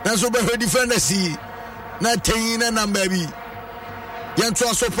 That's what her defenders see. Not 10 and baby.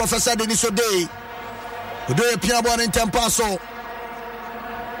 Yantua so Professor Denis O'Day. O'Day Piabon in Tempaso.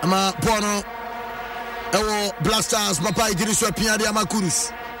 Ama Pono. Ewo Blasters, Papa Idriso Piadiama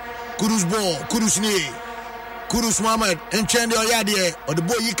Kurus. Kurus ball, Kurus ni. Kudus Mohammed and Chendi Oyadie or the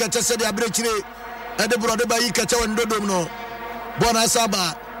boy you catch a said Abrechire and the brother by you catch on Dodomno Bona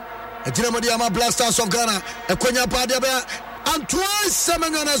Saba a Jinamadiama Blasters of Ghana a Konya Padaba Antoine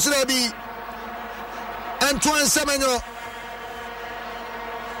Semenyo Nasrebi Antoine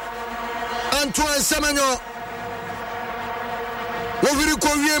Semenyo Woviri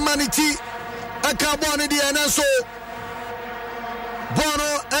Kowie Maniti a Carboni di Anaso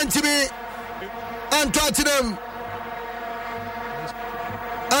Bono Antimi Antoine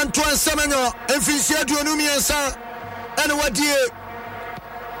Semenyo Enfisia Duonumiansa and what dear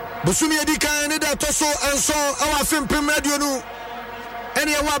Busumi Edika and that Toso and so our film Premier Duonu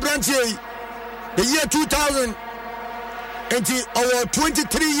any our branch the year 2000 until our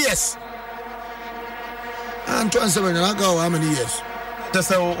 23 years. Antoine Semenyo, I go how many years?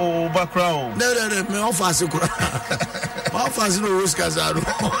 Just a background. No, me off as a My fans no risk as I do.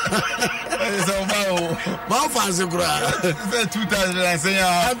 My fans are 2000 I say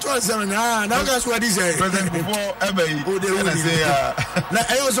I'm 27 now that's what he say. President before ever I say now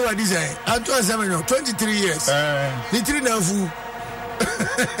I also what he say. I'm 27 now 23 years. The 3 now fool.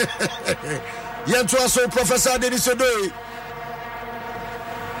 Yet was so Professor Denis Odoi.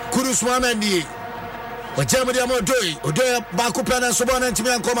 Kudus Mohamed Ojamudi Amodoi Odoi Bakupana Sobana and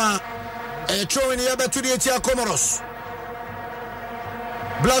Timian Koma throwing the other to the Etia Comoros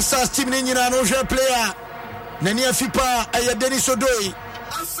Blasters team Nina no player Nania Fipa Aya Denis Odoi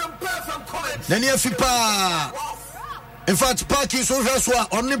Nania Fipa in fact Parky Sojaswa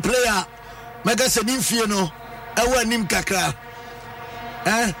only player Megasa Nimfieno Ewa Nim Kakra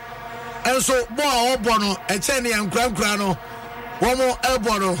and so more Obono and Cheni and Crano one more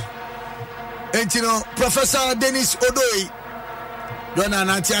Elbono and you know Professor Denis Odoi Dona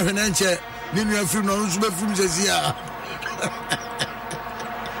Natia Fenenche Ninu film no film Zezia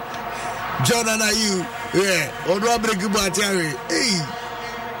John and you yeah Odo break Batiari hey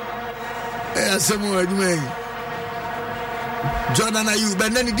Samuel Dume John and you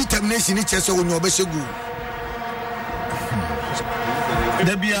but then determination it so on your besegu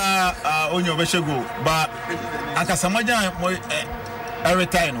Debia on your besegu but Akasamaja every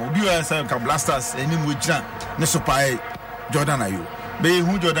time obi wa say ka Blasters enim wejina ne sopai Jordan Ayew be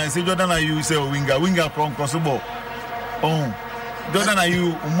hu Jordan Ayew say winger from Kosovo Jordan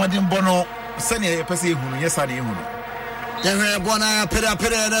Ayew modern bono sene e pese ehunu yesa ne ehunu ye hwe bona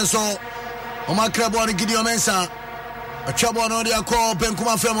pere na so o makra bona Gideon Mensah atwa no dia call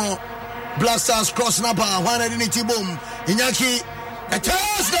Benkuma Femo Blasters cross number 180 boom Inyaki a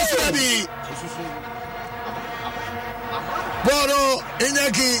chance that's baby Bono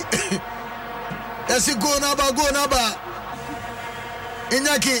Inyaki Esi go naba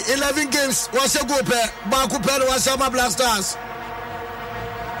Inyaki 11 games was a go pair Baku pair was a Blasters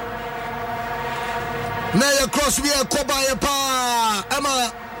Naya cross we a Kobaye pa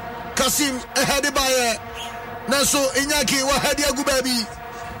Emma Kasim headed by Naso Inyaki wa head ya baby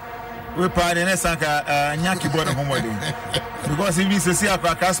we pa ne sanka Inyaki bono homodi because if you see a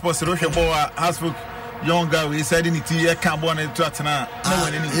passport Russia boy hasbook young guy we said in it you can't born to atena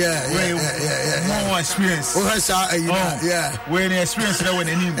more experience yeah when experience na when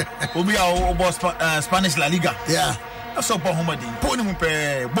any obi a boss Spanish La Liga yeah that's so for homadi poni mu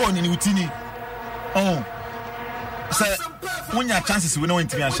pe born in utini so when your chances we no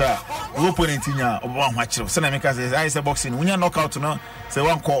intimi asha we opponent nya obo ho akire so na make say I say boxing when you knockout no say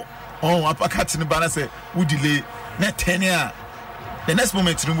one call apaka ni bana say we delay na 10 year the next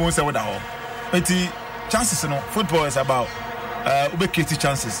moment you go say what that but chances no football is about ubeketi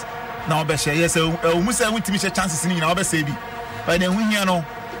chances na obehye yes umu say wintimi share chances ni na obese bi but then when you no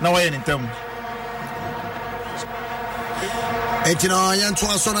na why ntem etino yanto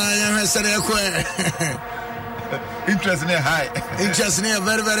aso na yan hwesere ekwe interest ne high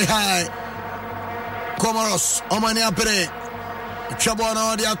very very high Comoros omani apere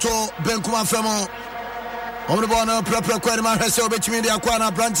Chabona dia to Benkuma Femo Omribona prepare kwani ma hwese obetimi dia kwa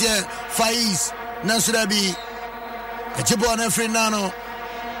na brantie Faiz Nasurabi Ajibona Frinano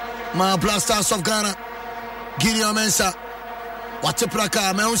ma Blasters of Ghana Gideon Mensah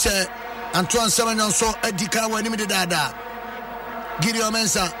Watepraka me unse Antoine Semenyo so edika wani mi dada Gideon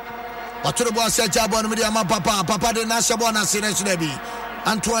Mensah Waturubo ase jabona mi dia ma papa de Nashabona Nasurabi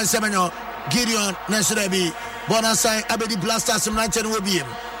Antoine Semenyo Gideon Nasurabi Bonasai abedi Blasters mnanche no biem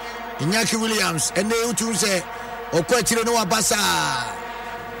Inyaki Williams ene utu se okwachire no wabasa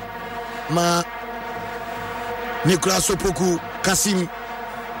ma Nicolas Opoku Kasim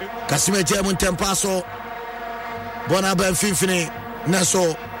Ejemu Tempaso Bona Ben Finfine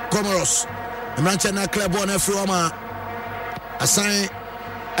Neso Comoros Mranche na club one everyone assign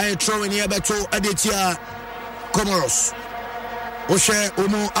I throw in here beto adetia Comoros Oshe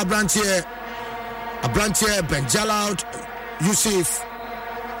Omo Abrantie Benjaloud Yusuf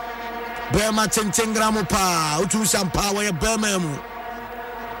Bema Tengramu pa utu sampa wa Bema mu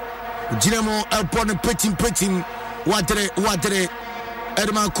Jinemo upon petting Wadre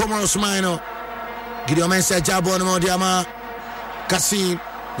Edman Comoros Mino Gideon Mensah Jabon Modiama Kasim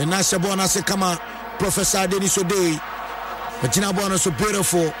the Nashabona Sekama Professor Denis Odoi Jinabona so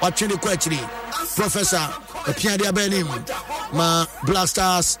beautiful watching the question Professor Piadia Benim ma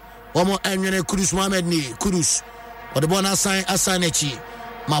Blasters Omo Enwene Kudus Mohamed ni Kudus Odebona assign echi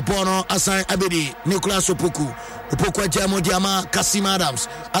ma bono assign abedi Nicolas Opoku Jamo Diama Kasim Adams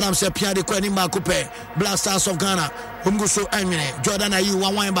Pierre de Kwani Makupe Blasters of Ghana Umguso Emine Jordan Ayew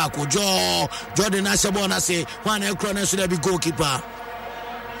one wine back Jordan Ashabona say one Ekron should be goalkeeper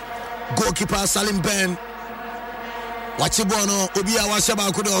Salim Ben Wachibono, Ubia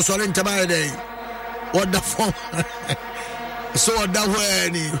Washaba could also enter by day. What the form? So what that way,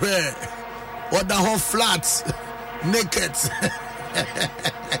 what the whole flats, naked.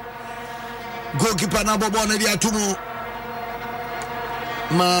 Goalkeeper number 1 dia tumu.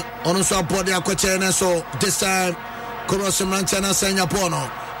 Ma ono so apode akoche so this time cross manchana senya pono.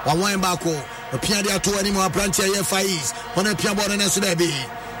 Wa wan bako. Opia dia to ani mo aprantia ye faiz. Ono pia ball na so there be.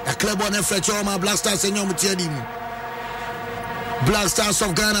 The club on Fletcher ma Black Stars enyo mutiadim. Black Stars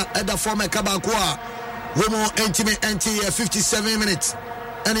of Ghana at the former Kabakwa. Womo intimate 57 minutes.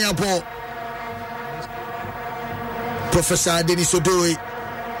 Any apo. Professor Denis Odoi.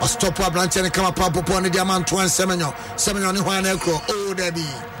 A stop up branch and come up upon the diamond 27 on the one echo. Oh, Debbie.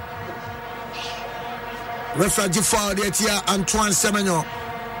 Refugee for the Tia Antoine Semenyo.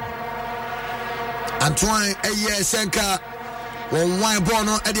 Antoine Eye Senka. One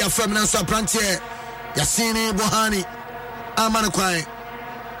bono at the feminine supplantier. Yassini Bohani. Amanakwai.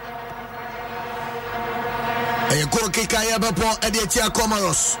 A goal kicker Yabapo at the Tia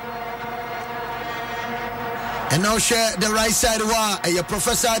Comoros. And now share the right side wall. A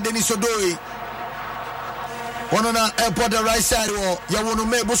Professor Denis Odoi. One on the airport, the right side wall. Yawunu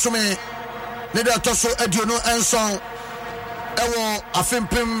me Busume. Neda Toso Ediono and song. Ewo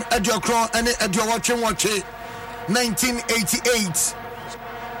Afimpim Ediocron and Edio watching 1988.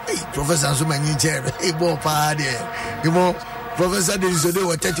 Hey, Professor Zumani Chair. Hey, boy, party. You know, Professor Denis Odoi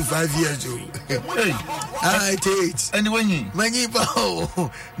was 35 years old. Hey, I take anyway, Many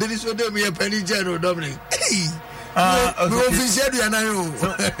bow. Denis Odoi me a penny general, Dominic. Hey, no official, and I know.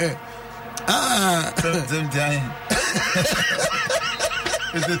 Same time.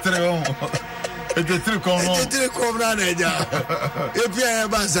 It's the true if you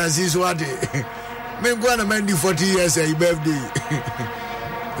have a is what me go and mend 40 years a birthday.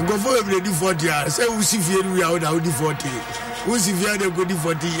 Go for every 40 years. Say we see fear we are out 40. We see fear they go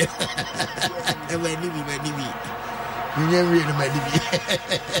 40 years.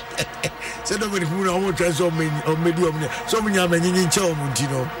 So nobody who know try so many or medium. So many are many in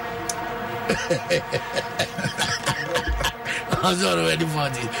Chomutino. I'm already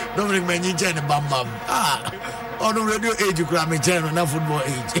 40. Nobody many China bam bam. On the radio age, you grab me channel, not football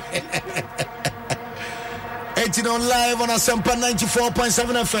age. 18 on live on a Sampa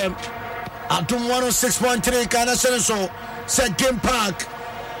 94.7 FM. Adom 106.3 Kana Seneso said Game Park.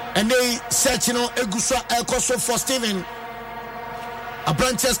 And they said, you know, Egusa Ekoso for Steven. A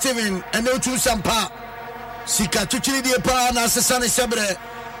branch of Steven. And they choose Sampa. Sika Tuchini de Pa Nasasani Sabre.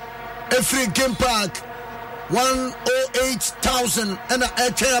 Every Game Park. 108,000 and a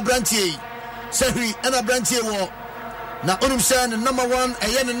Kenya branchie. Sehri and a branchie war. Now, Unimsan, number 1, a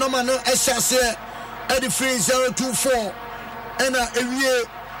yen number no Eshase, Eddie Free 024, and a area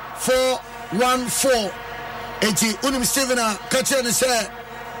 414. Eti Unim Stevena, Kachen and say,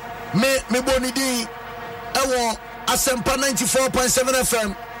 me bonidi, Ewo, Asempa 94.7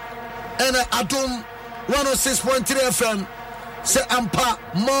 FM, and a Adom 106.3 FM. Say ampa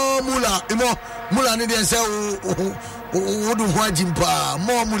more mula mula ni den say odu hwajimpa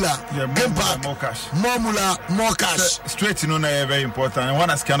more mula Game Park more cash more cash straight no na very important and one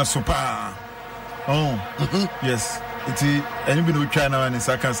as kind of super yes it anybody who try now and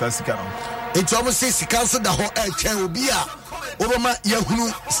second sika it almost say sika so da ho e obi a obama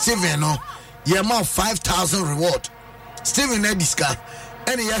yahunu Steven no yema 5,000 reward Steven na diska.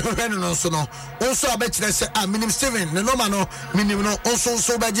 Any no so no also I bet you say minim Steven no no minim no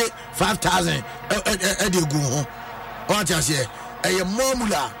also budget 5,000 e dey go ho what you say e more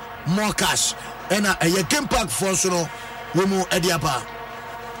mula more cash and a Game Park for so no we mu e dey apa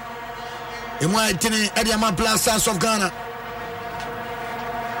e mo itini e dey ma Black Stars of Ghana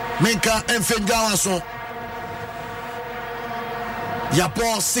menka enfengawa so ya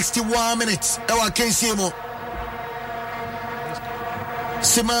for 61 minutes e wa kensi mo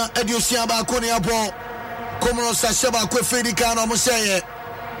Sima Ediosia Bakoni Apo Komoro Sashaba Kwefedika no Moseye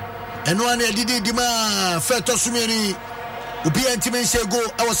and one Didi Dima Feto Sumeri Ubi Antimense go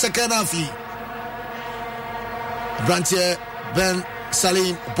our second half. Branche Ben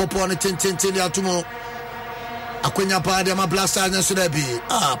Salim Popo and Tintin Atumo Akwenya Pa de ma Blasta na Sudabi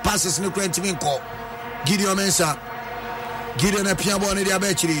passes no Quentiminko Gideon Mensa Gideon Apiabo ne dia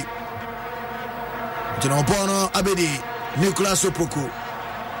Bechiri Tino Bono Abedi Nicolas Opoku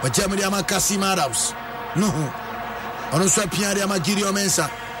but Germany ama Kasim Adams no ono so pia de ama Gideon Mensa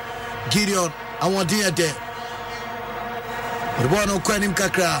Gideon awon de de Rebono kwanim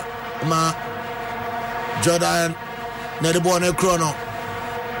kakra ma Jordan na de bono chrono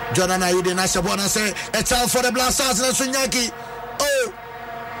Jordan ayu de na shabona say it's time for the Black Stars na Sunyaki oh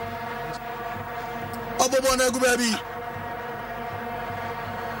obobo na gu baby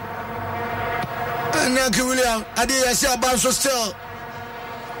Naki William, Adi Yasia Banso still.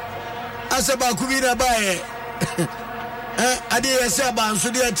 Asaba Kubina Baye. Adi Yasia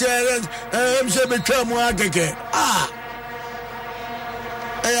Banso, dear Terence, MC become Wagake.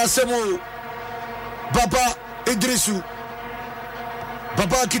 Ayasemo, Papa Idrisu,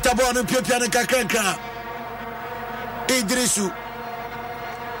 Papa Kitabon, Pipiana Kakaka, Idrisu,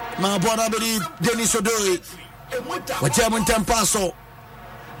 Mabonabedi, Denis Odoi, Wachaman Tampaso,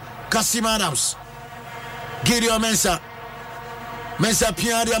 Kasim Adams, Gideon Mensa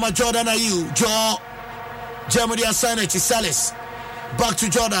Piari Ama Jordan Ayu, Joe, Germany Asaneti Salis, back to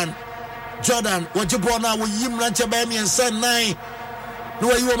Jordan, what you born now with Yim Ranchabami and Son 9. No,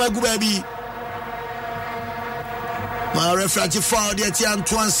 you are my good baby. My referee foul the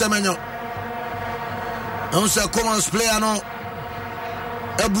Antoine Semenyo. I was a common player no.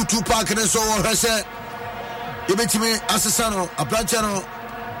 Ebutu Park and so on. I said, you bet me Asasano, a Planchano,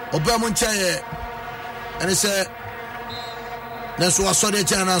 Obamunchaye. And he said, that's what I saw the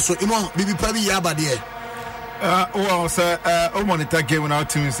channel. So, Imo, Bibi Pabi Yaba dear. Well, sir, monitor game when our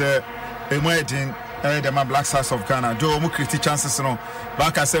team said, emerging. The Black Stars of Ghana. Do mu criti chances no.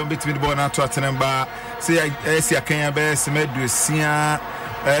 Back I say between the ball na to atenemba. Say I see a Kenya be se medu sia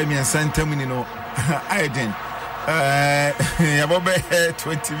me senta mini no. I didn't. About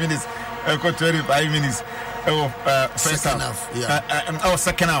 20 minutes. 25 minutes. First half. Yeah.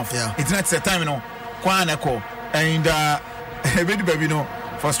 Second half. Yeah. It's not the time no. Kwana ko and baby no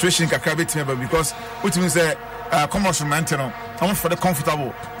frustration kakra betime because what means commercial maintenance. I want for the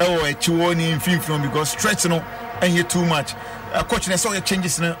comfortable. A chiwoni in film because stretch no and you too much. Coach, I saw your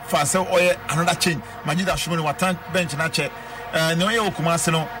changes in fast or another change. Majida Shumani Watan bench na check. No, you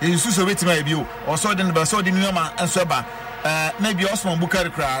Kumasino, you so wait my view or so then the new man and Sweba. Maybe Osman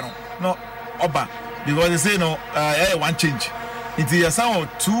Bukari Crown. No, Oba. Because they say no, one change. It's a sound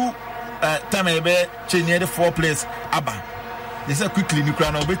two time a bear change near the 4 players. Abba. They say quickly, you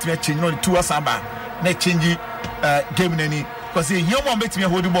crown or bet me change on 2 Asamba. Next change game in any. Because he won't bet me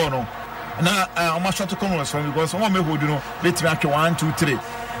hold the ball. Now, I'm not sure to come from because one may hold you know, let me actually 1, 2, 3.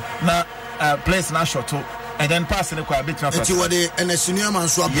 Now, place now shot and then pass in the car bit. And you were the NS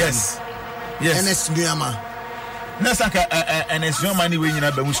swap. Yes. NS Nuyama. That's like NS Nuyama anyway in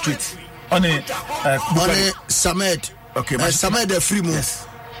Abu Street. On a Samed. Okay, Samed the free move. Yes.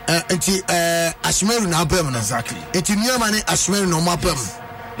 Ashmeru na permanent. Exactly. Eti Nuyama ni Ashmeru no ma perm.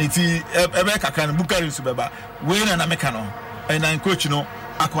 Eti Ebeka can Bukari Subeba. Wayne and Americano. And I'm coach no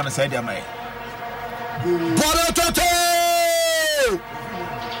akwana side ya mai. Bora Toto!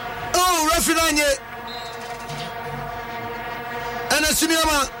 Oh, Rafinanye. Ana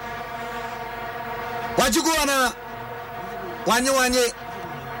Siniama. Wajiguana.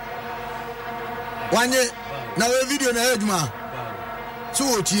 Wanye. Na we video na eduma. So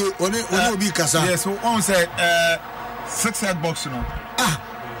otie oni obi kasa. Yes, one say 6-head box no.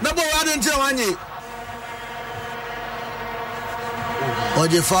 Na bo wa den tire wanye.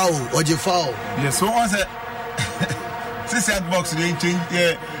 Oje foul. Yes, so on say 6-head box dey change.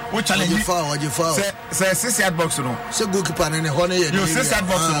 Yeah, what challenge? Oje foul. Say 6-head box no. Say goalkeeper ne hono ye. You 6-head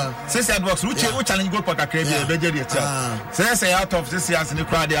box no. 6-head box. Which challenge goal kakra dey be dey there. Say out of 6 years in the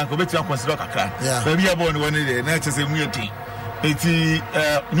crowd dey anko betu consider kakra. Baby e ball no one dey. Na say mu yeti. Eti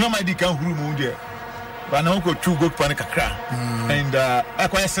no my di kan huru mu dey. But now go two goal pan kakra. And I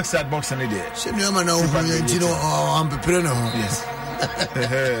quite 6-head box in there. Say no man na hu yenti no am prepare no. Yes.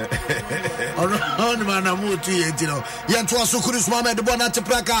 On man amutu yentino yantu asukuru Mohamed Bonat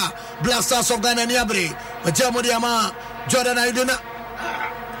Praka Black Stars of Ghana niabre Majamo Diama Jordan Aiduna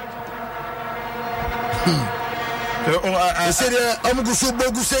Seria Amugusu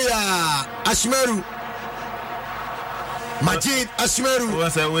Boguseya Ashmeru Majid Ashmeru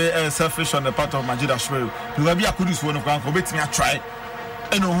was a way selfish on the part of Majid Ashmeru. You will be a kudus one of Grand Comet me a try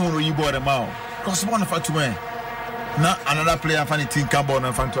and who you bought them out because one of to win. Now another player funny team carbon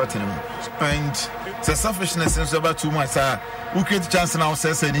and fan to attend and the selfishness is about too much. Who create chance now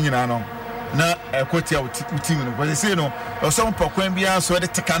says in Nano. Na a quote out team because they say no or some Poquembia so the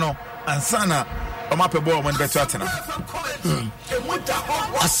Tecano and Sana or map a ball when better attend. A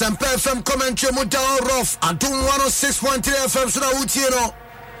Sample FM commentary Muta Rough and 106.3 FM Suna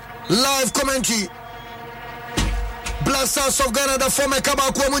live commentary. Black Stars of Ghana the former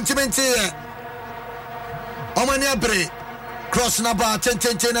Kabako Muntimenti. Omania Bre cross number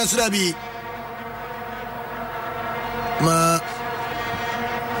 10 as Rabi. Ma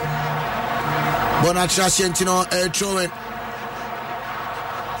Bonatra Sentino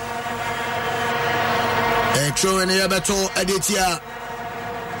Trowen Yabato Editia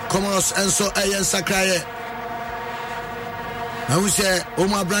Commerce and so Ayan Sakraye. I will say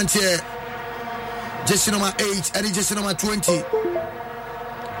Oma Brantier Jersey number 8 and jersey number 20.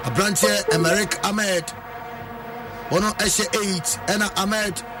 Abranche Emerick Ahmed. Ono Eshe 8 and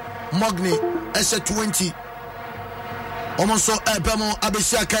Ahmed Mogni Eshe 20. Omonso Ebemo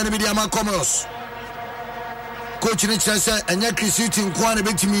Abesia Academy Diama Comoros. Coach in Chelsea and Yakri in Kwan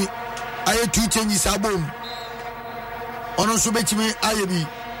Betimi. Aye 2 changes album. Ono Subetimi Ayebi.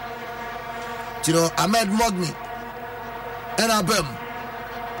 Ahmed Mogni and Abem.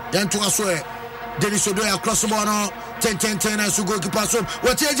 Yantu Aswe. Dennis Odoya across the ball now. 10 as you go to pass up.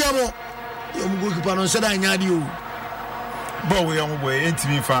 What's your jamo? You go to pass on. I need you. But we are way into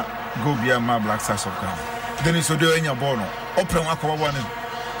me for go be a my Black Stars of Ghana. Dennis Odoya in your bono. Open one.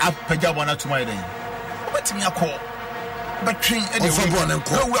 Up Pajabana to my day. What's me a call? But train anyone and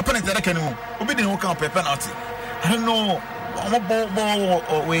call. Weapon at the canoe. We didn't walk up a penalty. I don't know. I'm a ball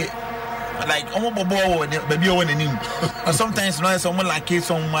or way. Like I'm a ball baby when in him. Sometimes when someone like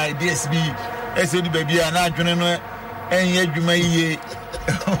it on my DSB, as the baby and I don't know, and yet you may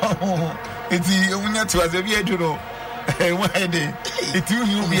it's the only to as a year to know. Why day? It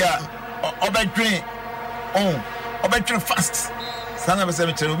will be a bad train. Oh, a bad train fast. Son of a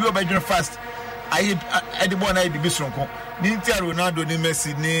cemetery will be a bad train fast. I the one I be strong. Ninja Ronaldo, the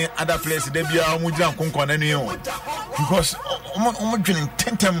Messi, near other place, they be a Mujan Concon anyway. Because I'm drinking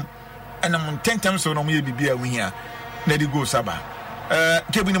 10 and I'm 10 times so no maybe be a win here. Let it go, Saba.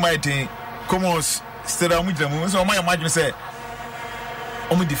 Kevin my thing, come on, still I'm with them. So my imagine say,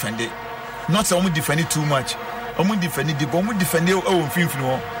 only defend it. Not so only defend it too much. Only defend it, the bomb defend it. Oh,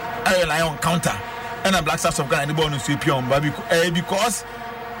 Finfino, I rely on counter. And a Black Stars of Ghana, the bonus sweep on, because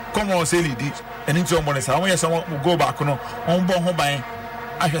come on, say it. And into your money, someone will go back on home buying.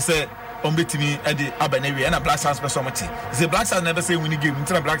 I should say, on between at the urban area and a Black Stars personality. The Black Stars never say when you give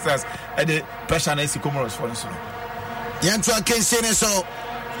into the Black Stars at the pressure and Comoros for us. Yantua can say so.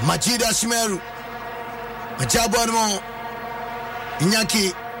 Majida Shimeru, Majabonmo,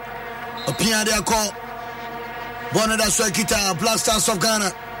 Inyaki, Opia de Ako, Bonada Swakita, Black Stars of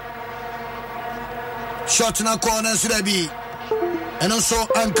Ghana. Shot in a corner, Sudabi, and also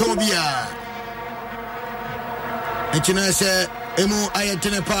Ankobia. And you know, say, Emu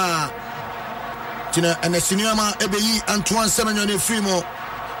Ayatenepa. And the Sinema Ebeyi Antoine Semenyo ne Frimo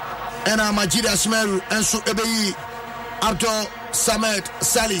and Majida Shimeru and so Ebeyi Abdul Samed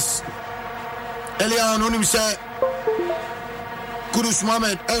Salis Elian Unim say Kudus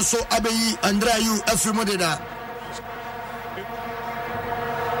Mohamed and so Abeyi Andrayu Efrimodeda.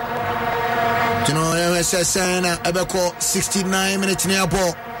 You know, SSN Ebeko 69 minutes near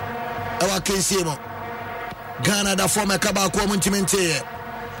ball. Our case, Ghana, the former Kabako Muntimente.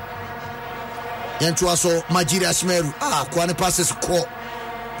 Yantua so Majida Shimeru. Kwane passes ko.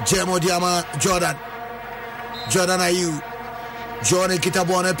 Jemo Diama Jordan Ayu. Jordan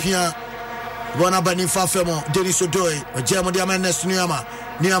Kitabona Pia. Bona Banifa Femo. Denis Odoy. Jemo Diama Nest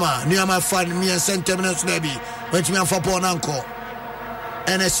Niama fan me and sentiments maybe. When me for Bonanko.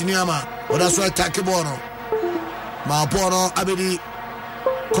 NS Niama. Well, that's why Takibono. Ma Bono Abedi.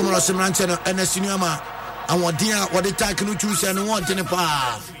 Comoros Ranchano NS Niama. And what dear what they take no choose and want in a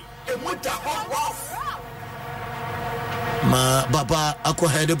pa. Ma Baba Ako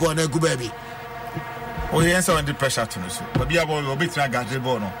head upon a good baby. Oh, he answered under pressure to us. But be able to beat Nagaji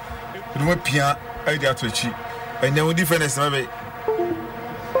Bono. You know, Pia, idea to achieve. And then we different as maybe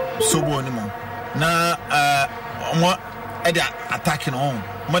so anymore. Now, what attacking on.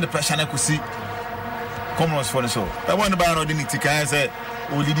 What the pressure I could see. Comoros for the show. I want about no dignity. Can I say,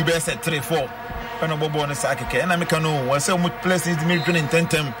 we did the best at 3-4. And a bobo on the sack. And I make a no. What's so much places to me drinking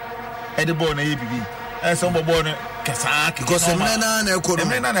 10 at the bone ABB. And some bobo Kasak. Because a man and a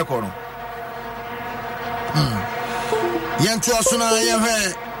corner. Yantua Suna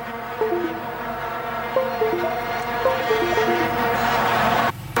Yahe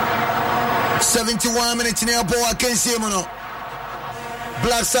 71 minutes in the ball. I can't see him.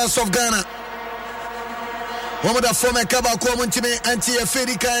 Black Stars of Ghana. One of the former Kabako Muntime anti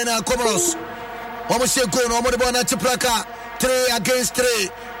Fedika and Comoros. One say go no more than Chipraka 3 against 3.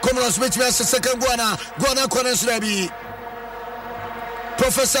 Comoros which was the second Guana Corners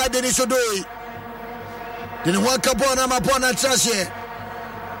Professor Denis Odoy. Didn't want Cabona Mapona Trashe.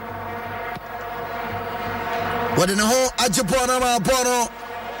 What in the whole Ajapona Mapono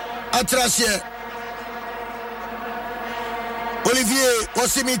Atrashe. Olivier,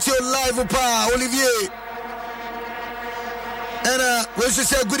 what's the meet you live pa Olivier? And we should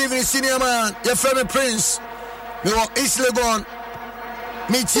say good evening, senior man, your friend Prince. We were East Legon.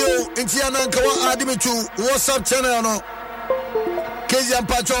 Meet you in Tiana Kawa Adimitu, WhatsApp channel. No. Kezian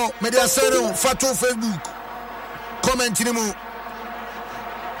Pacho, Media Seno, Fatu Facebook. Comment in the moon.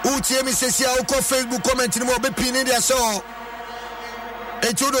 Utie mi sesi a uko Facebook comment ni mo be pin ni dia so.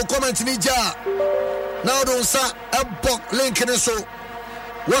 Etu do comment ni ja. Now don't sa ebok link ni so.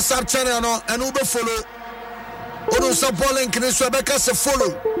 WhatsApp channel no and ube follow. Odo sa bo link ni so be ka se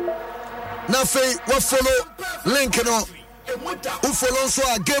follow. Na fe wa follow link no. U follow so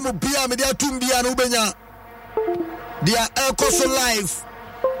a game bia me dia tumbia no ubenya. Dia so live.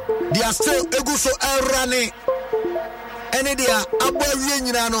 Dia still egu so running. Any dia abo awie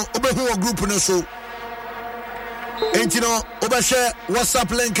nyina no obehu group no so. Enti no obehwe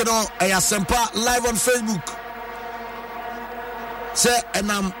WhatsApp link no Asempa live on Facebook. Say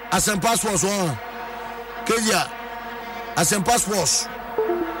enam Asempa Sports on. Keja Asempa Sports.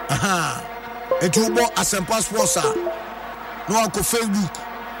 Aha. Etu bo Asempa Sports a. No ako Facebook.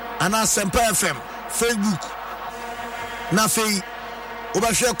 Ana Asempa FM Facebook. Na fei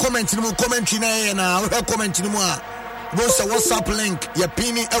obehwe comment ni mu comment na o comment ni mu a boss WhatsApp link ya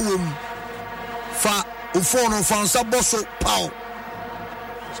pini ewom fa phone on phone sa bosso pow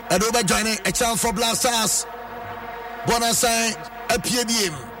and over joining a chance for blasters bonasai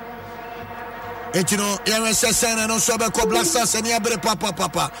apiem et you know RSSN and also be ko blasters and yabre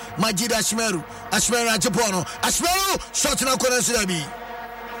papa Majid Ashmeru Ajipono Ashmeru shot na corner bi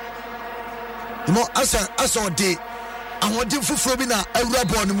mo asa de awon fufuro bi na awura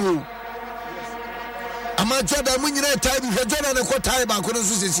ball mu ama Jordan munyina time he Jordan ne ko time ba ko no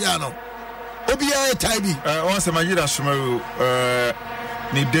so sesia no obia time once Majid Ashmeru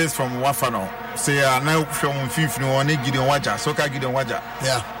ni days from Wafano say now from Fifth no one Gideon Waja so ka Gideon Waja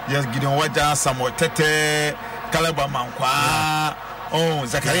yes Gideon Waja Samo Tete Kalaba Mankwa oh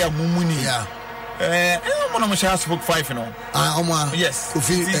Zakaria Mumuni one of my shots book 5 you know yes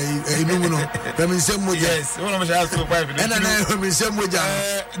Ofie no reminisce moja yes one of my shots book 5 and then reminisce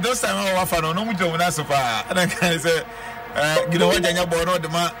moja those time I Wafano no mujo na so far and I can say Gideon Waja nya bo no de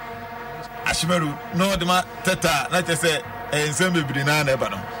ma Ashmeru no de ma Teta na te say ensemble bi na na eba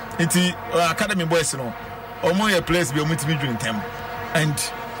no nti academy boys no omo ye place bi omo timi dwin tem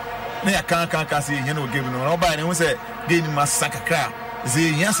and na ya kan say yen no game no oba ne hu say game masakakra ze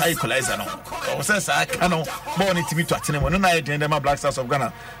yen say equalizer no o say sa ka no ball ni timi to atene mo no na ye den Black Stars of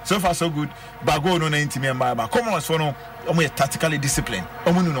Ghana so far so good but go no na intimi emba ba come on so no omo ye tactically disciplined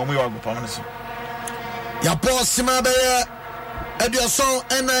omo nu no omo ye wagopa mo so ya boss ma be Edioson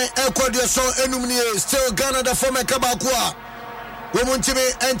and Equadioson enumni still Ghana the former Kabakwa. Woman Timmy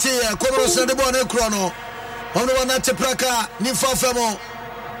and Tia, Comoros and the Bonnet Chrono. On the one at Tepraka, Nifa Femo.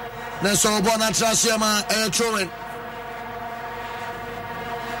 Naso Bonatra Siama, a truant.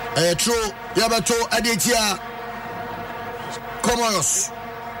 A true Yabato Aditia Comoros.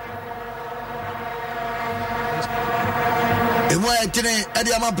 In where today,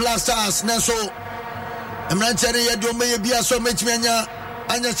 Ediama Blasters, Naso. I'm not telling you, don't be a so much mania.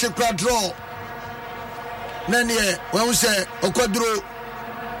 I'm just a draw. Nani, when we say, Okodro,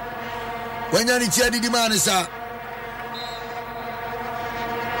 when you're the demand is a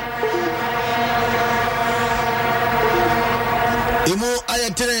Imo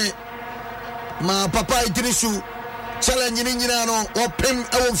Ayatene, my papa Idrisu, challenging in Yano, or Pim,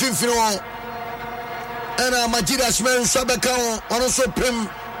 our Fifino, and a Majid Ashmeru Sabakao, also Pim.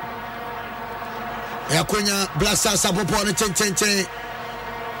 Yakwenya blasta sapopo ne chenchenchen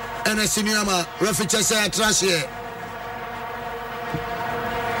ena siniama refiche say atrashe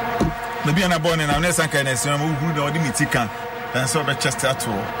na bia na born na nesa kan na siniama uhuru na odi mitika and so be chest at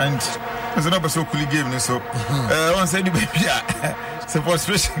all and so no be so cool game ni so one say di bia se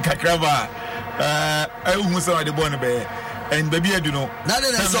frustration kakraba uhuru so the born be and baby you know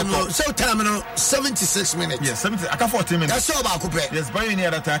so time no 76 minutes yes 70 aka 40 minutes that's all about coupe yes very near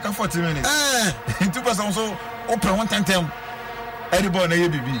that time aka 40 minutes two person so open one time everybody na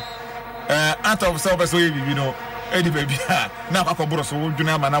bibi out of so bibi no edi baby na aka boro so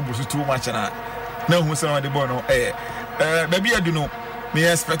dwuna ma na bosu too much na hu so the boy no baby you know me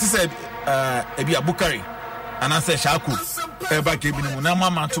expect said ebi abukari and I say shaku back ebi no na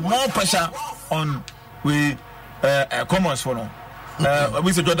mama to more pressure on we commerce for no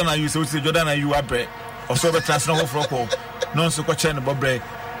we say Jordan you say Jordan you abre or so be transfer for call no so ko chen bobre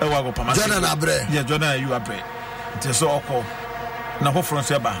e wa go pama Jordan abre yeah Jordan you abre it so call na ho front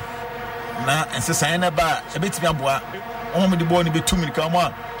so ba na ense san na ba e betimi aboa o mo de ball ni be 2 minutes am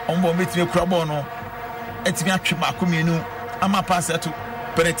a o mo betimi kura ball no etimi atwe makomienu ama pass to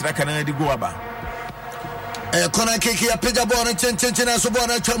penetrate kan na di go aba kona keke ya pega ball na chen na so ball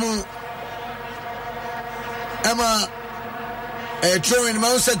na twamu Emma throwing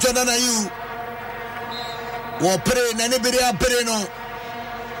Mouse Jordan you will pray anybody pray no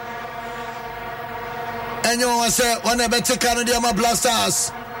and you was one better Canada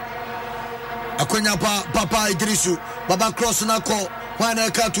Blasters Akonya Papa Idrisu Baba cross na ko wana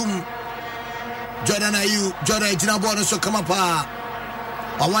katum Jordan Ayu Jordan Jina Bono so come up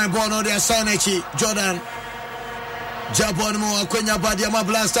Awan Bono de Sanechi Jordan Jabon mo Akonya Badiama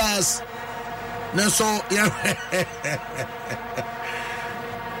Blasters Naso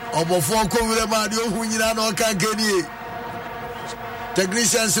Obofo ko wile ma de ohun nyina na oka genie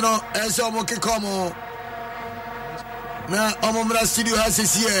technicians no eso mo ke komo na omomra studio has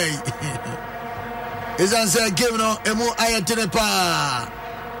CCA is answer game no emu ayetene pa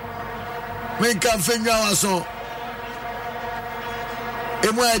men kan fenwa waso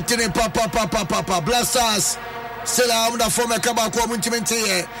emu ayetene pa Blasters sela amda former kaba ko muntimente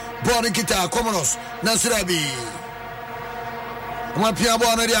ye ball kita Comoros na surabi ma pia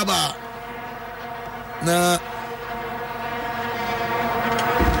ball na diaba na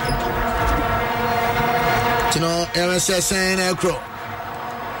Tino RSS and Acro.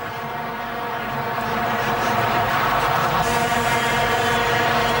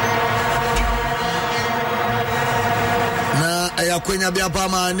 Na ayakwenya bia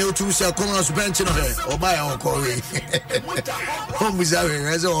pama ne otumsia Comoros bench no he oba ya okowe. O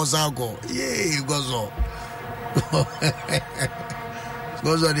muzawe eze osako. Ye gozo.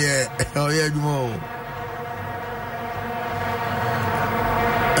 Gozo de oye jumo.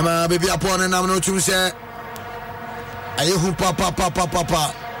 Ama baby upon and I'm no otumsia Ayehu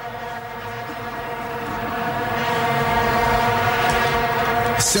papa.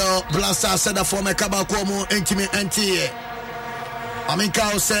 So Blaster said that for me Kabakomo intime anti.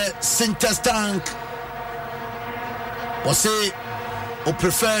 Aminka say Sintes tank. Was say o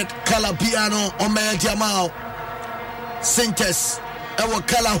preferred color piano on my diamao. Sintes our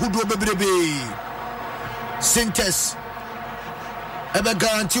color hudo bebebe. Sintes ebe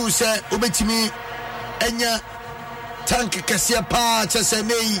guarantee say obetimi enya tank kasia pa chese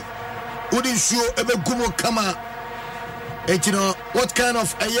nei udi show ebe gumo kama you know what kind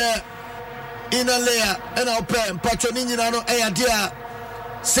of a year inner layer and open patroni nyina no e dia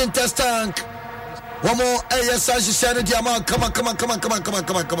Sintes tank one more a year sashi share dia ma come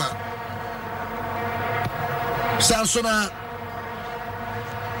Samsona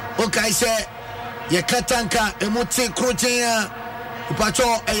okay say ye katanka emuti krotia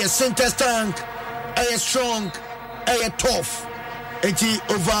pacho a year Sintes tank a year strong tough. 80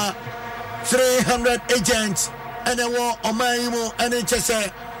 over 300 agents and a war on my emo and it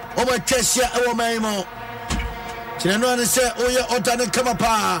say over Tessia or my emo. Chinano say oh yeah otani come up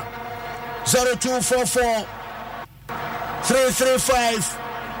 0244 335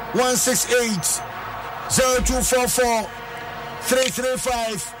 168 0244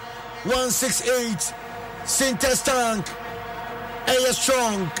 335 168 Sintes tank a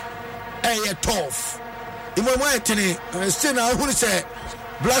strong a tough. Imwe tini still na who say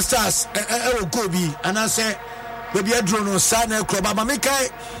Blasters go bi and I say baby adro no sa na ekro ba me kai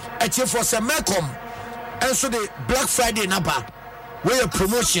eche for say Melcom and so the Black Friday napa we a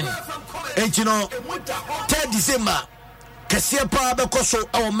promotion and you know 3rd December kase pa be koso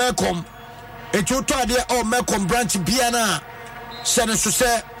e Melcom e to ade e Melcom branch bia na se ne so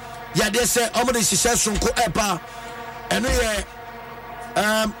say ya de say o mo de hihye sonko epa eno ye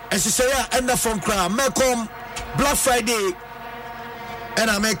Esisaya enda from Kra Melcom Black Friday and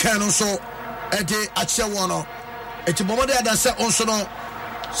American also ede ache wono eti bomode adase onso no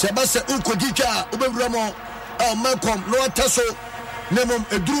se ba se ukodika ubewura mo Melcom no ataso nemom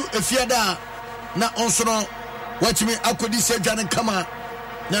eduru efiada na onso no watimi akodi se dwane kama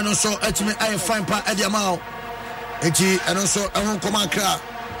na no so etimi aye fine pa ede amao eti eno so ehon koma Kra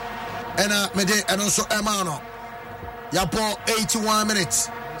ena mede eno so ema no Yapo 81 minutes.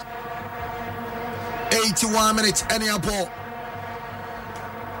 81 minutes any Yapo.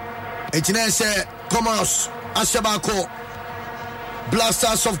 89 say Comoros Ashabako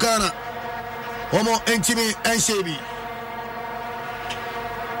Blasters of Ghana. Homo Intimi and Shebi.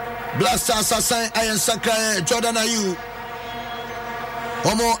 Blasters assign Iron Sakra Jordan Ayu.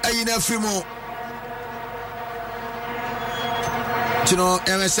 Homo Ayina Frimo. Tino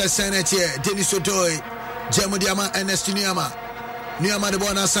MSS Senate Denis Otoy. Jemudiama Ernest Niama de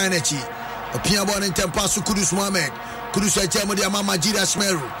Bona Sanechi, a Piabon in Tempasu Kudus Mohamed, Kudus Jemudiama Majida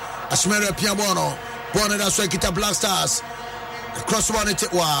Asmeru Piabono, born at Aswekita Blasters, cross-one it.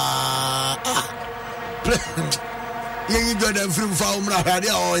 You got them from Faumra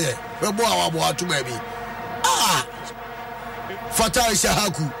Hadia, oh yeah, Reboa to baby. Fatal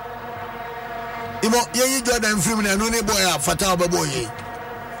Shahaku. You got them from the Nune boy, Fatal Boy.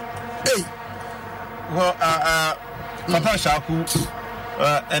 Hey. Well, Papa Shaku,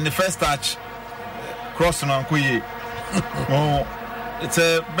 and the first touch crossing on Kuye. Oh, it's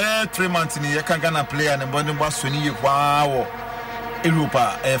a bare 3 months in the Ghana player and Bonding was when you wow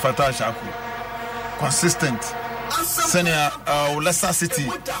Europa Fatah Shaku consistent senior Leicester City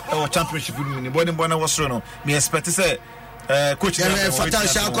or championship in the Bonding Bonner was run. Me expect to say coach Fatah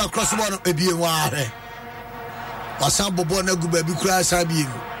Shaku across the one a being ware. Wasambo Bonner Gubabi Kras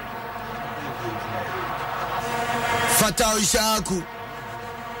Abim Fatah Shaku.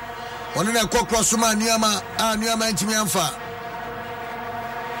 One in a cross man, Niama, Niama, and Timianfa.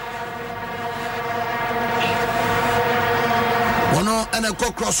 One and a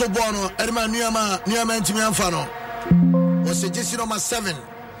cross bono, Edma Niama, and Timianfano. Was suggested number 7.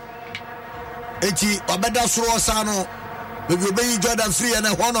 80 Obeda Sano, we will be Jordan 3 and a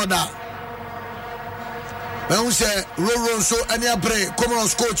one order. When we say Roro, so any abre,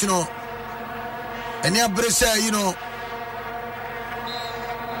 Comoros coach, any abre say,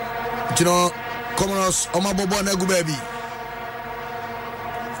 Comoros Omabobo Nagu baby.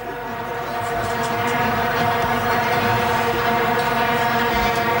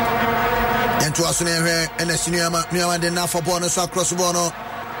 And to us and a senior Niama for bonus across Bono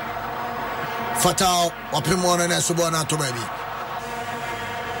Fatal Wapimon and Subona to baby.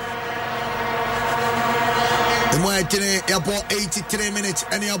 The Moitine airport 83 minutes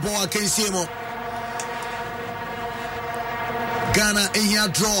and airport can see more. Ghana in here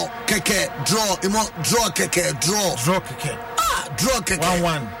draw keke draw keke draw keke draw keke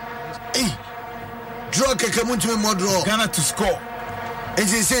 1-1 draw keke muntime more draw Ghana to score and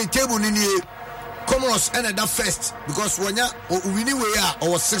they say table in here Comoros ended that first because when you winning way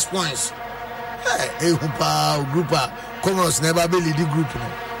or 6 points hey grouper Comoros never be leading group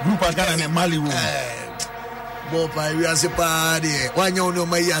Ghana and Mali Bopa we as a party one you know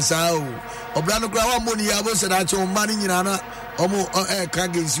my yasao Obrano Grawa money abo said that your money nyina omo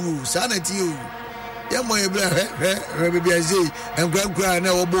kagins you sanity you yemo ebra baby say and gra na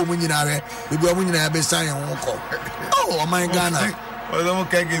obo mu nyina re baby omo nyina be sign won ko oh my Ghana omo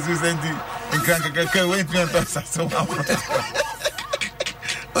kagins you send in kaka wait me on so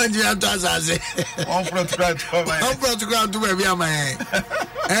when you have to say one protocol to baby am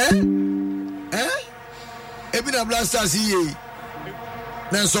ebi na blasters here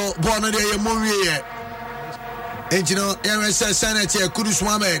Nanso born there Mourie. Engino MSS Senator Kudus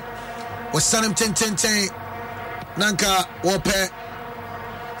Mohammed was Sanim 10 Nanka Wope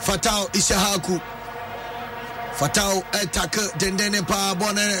Fatal Ishahaku Fatal attacker Dendene Pa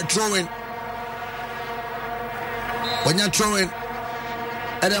Bonnet throwing. When you're throwing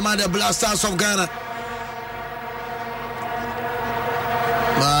Adamada Blasters of Ghana.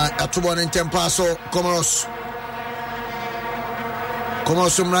 Atubon in Tempaso Comoros. Como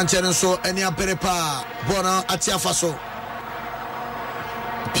Sumranchen so any aperepa bona atia faso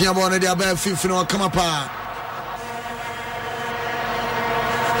pia bona dia ba fifino kama pa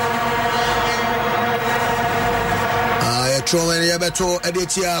throwing yabeto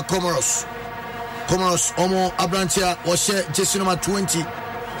edetia Comoros omo abrantia wo she jersey number 20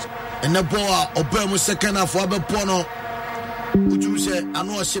 and the boa obemu second half wa be pono utu se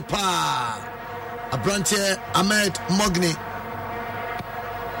anu she pa abrantia Ahmed Mogni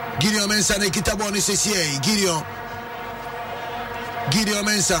Gideon Mensa ne kitabo ne sesie Gideon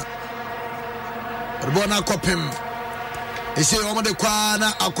Mensa Rbona kopem ese omo de kwa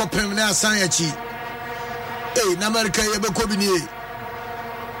na akopem na asan yachi na America ye be kobinie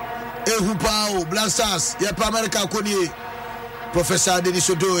hu pao Blasters ye pa America konie Professor Denis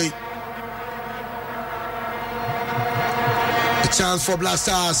Odoi a chance for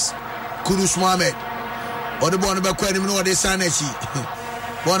Blasters Kudus Mohammed Odebon be kwa ni no de san yachi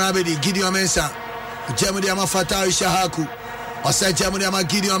Bonabedi Gideon Mensa Germany ama Fatah Shahaku Osa Germany ama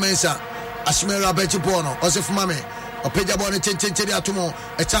Gideon Mensa Ashmera Bechipono Osef Mame Opeja Boni Chencheri Atumo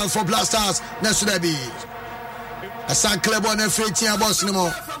a chance for Blasters Nesudabi Asa Klebon and Fretia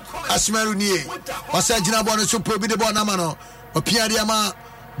Bosnimo Ashmeru Nie Osa Jina Boni Super Bidi Bonamano Opiadi ama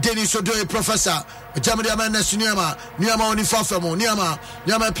Denis Odoi Professor Germany ama Nesuniama Niama Onifafemo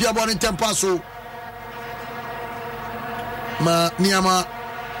Niama Pia Boni Tempaso Ma Niama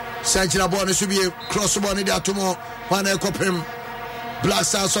Sanchina Bonnie should be a cross bonnet atomo, one ekopim,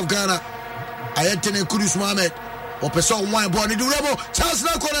 Blasters of Ghana. I had ten Kudus Mohammed, or person one bonnie do rebel, Charles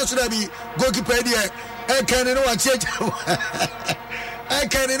Nakona should be goalkeeper here. I can't know what change. I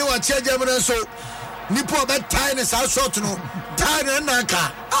can't know what change. So Nipo that tiny is how short to know. Tiny and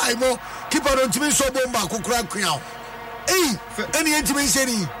Naka. I mo keep on to me so bomba could crack now. Hey, any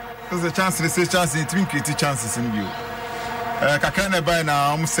intimacy. There's a chance to say chance in between creative chances in you. Kakane by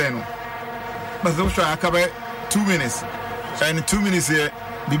now, I'm saying, but those are 2 minutes. And in 2 minutes here,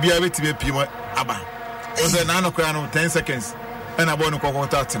 BBI to be Pima Abba. Was a 9 o'clock 10 seconds. and I want to call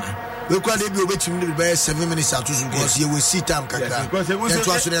Tatana. We could be waiting by 7 minutes after because you will see time. Because it was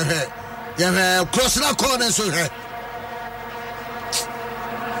crossing your head. Crossing our corner, so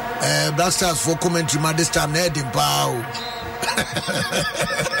Black Stars for commentary, my this time, Ned in Bow.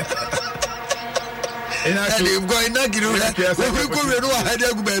 And I'm going to get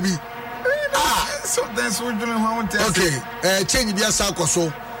you, baby. So that's what we're doing. Okay, change the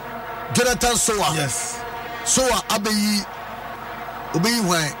Sakoso. Jonathan Soa. Yes. Soa Abeyi. Obeyi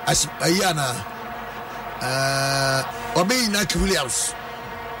Wine as Ayana. Obeyi Naki Williams.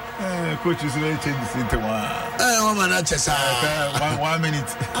 Coach is ready to change this into one. 1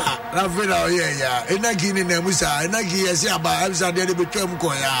 minute. Ravina, yeah. Enaki in the Musa. Enaki is about Absa de Beckham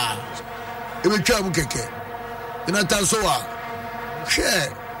Koya. It will come keke. Jonathan Soa. Share.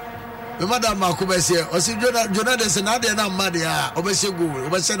 The Madam Makubesia, or see Jonathan Senadia and Madia, Obesegu,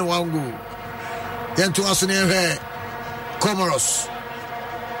 Obesen Wangu. Then to us near her, Comoros.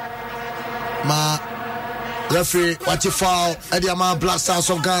 Ma referee, watch your foul, Ediama Black Stars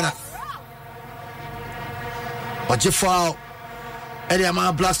of Ghana. Watch your foul,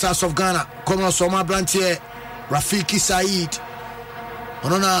 Ediama Black Stars of Ghana. Comoros Oma Brantier, Rafiki Said,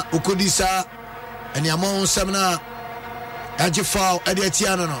 Onona Ukudisa, and Yamon Semina, Edge foul,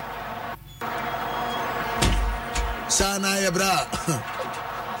 Ediatiano. Sana Ebra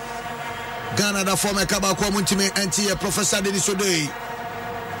Ghana da former Kabako Muntime anti Professor Denis Odoi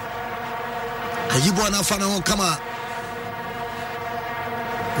Ayibona Fana Kama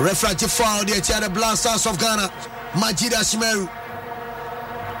Refractive foul the Tiara Black Stars of Ghana Majida Shimeru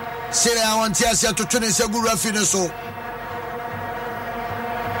Sere Awantiasia to Tunisegu Rafine so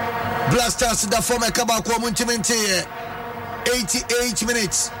Black Stars da former Kabako Muntime 88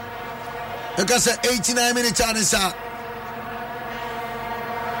 minutes. I can say 89 minutes on this.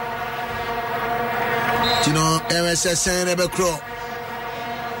 You know, MSS saying Rebel Crow.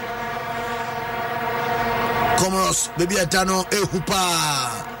 Comoros, baby Atano, Hupa.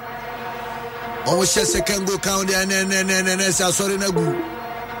 Almost a second go count there and sorry, Nagu.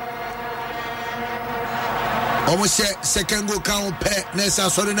 Almost a second go count pet Nessa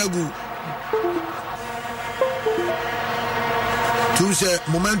sorry, Nagu. Say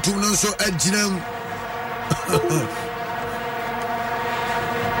momentum no so edginam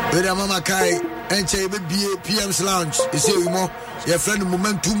where mama kai enche be PM's lounge you say we more your friend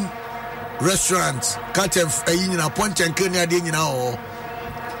momentum restaurant cat and na point and kenya de nyina o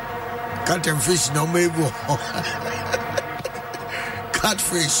cat and fish no mebo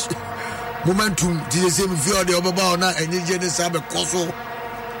catfish momentum the same view the obaba na enye je ne sabe koso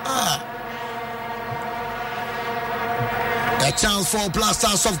a chance for Black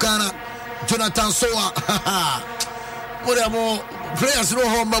Stars of Ghana. Jonathan Soa. Whatever players no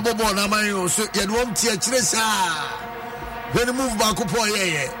home babo na man so you want to chase when you move back up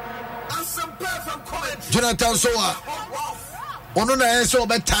Jonathan Soa. Ono na eso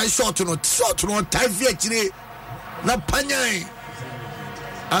be tie short no tie vie chire na panyan.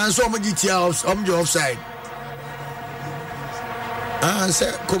 And so much details on your offside.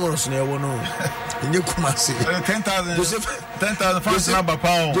 Say Comoros near one. In your Kumasi 10,000 fans number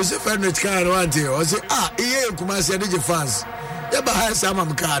pound. Joseph Henry can want you. I say, Kumasi, I need your fans. You buy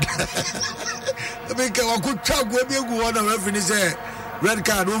some card. I mean, I could talk with you one of referees say red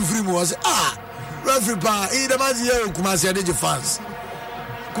card, one free more. I say, referee pa, the man here, Kumasi, I need your fans.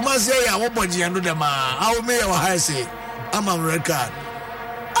 Kumasi, I won't put you under the man. I will make your say, I'm on red card.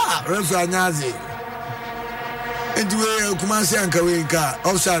 Referee Nazi. And the way Kumasi and Kawinka,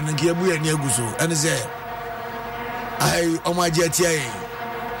 outside and Kiabu and Yaguso, and say, I on my JTA.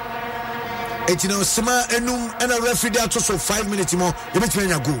 It's Sama Enum and a referee that also 5 minutes more. You bet me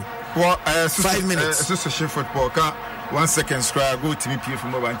go. Well, 5 minutes. It's a shift football. 1 second square go to me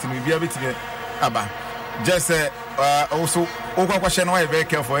from over until we be able to get Abba. Just also, over question why very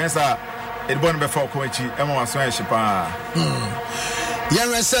careful. Answer it born before Koichi, Emma Swayship.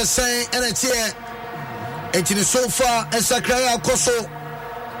 Young says saying, and it's here. And in so far as Sakraya Koso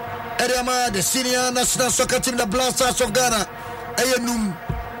Ediama, the senior national soccer team, the Black Stars of Ghana, Ayanum.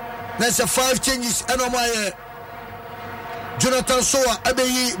 There's 5 changes. And on my Jonathan Soa,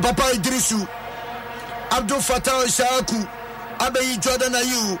 Abeyi Papa Idrisu, Abdul Fattah Isaaku, Abeyi Jordan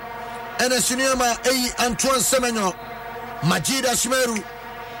Ayu, and a Sinema A. Antoine Semenyo, Majida Shimeru,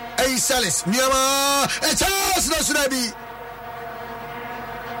 A. Salis, Niama, a Charles Nasunabi.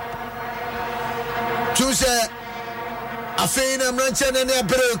 Choose a fain and Ranchen and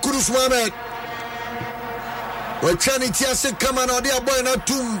Abere Kurus Mohamed. Well, Chanity has said, come on, or dear boy, not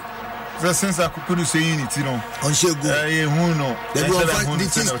tomb. The sense I could say it, you know. On Shegu, who know? they will find the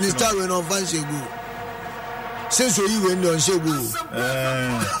Nistarwin of Van Shegu. Since you went on Shegu.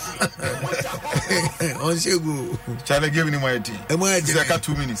 On Shegu. Shall I give him my tea? Am I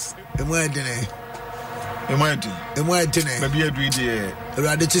 2 minutes? Am I dinner? Am I dinner? Am I dinner? Maybe a dream here.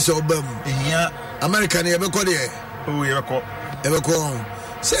 Radicis or bum. Yeah, American ever called here. Oh, ever call.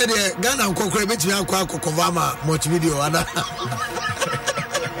 Said Ghana and Cocker between Aquaco Kovama, much video.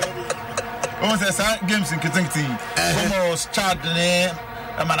 Oh, there's games in Kitanti. Almost Chad,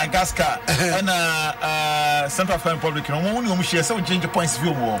 Madagascar, and Central African Republic. No one share so change the points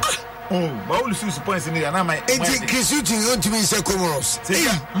view. Oh, but all the points in the Anama. It's you to me, say Comoros.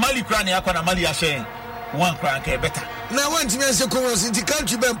 Mali Crani, Aquana Mali Ashe. One crank better. Now, one to me, say Comoros in the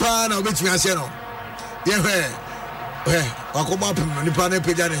country, Bempan, or which me, I say no. Yeah, I come up in the Pane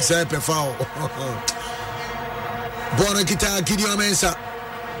Pijan and say, Pefao. Bonakita, Kidio Mensa.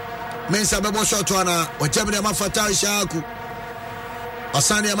 Mensa Bebo Shotwana, or Jamina Fatai Shaku.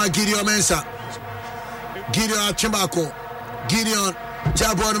 Asani ama Gideon Mensa, Gideon Chimako, Gideon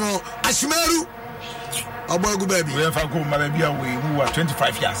Jabonimo, Ashimeru, Obogu baby. We have a good maybe away who are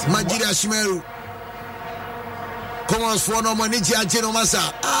 25 years. Majida Ashimeru. Come on, for no money, Jano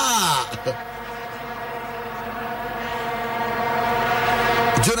Masa.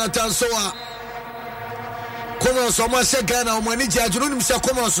 Jonathan Soa. Come on, so much second, or money, Jajunim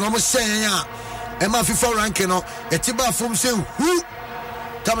Sakomos, no more saying, Emma FIFA ranking, a Tiba from say who.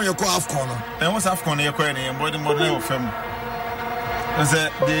 Tell me your AFCON. And what's AFCON you're calling and body model of him?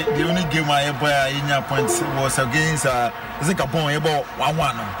 The only game I ever in your points was against Gabon about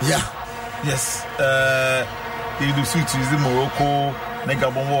 1-1. Yeah. Yes. You do switch to Morocco,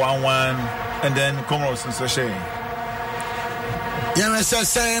 Gabon 1-1, and then Comoros and Sachet. Yeah, I said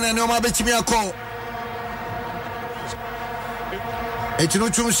saying and no my bet me a call. It's no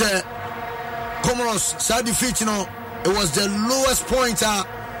true say Comoros side defeat, you know. It was the lowest pointer.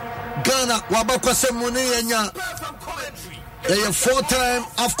 Ghana, Wabakwa Semuni, and they are 4-time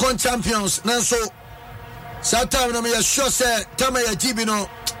AFCON champions. Now, so, sometimes I'm sure, say, Tamaya Jibino,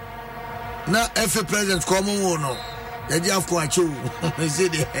 now, every president come on. The AFCON, is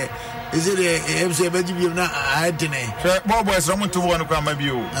it MC Bajibi? I didn't. More boys, someone to one come maybe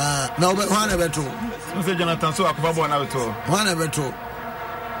you. No, but one ever two. No, say Jonathan, so I come on out. One ever two.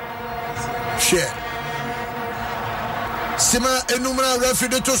 Share. Sima enumera referee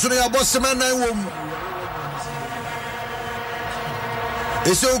de to so ya boss Sima nan wom.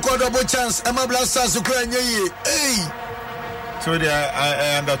 Ese o ko double chance Emma Blasters ko anya yi. Hey. So they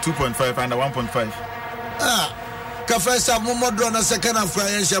are under 2.5 under 1.5. Ka first half mo modro na second half kwa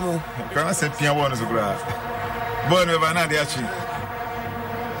yen shemo. Kana se pia won so kura. Bon we ba na de achi.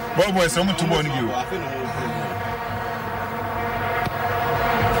 Bobo so mo to bon bi o.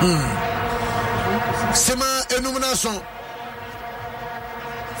 Sima enumera so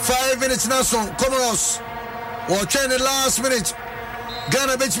 5 minutes now, so Comoros or trying the last minute.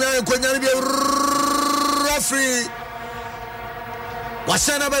 Ghana bitch me and Kwanyani be referee.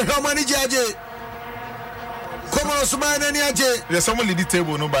 Wasana by how many judge? Comoros man any aje. There's someone lead the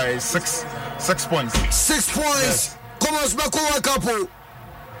table no by 6 points. 6 points. Yes. Comoros back over couple.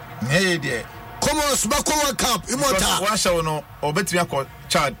 Hey dear. Comoros back over cup. Immortal. Washa no or bet me akọ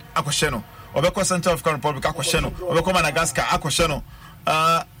Chad akọ Obeko Central African Republic akwasheno obeko Madagascar akwasheno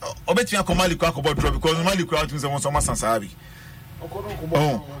obetumi akomali kwa akobɔ draw because Mali crowd means won so masansabi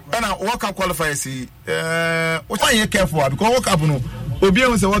oh and World Cup qualifiers what are you careful because World Cup no obi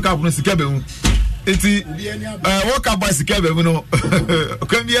ehun say World Cup no sika be hu enti World Cup by sika be hu no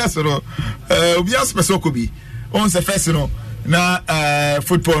kan bia so no obi aspeso ko bi on say first no na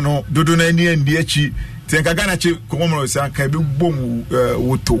football no dodo na ni ndi achi Tenka Ghana chi Comoros anka be bom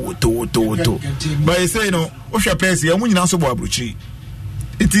woto but you say no ohwa pese ya munyina so bo abrochi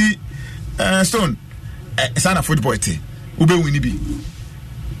iti stone sana football ti ube wini bi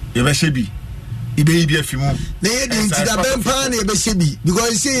ye be shebi ibe bi afimu na ye di nti da bempa na ye be shebi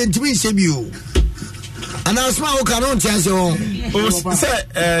because say ntimi shebi o announcement o kanon ti ase o say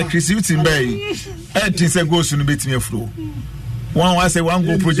creativity mbey tin say go so no betimi afro one say one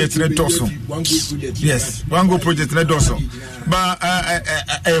go project na doso yes one go project na doso but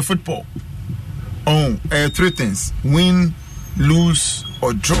football three things: win, lose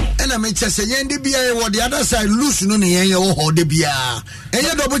or draw. And I mean just say yen de bia what the other side lose no ne yen ho de bia and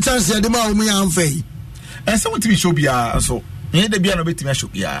you double chance de ma o me amfei and someone to be show bia so yen de bia no betimi show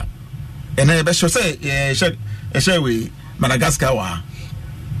bia and I be sure say share we Madagascar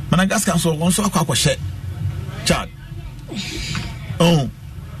so won so akwa share Chad. Oh,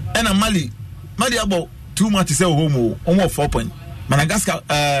 and a Mali about 2 matches at home, almost 4 points. Madagascar,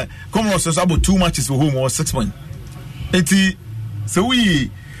 Comoros was about 2 matches for home or 6 points. So we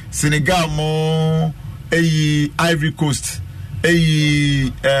Senegal more Ivory Coast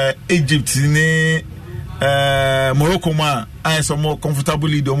Egypt ne Morocco ma I some more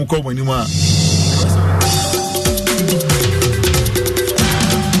comfortably do mo ko wani ma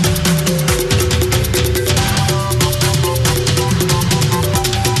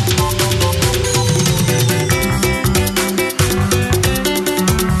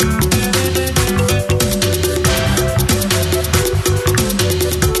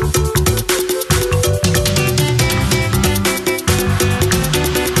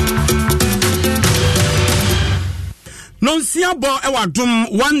Nonsia bo ewa dum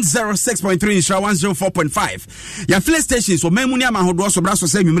 106.3 insha 104.5 ya flex stations o memuni amahodo so bra so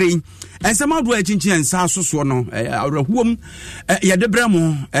se nwumre ensema do achinchin ensa soso no awrahuom ya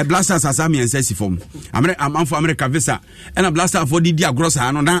debramo blasters asami ensa sifom amamfo America visa ena blaster for di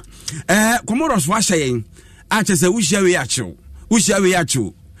agrosa no na Comoros wa hye a chese wuhia we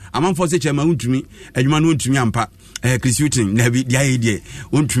achew amamfo se chema untumi adwuma no untumi ampa Christian na bi dia ye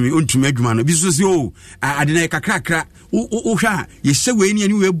untumi adwuma no bi so se o ade na kakrakra o hwa ye hyewe ni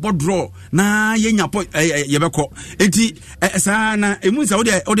ani we bodro na ye nyapo ye beko enti sa na emu sa o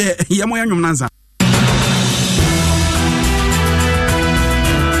de ye mo yanwom nansa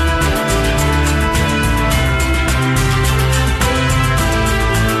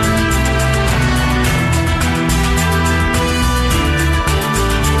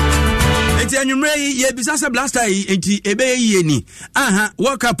ye bisasa blaster enti ebe ye ni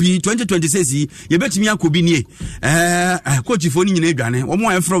World Cup 2026 ye betimi akobi nie coach fo ni nyina adwane wo mo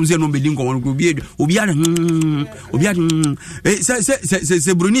am from ze no bedi nko won obi ade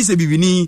se Bruni se bibini